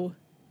 who?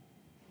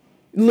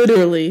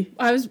 Literally.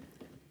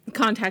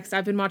 Context,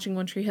 I've been watching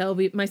One Tree Hill.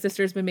 My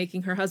sister's been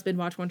making her husband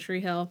watch One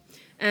Tree Hill.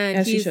 And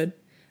As she should.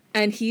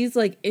 And he's,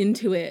 like,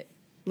 into it.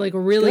 Like,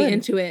 really Good.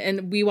 into it.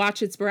 And we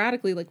watch it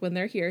sporadically, like, when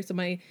they're here. So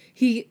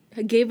he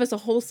gave us a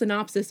whole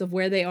synopsis of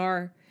where they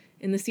are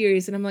in the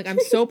series. And I'm like, I'm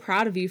so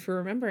proud of you for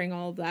remembering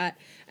all of that.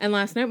 And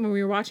last night when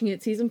we were watching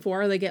it, season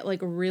 4, they get, like,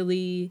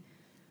 really,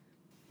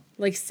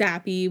 like,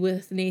 sappy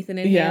with Nathan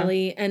and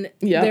Haley. And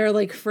their,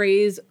 like,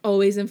 phrase,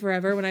 always and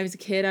forever. When I was a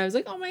kid, I was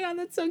like, oh my God,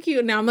 that's so cute.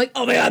 And now I'm like,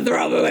 oh my God,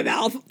 throw up in my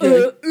mouth.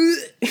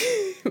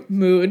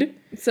 Mood.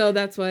 So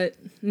that's what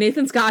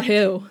Nathan Scott,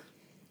 who?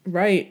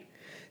 Right.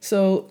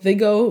 So they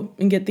go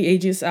and get the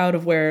Aegis out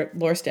of where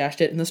Lore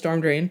stashed it in the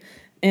storm drain.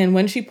 And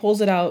when she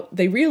pulls it out,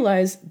 they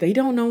realize they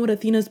don't know what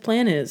Athena's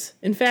plan is.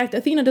 In fact,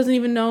 Athena doesn't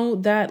even know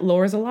that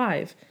Lore is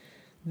alive.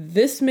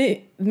 This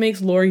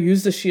makes Lore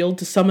use the shield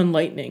to summon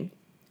lightning.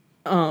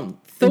 Thor,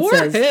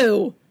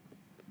 who?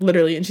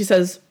 Literally. And she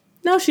says,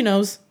 now she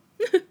knows.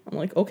 I'm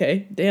like,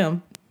 okay,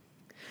 damn.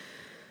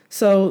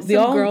 So the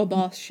all girl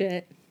boss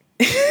shit.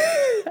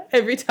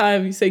 Every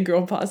time you say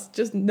girl boss,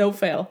 just no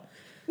fail.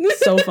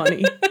 So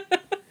funny.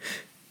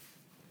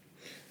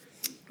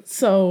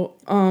 So,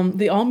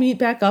 they all meet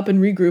back up and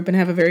regroup and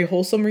have a very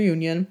wholesome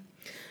reunion.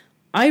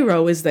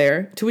 Iroh is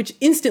there, to which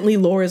instantly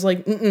Lore is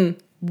like,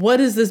 what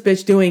is this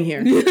bitch doing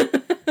here?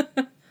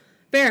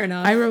 Fair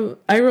enough.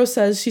 Iroh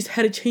says she's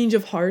had a change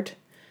of heart,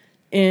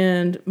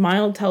 and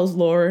Miles tells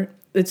Lore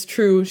it's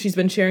true, she's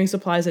been sharing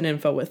supplies and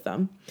info with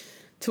them.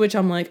 To which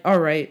I'm like, all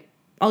right,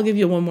 I'll give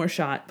you one more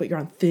shot, but you're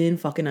on thin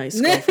fucking ice,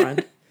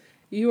 girlfriend.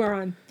 You are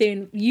on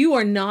thin. You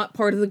are not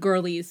part of the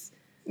girlies.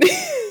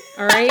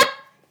 All right?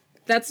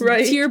 That's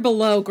right. Tier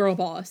below girl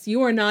boss.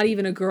 You are not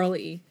even a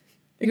girly.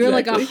 You're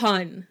like a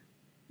hun.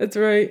 That's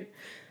right.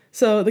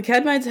 So the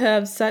Cadmites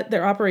have set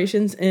their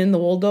operations in the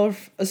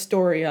Waldorf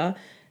Astoria,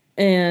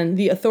 and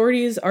the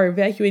authorities are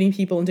evacuating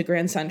people into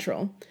Grand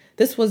Central.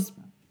 This was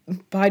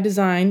by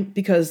design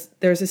because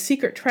there's a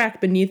secret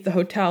track beneath the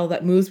hotel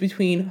that moves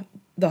between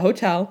the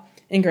hotel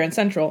and Grand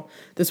Central.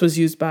 This was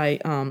used by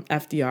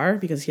FDR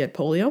because he had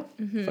polio.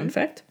 Mm-hmm. Fun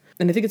fact.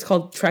 And I think it's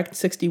called Track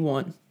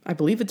 61. I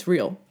believe it's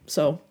real.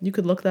 So you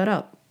could look that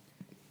up.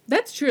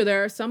 That's true.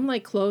 There are some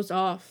like closed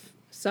off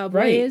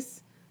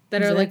subways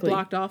that are like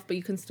blocked off, but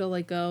you can still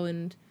like go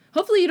and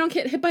hopefully you don't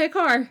get hit by a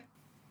car.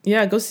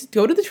 Yeah, go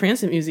to the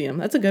Transit Museum.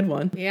 That's a good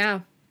one.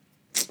 Yeah.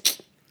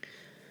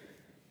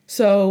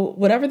 So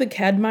whatever the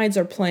Cadmites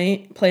are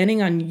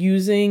planning on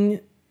using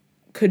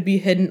could be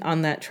hidden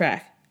on that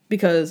track.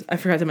 Because I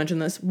forgot to mention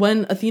this.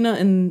 When Athena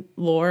and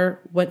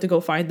Lore went to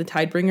go find the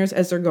Tidebringers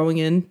as they're going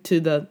into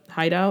the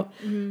hideout,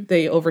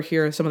 they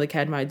overhear some of the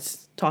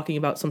Cadmites talking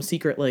about some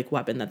secret like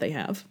weapon that they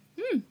have.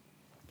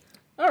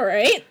 All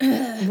right.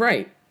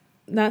 Right.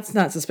 That's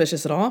not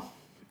suspicious at all.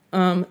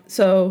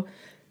 So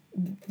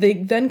they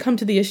then come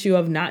to the issue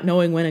of not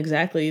knowing when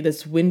exactly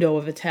this window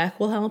of attack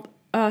will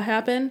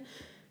happen,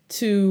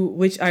 to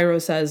which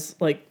Iroh says,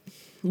 like,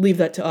 leave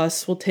that to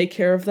us. We'll take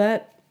care of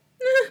that.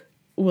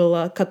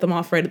 We'll cut them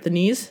off right at the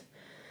knees.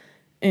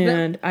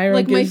 And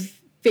Iroh gives... my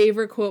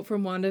favorite quote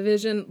from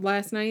WandaVision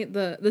last night,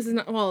 this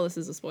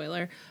is a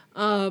spoiler,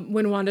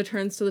 when Wanda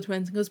turns to the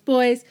twins and goes,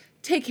 boys,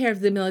 take care of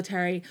the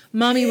military.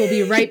 Mommy will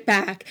be right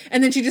back.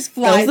 And then she just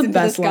flies into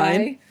the sky.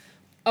 Line.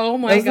 Oh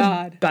my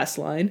God. The best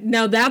line.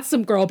 Now that's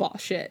some girl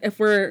boss shit. If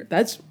we're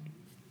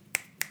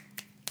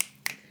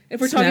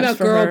talking about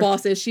girl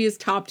bosses, she is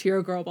top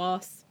tier girl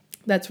boss.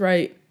 That's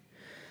right.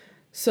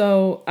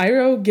 So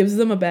Iroh gives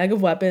them a bag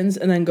of weapons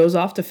and then goes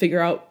off to figure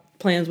out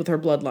plans with her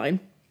bloodline.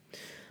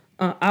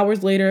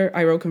 Hours later,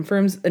 Iroh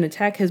confirms an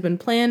attack has been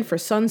planned for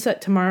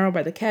sunset tomorrow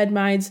by the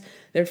Cadmites.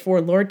 Therefore,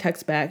 Lord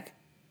texts back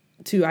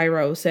to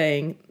Iroh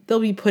saying they'll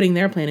be putting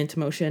their plan into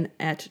motion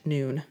at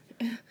noon.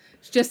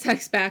 She just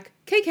texts back,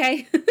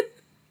 KK.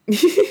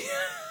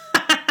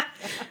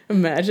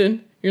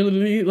 Imagine. You're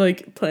literally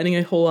like planning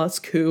a whole ass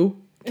coup.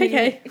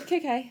 KK.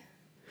 KK.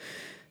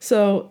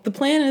 So the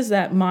plan is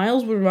that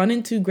Miles would run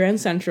into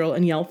Grand Central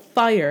and yell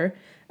fire,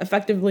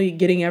 effectively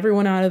getting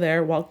everyone out of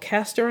there, while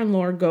Castor and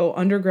Lore go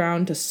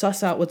underground to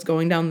suss out what's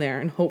going down there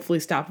and hopefully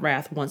stop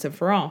Wrath once and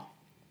for all.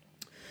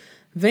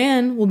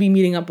 Van will be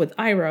meeting up with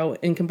Iroh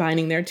and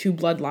combining their two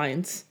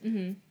bloodlines,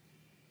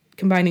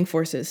 combining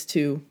forces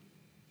to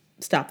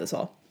stop this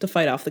all, to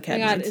fight off the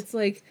Cadmites. Oh my God, it's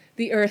like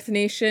the Earth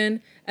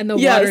Nation and the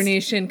Water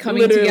Nation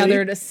coming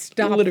together to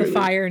stop the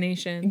Fire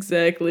Nation.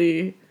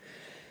 Exactly.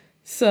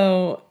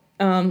 So...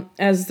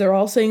 as they're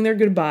all saying their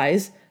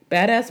goodbyes,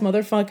 badass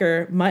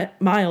motherfucker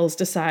Miles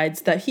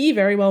decides that he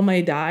very well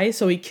may die,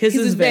 so he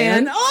kisses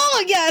Van.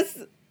 Oh, yes!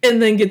 And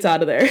then gets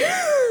out of there.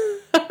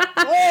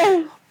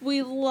 Oh,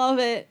 we love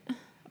it.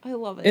 I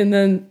love it. And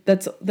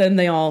then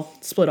they all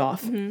split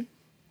off. Mm-hmm.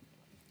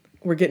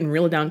 We're getting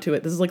real down to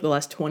it. This is like the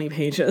last 20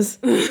 pages.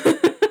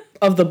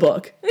 of the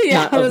book.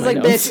 Yeah, I was like,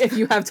 notes. bitch, if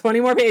you have 20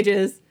 more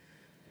pages.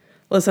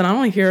 Listen, I don't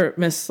want to hear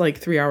Miss, like,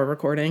 3-hour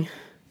recording.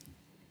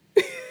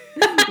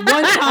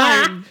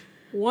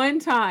 One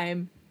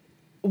time.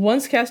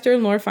 Once Castor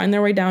and Lore find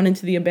their way down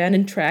into the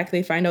abandoned track,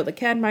 they find out the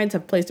Cadmides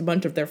have placed a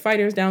bunch of their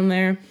fighters down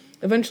there.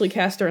 Eventually,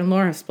 Castor and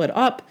Lore have split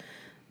up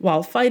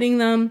while fighting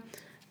them,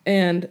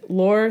 and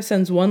Lore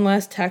sends one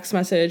last text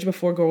message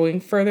before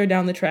going further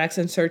down the tracks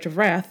in search of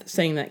Wrath,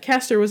 saying that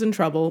Castor was in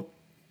trouble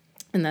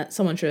and that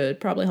someone should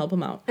probably help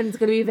him out. And it's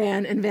going to be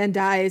Van, and Van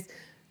dies,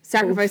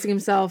 sacrificing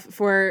himself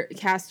for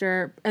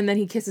Castor, and then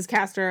he kisses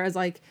Castor as,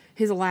 like,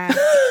 his last.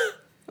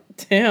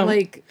 Damn.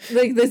 Like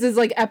this is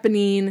like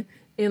Eponine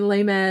in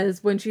Les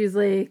Mis when she's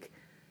like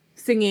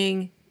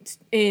singing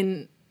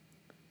in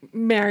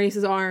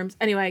Marius's arms.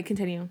 Anyway,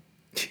 continue.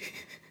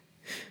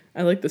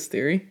 I like this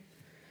theory.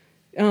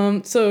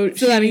 So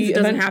that means it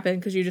doesn't happen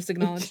because you just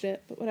acknowledged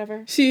it, but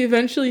whatever. She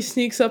eventually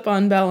sneaks up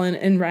on Belen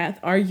and Wrath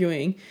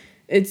arguing.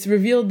 It's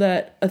revealed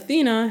that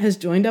Athena has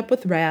joined up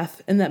with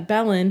Wrath and that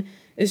Belen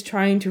is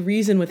trying to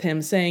reason with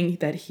him, saying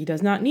that he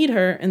does not need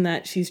her and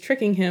that she's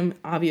tricking him,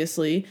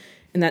 obviously,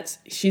 and that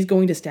she's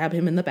going to stab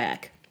him in the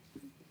back.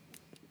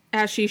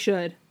 As she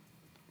should.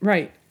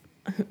 Right.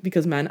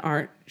 Because men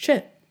aren't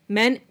shit.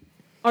 Men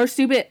are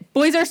stupid.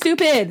 Boys are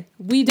stupid.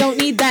 We don't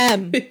need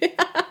them.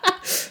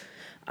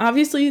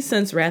 Obviously,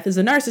 since Wrath is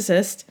a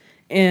narcissist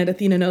and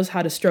Athena knows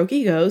how to stroke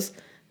egos,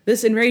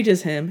 this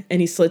enrages him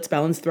and he slits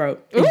Belen's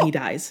throat and he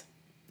dies.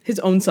 His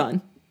own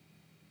son.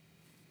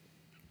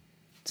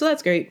 So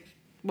that's great.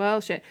 Well,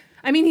 shit.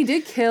 I mean, he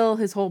did kill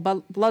his whole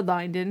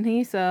bloodline, didn't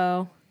he?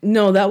 So...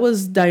 No, that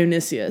was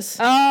Dionysius.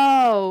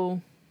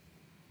 Oh.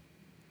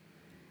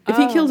 If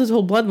he killed his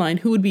whole bloodline,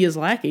 who would be his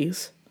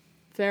lackeys?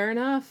 Fair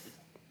enough.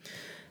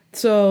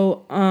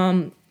 So,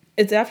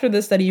 it's after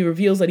this that he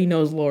reveals that he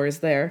knows Lore is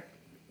there.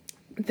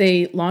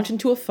 They launch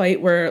into a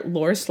fight where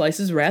Lore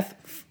slices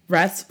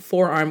Wrath's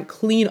forearm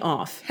clean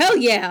off. Hell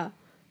yeah.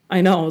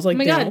 I know. I was like,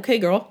 my damn, God. Okay,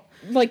 girl.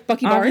 Like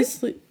Bucky Barnes?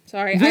 Obviously.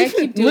 Sorry, I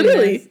keep doing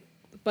Literally. this.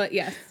 But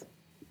yes.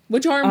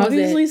 Which arm was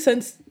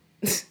it?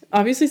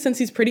 Obviously, since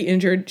he's pretty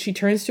injured, she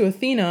turns to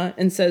Athena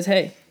and says,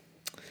 hey,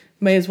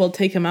 may as well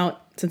take him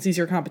out since he's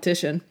your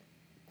competition.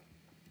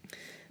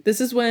 This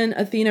is when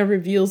Athena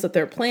reveals that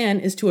their plan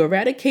is to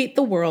eradicate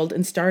the world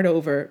and start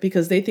over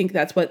because they think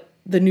that's what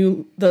the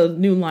new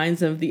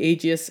lines of the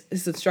Aegis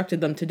has instructed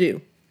them to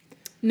do.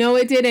 No,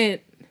 it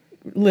didn't.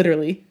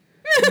 Literally.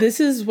 This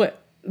is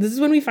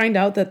when we find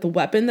out that the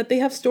weapon that they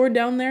have stored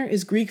down there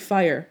is Greek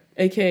fire,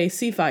 aka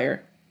sea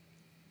fire.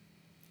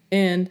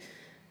 And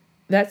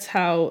that's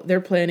how they're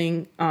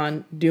planning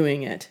on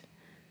doing it.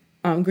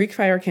 Greek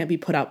fire can't be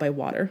put out by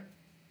water.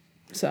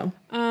 So,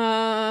 keep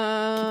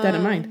that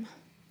in mind.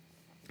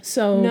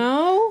 So...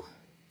 No?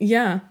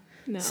 Yeah.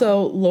 No.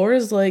 So,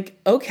 Laura's like,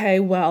 okay,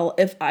 well,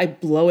 if I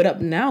blow it up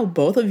now,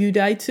 both of you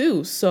die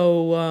too.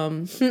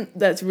 So,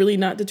 that's really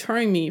not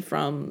deterring me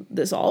from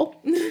this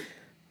all.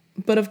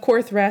 But of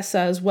course, Wrath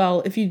says,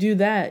 well, if you do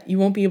that, you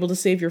won't be able to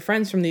save your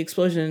friends from the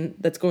explosion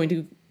that's going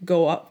to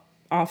go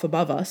off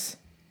above us.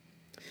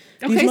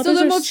 Okay, so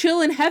then we'll chill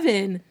in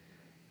heaven.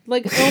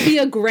 Like, it'll be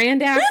a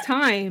grand ass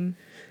time.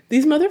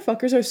 These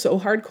motherfuckers are so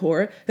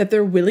hardcore that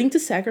they're willing to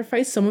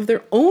sacrifice some of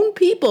their own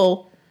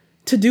people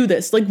to do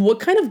this. Like, what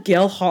kind of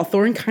Gail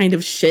Hawthorne kind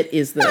of shit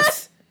is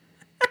this?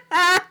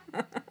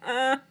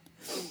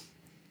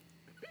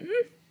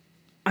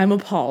 I'm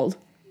appalled.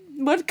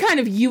 What kind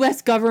of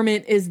U.S.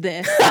 government is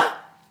this?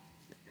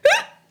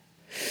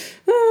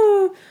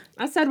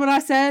 I said what I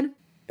said.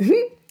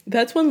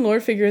 That's when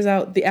Lore figures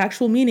out the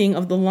actual meaning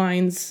of the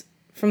lines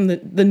from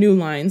the new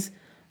lines,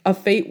 a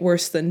fate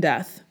worse than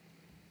death.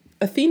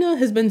 Athena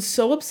has been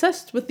so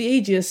obsessed with the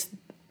Aegis,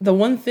 the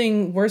one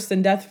thing worse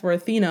than death for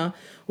Athena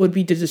would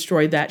be to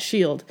destroy that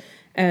shield.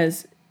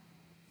 As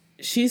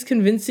she's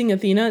convincing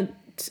Athena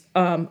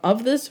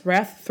of this,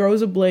 Wrath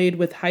throws a blade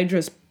with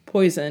Hydra's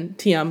poison.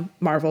 TM,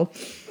 Marvel.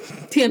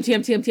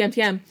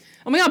 TM.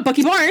 Oh my God,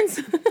 Bucky Barnes.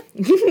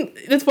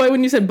 That's why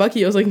when you said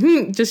Bucky, I was like,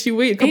 just you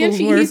wait a couple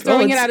more. He's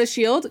throwing it at his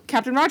shield.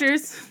 Captain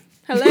Rogers.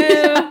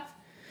 Hello.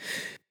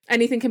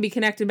 Anything can be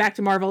connected back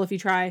to Marvel if you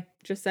try.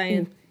 Just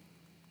saying.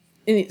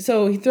 And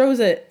so he throws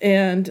it,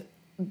 and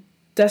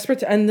desperate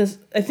to end this,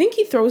 I think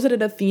he throws it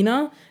at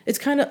Athena. It's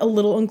kind of a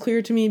little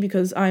unclear to me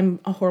because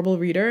I'm a horrible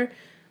reader.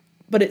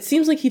 But it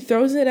seems like he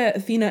throws it at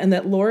Athena, and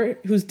that Lore,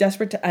 who's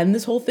desperate to end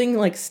this whole thing,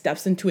 like,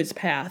 steps into its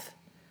path.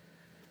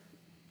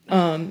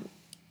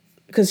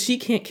 Because she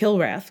can't kill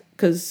Wrath,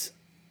 because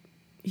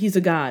he's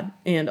a god,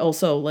 and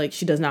also, like,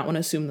 she does not want to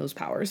assume those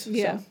powers.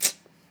 Yeah.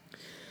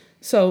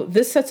 So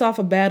this sets off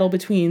a battle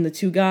between the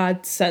two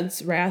gods,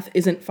 since Wrath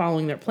isn't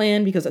following their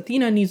plan, because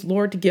Athena needs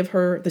Lore to give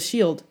her the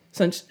shield,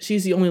 since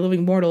she's the only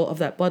living mortal of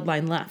that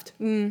bloodline left.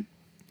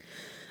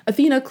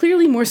 Athena,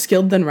 clearly more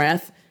skilled than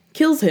Wrath,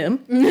 kills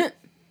him,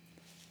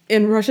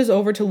 and rushes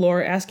over to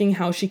Lore asking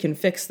how she can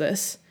fix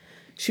this.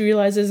 She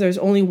realizes there's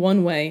only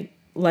one way,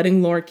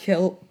 letting Lore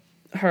kill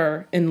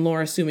her and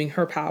Lore assuming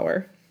her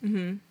power.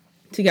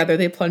 Together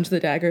they plunge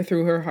the dagger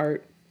through her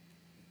heart,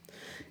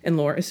 and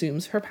Lore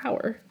assumes her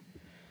power.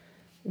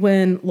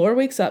 When Laura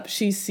wakes up,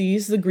 she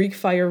sees the Greek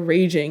fire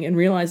raging and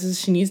realizes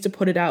she needs to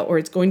put it out or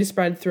it's going to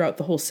spread throughout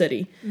the whole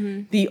city.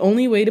 Mm-hmm. The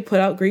only way to put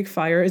out Greek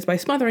fire is by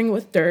smothering it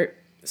with dirt.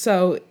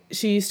 So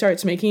she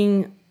starts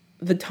making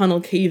the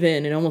tunnel cave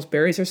in and almost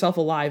buries herself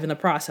alive in the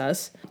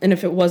process. And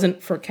if it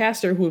wasn't for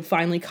Castor, who had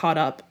finally caught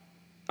up,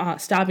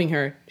 stopping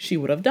her, she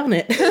would have done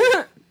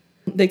it.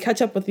 They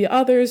catch up with the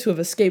others who have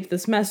escaped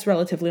this mess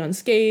relatively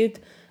unscathed.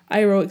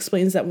 Iroh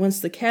explains that once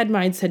the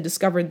Cadmides had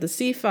discovered the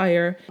sea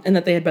fire and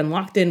that they had been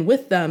locked in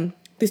with them,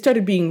 they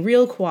started being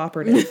real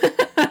cooperative.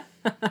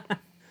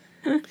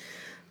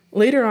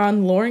 Later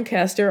on, Laura and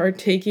Castor are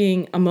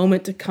taking a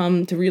moment to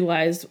come to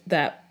realize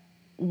that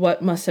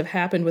what must have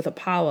happened with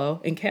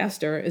Apollo and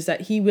Castor is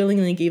that he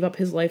willingly gave up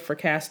his life for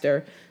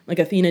Castor, like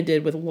Athena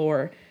did with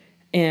Lore,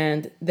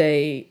 and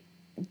they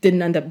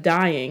didn't end up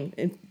dying.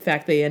 In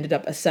fact, they ended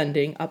up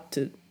ascending up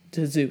to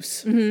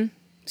Zeus. Mm-hmm.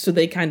 So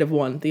they kind of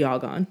won the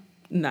Argon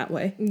in that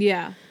way.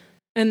 Yeah.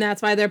 And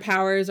that's why their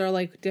powers are,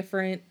 like,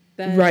 different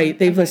than... Right.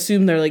 They've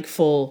assumed they're, like,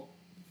 full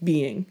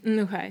being.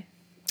 Okay.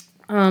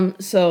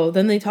 So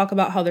then they talk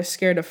about how they're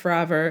scared of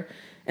forever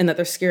and that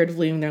they're scared of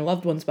leaving their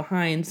loved ones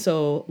behind.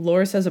 So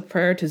Laura says a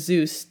prayer to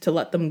Zeus to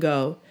let them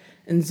go.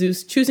 And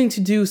Zeus, choosing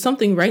to do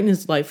something right in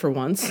his life for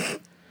once,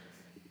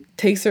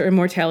 takes their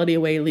immortality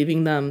away,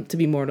 leaving them to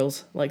be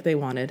mortals like they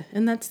wanted.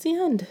 And that's the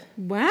end.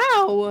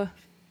 Wow.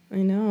 I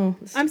know.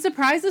 I'm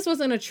surprised this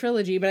wasn't a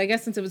trilogy, but I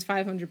guess since it was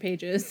 500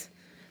 pages.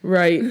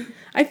 Right.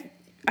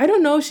 I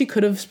don't know if she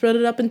could have spread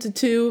it up into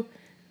 2.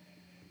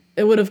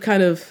 It would have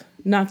kind of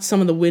knocked some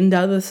of the wind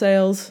out of the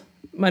sails.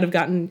 Might have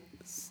gotten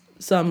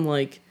some,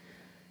 like,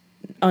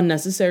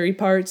 unnecessary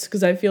parts,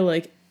 because I feel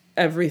like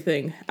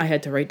everything I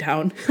had to write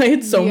down. I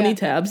had so many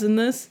tabs in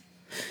this.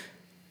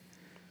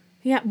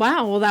 Yeah,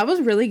 wow. Well, that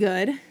was really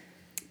good.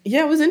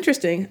 Yeah, it was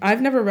interesting.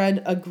 I've never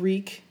read a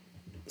Greek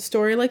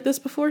story like this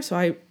before, so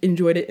I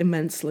enjoyed it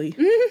immensely.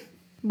 Mm-hmm.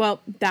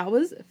 Well, that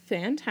was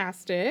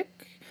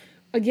fantastic.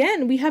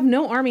 Again, we have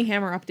no Armie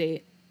Hammer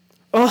update.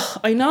 Oh,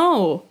 I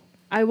know.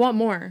 I want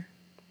more.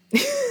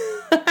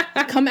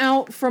 Come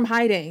out from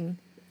hiding.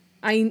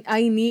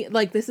 I need,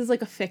 like, this is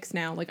like a fix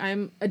now. Like,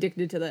 I'm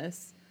addicted to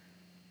this.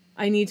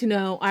 I need to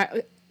know.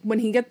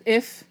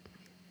 If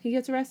he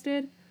gets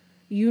arrested,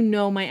 you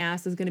know my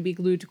ass is going to be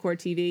glued to Court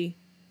TV.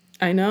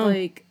 I know.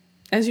 Like,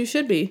 as you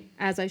should be.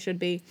 As I should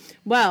be.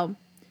 Well,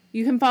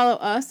 you can follow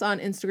us on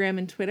Instagram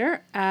and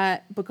Twitter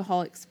at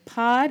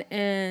BookaholicsPod,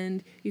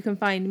 and you can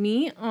find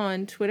me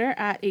on Twitter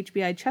at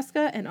HBI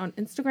Cheska and on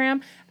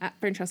Instagram at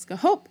Francesca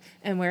Hope.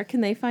 And where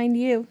can they find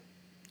you?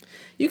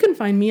 You can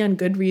find me on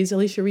Goodreads,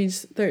 Alicia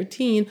Reads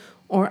 13,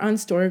 or on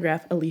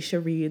Storygraph, Alicia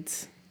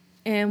Reads.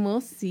 And we'll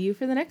see you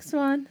for the next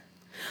one.